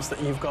small arms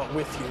that you've got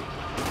with you.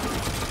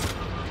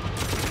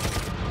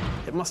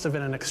 It must have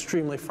been an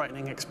extremely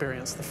frightening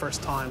experience the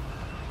first time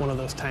one of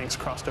those tanks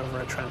crossed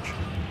over a trench.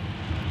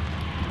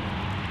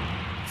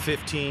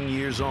 15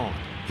 years on,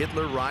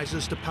 Hitler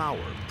rises to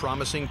power,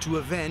 promising to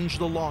avenge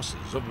the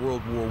losses of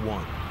World War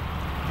I.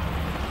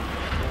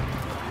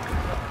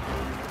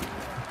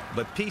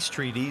 But peace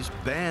treaties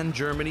ban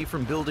Germany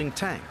from building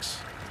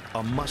tanks,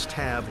 a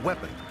must-have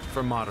weapon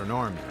for modern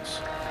armies.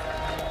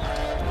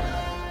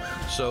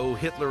 So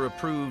Hitler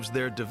approves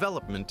their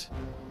development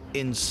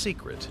in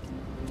secret.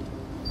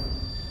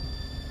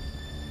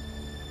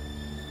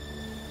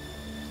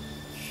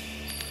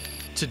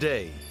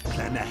 Today,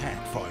 plan ahead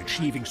for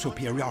achieving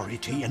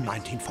superiority in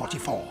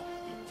 1944.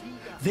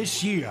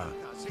 This year,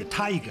 the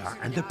Tiger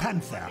and the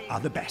Panther are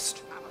the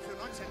best.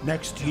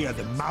 Next year,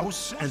 the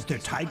Mouse and the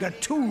Tiger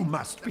too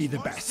must be the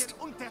best.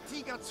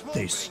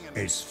 This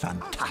is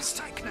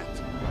fantastic.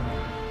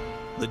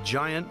 The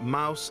giant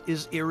Mouse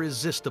is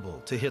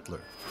irresistible to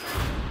Hitler.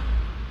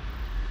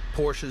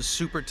 Porsche's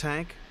super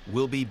tank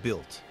will be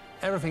built.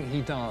 Everything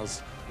he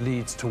does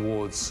leads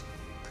towards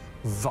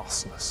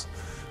vastness.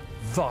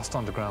 Vast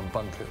underground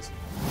bunkers,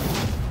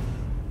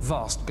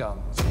 vast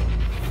guns,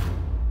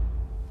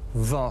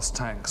 vast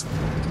tanks.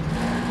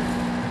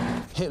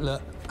 Hitler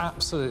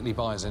absolutely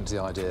buys into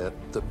the idea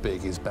that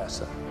big is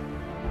better.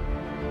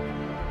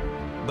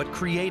 But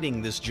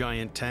creating this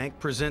giant tank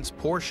presents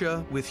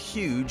Porsche with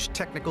huge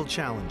technical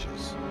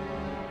challenges.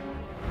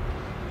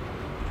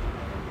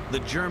 The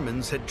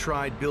Germans had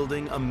tried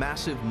building a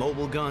massive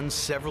mobile gun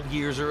several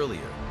years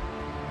earlier.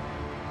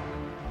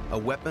 A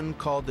weapon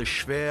called the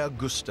Schwer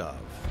Gustav,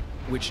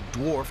 which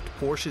dwarfed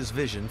Porsche's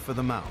vision for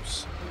the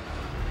Mouse.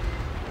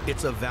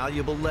 It's a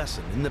valuable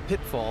lesson in the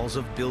pitfalls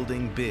of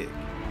building big.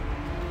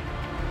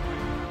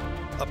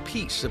 A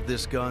piece of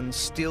this gun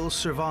still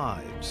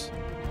survives.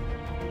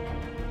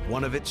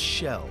 One of its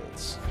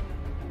shells.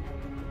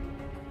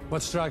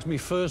 What strikes me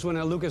first when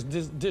I look at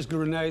this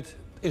grenade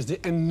is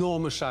the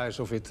enormous size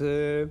of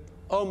it.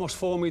 Almost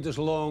 4 meters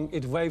long,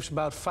 it weighs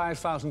about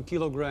 5,000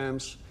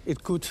 kilograms.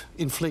 It could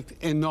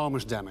inflict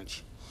enormous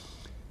damage.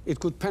 It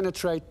could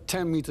penetrate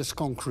 10 meters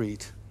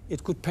concrete.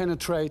 It could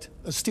penetrate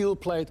a steel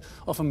plate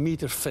of a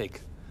meter thick.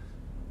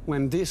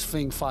 When this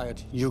thing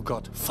fired, you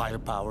got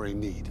firepower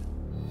indeed.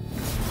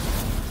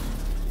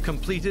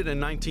 Completed in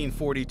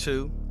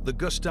 1942, the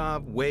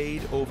Gustav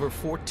weighed over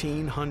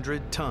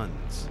 1,400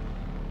 tons.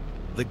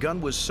 The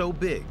gun was so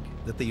big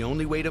that the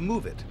only way to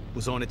move it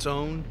was on its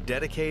own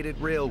dedicated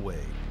railway.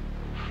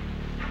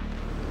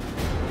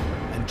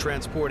 And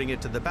transporting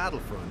it to the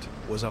battlefront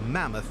was a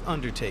mammoth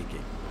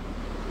undertaking.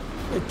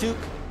 It took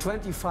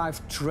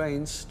 25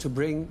 trains to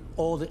bring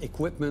all the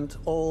equipment,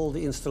 all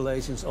the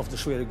installations of the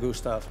Schwere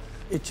Gustav.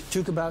 It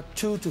took about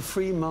 2 to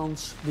 3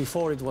 months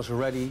before it was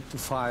ready to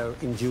fire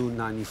in June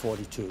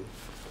 1942.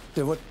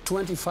 There were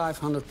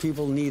 2,500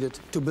 people needed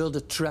to build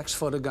the tracks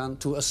for the gun,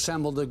 to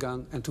assemble the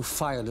gun, and to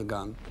fire the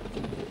gun.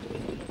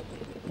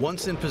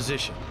 Once in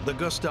position, the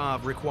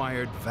Gustav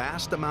required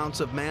vast amounts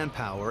of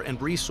manpower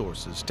and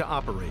resources to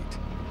operate.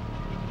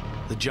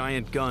 The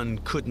giant gun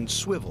couldn't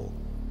swivel,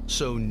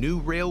 so new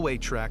railway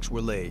tracks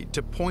were laid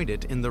to point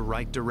it in the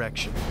right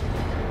direction.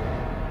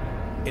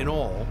 In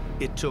all,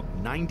 it took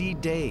 90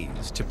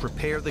 days to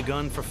prepare the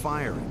gun for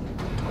firing.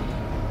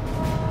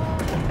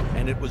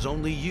 And it was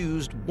only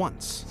used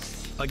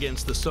once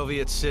against the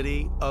Soviet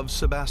city of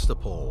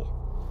Sebastopol.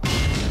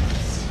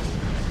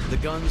 The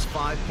gun's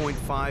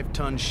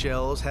 5.5-ton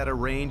shells had a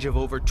range of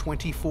over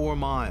 24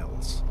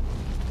 miles.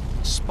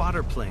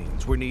 Spotter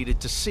planes were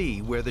needed to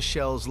see where the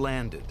shells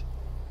landed.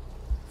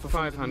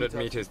 500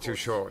 meters too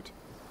short.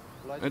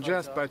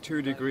 Adjust by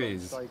 2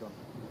 degrees.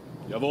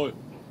 Jawohl.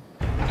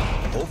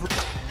 Over.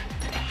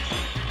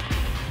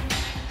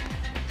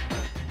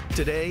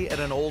 Today, at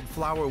an old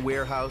flour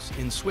warehouse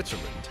in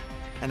Switzerland,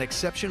 an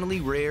exceptionally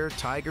rare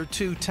Tiger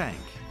II tank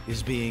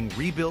is being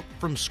rebuilt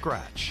from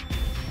scratch.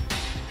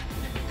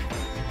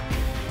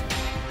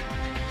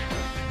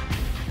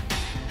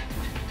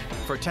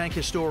 For tank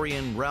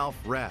historian Ralph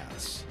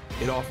Raths,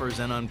 it offers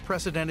an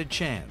unprecedented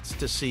chance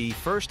to see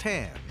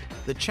firsthand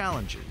the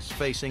challenges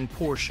facing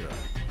Porsche.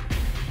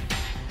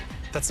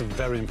 That's a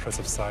very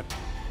impressive sight.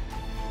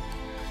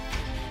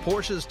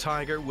 Porsche's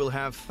Tiger will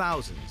have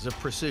thousands of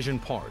precision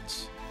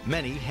parts,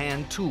 many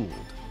hand-tooled.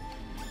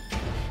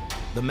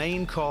 The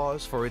main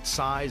cause for its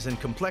size and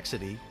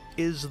complexity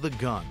is the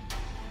gun.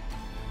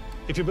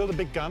 If you build a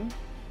big gun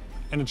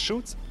and it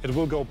shoots, it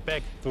will go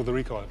back through the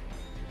recoil.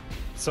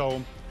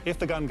 So if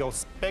the gun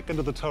goes back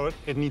into the turret,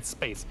 it needs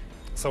space.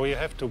 So you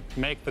have to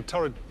make the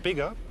turret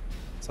bigger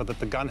so that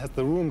the gun has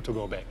the room to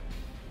go back.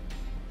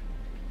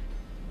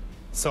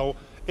 So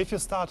if you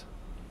start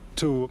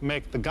to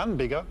make the gun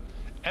bigger,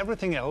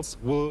 everything else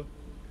will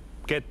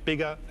get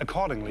bigger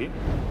accordingly.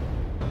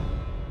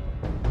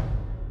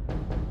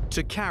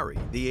 To carry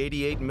the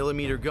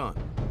 88mm gun,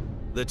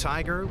 the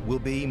Tiger will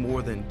be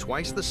more than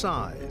twice the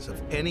size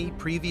of any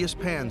previous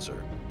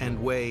Panzer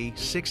and weigh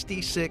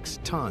 66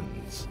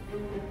 tons.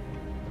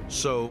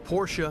 So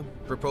Porsche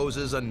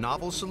proposes a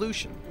novel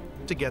solution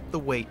to get the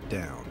weight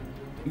down.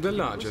 The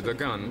larger the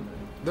gun,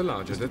 the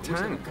larger the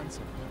tank.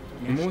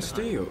 More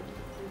steel.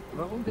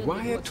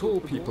 Why are tall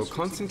people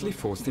constantly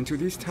forced into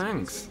these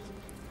tanks?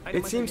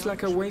 It seems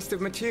like a waste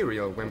of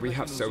material when we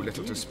have so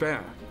little to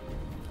spare.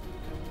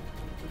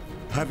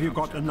 Have you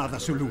got another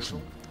solution?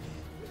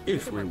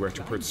 If we were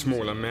to put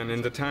smaller men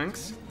in the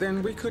tanks,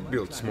 then we could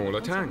build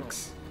smaller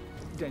tanks.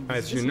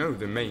 As you know,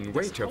 the main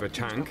weight of a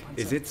tank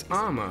is its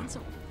armor.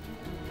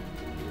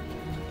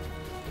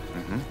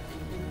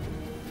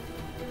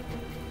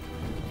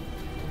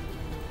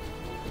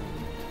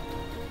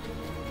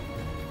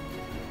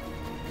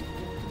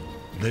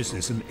 This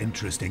is an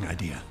interesting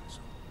idea.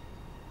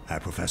 Herr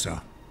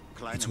Professor,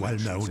 it's well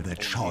known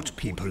that short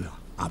people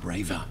are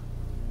braver.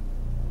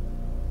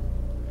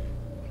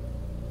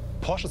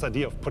 Porsche's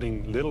idea of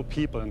putting little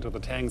people into the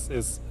tanks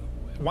is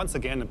once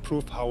again a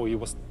proof how he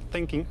was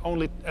thinking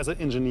only as an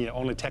engineer,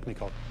 only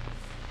technical.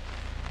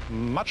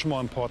 Much more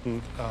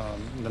important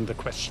than the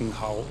question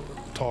how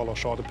tall or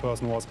short a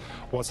person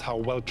was how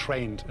well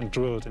trained and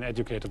drilled and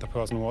educated the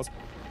person was.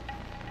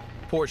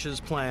 Porsche's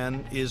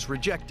plan is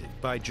rejected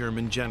by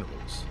German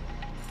generals.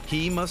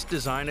 He must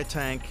design a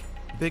tank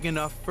big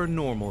enough for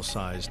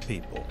normal-sized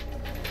people.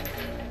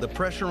 The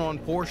pressure on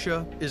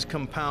Porsche is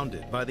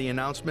compounded by the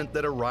announcement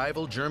that a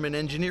rival German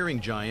engineering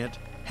giant,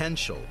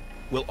 Henschel,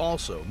 will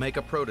also make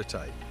a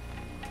prototype.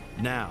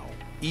 Now,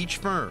 each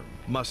firm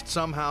must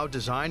somehow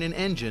design an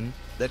engine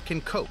that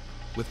can cope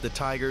with the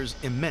Tiger's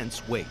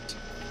immense weight.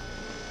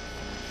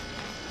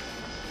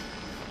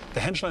 The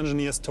Henschel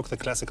engineers took the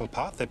classical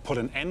path. They put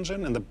an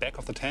engine in the back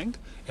of the tank,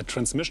 a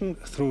transmission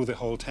through the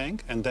whole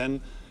tank, and then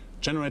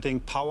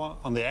generating power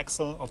on the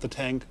axle of the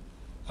tank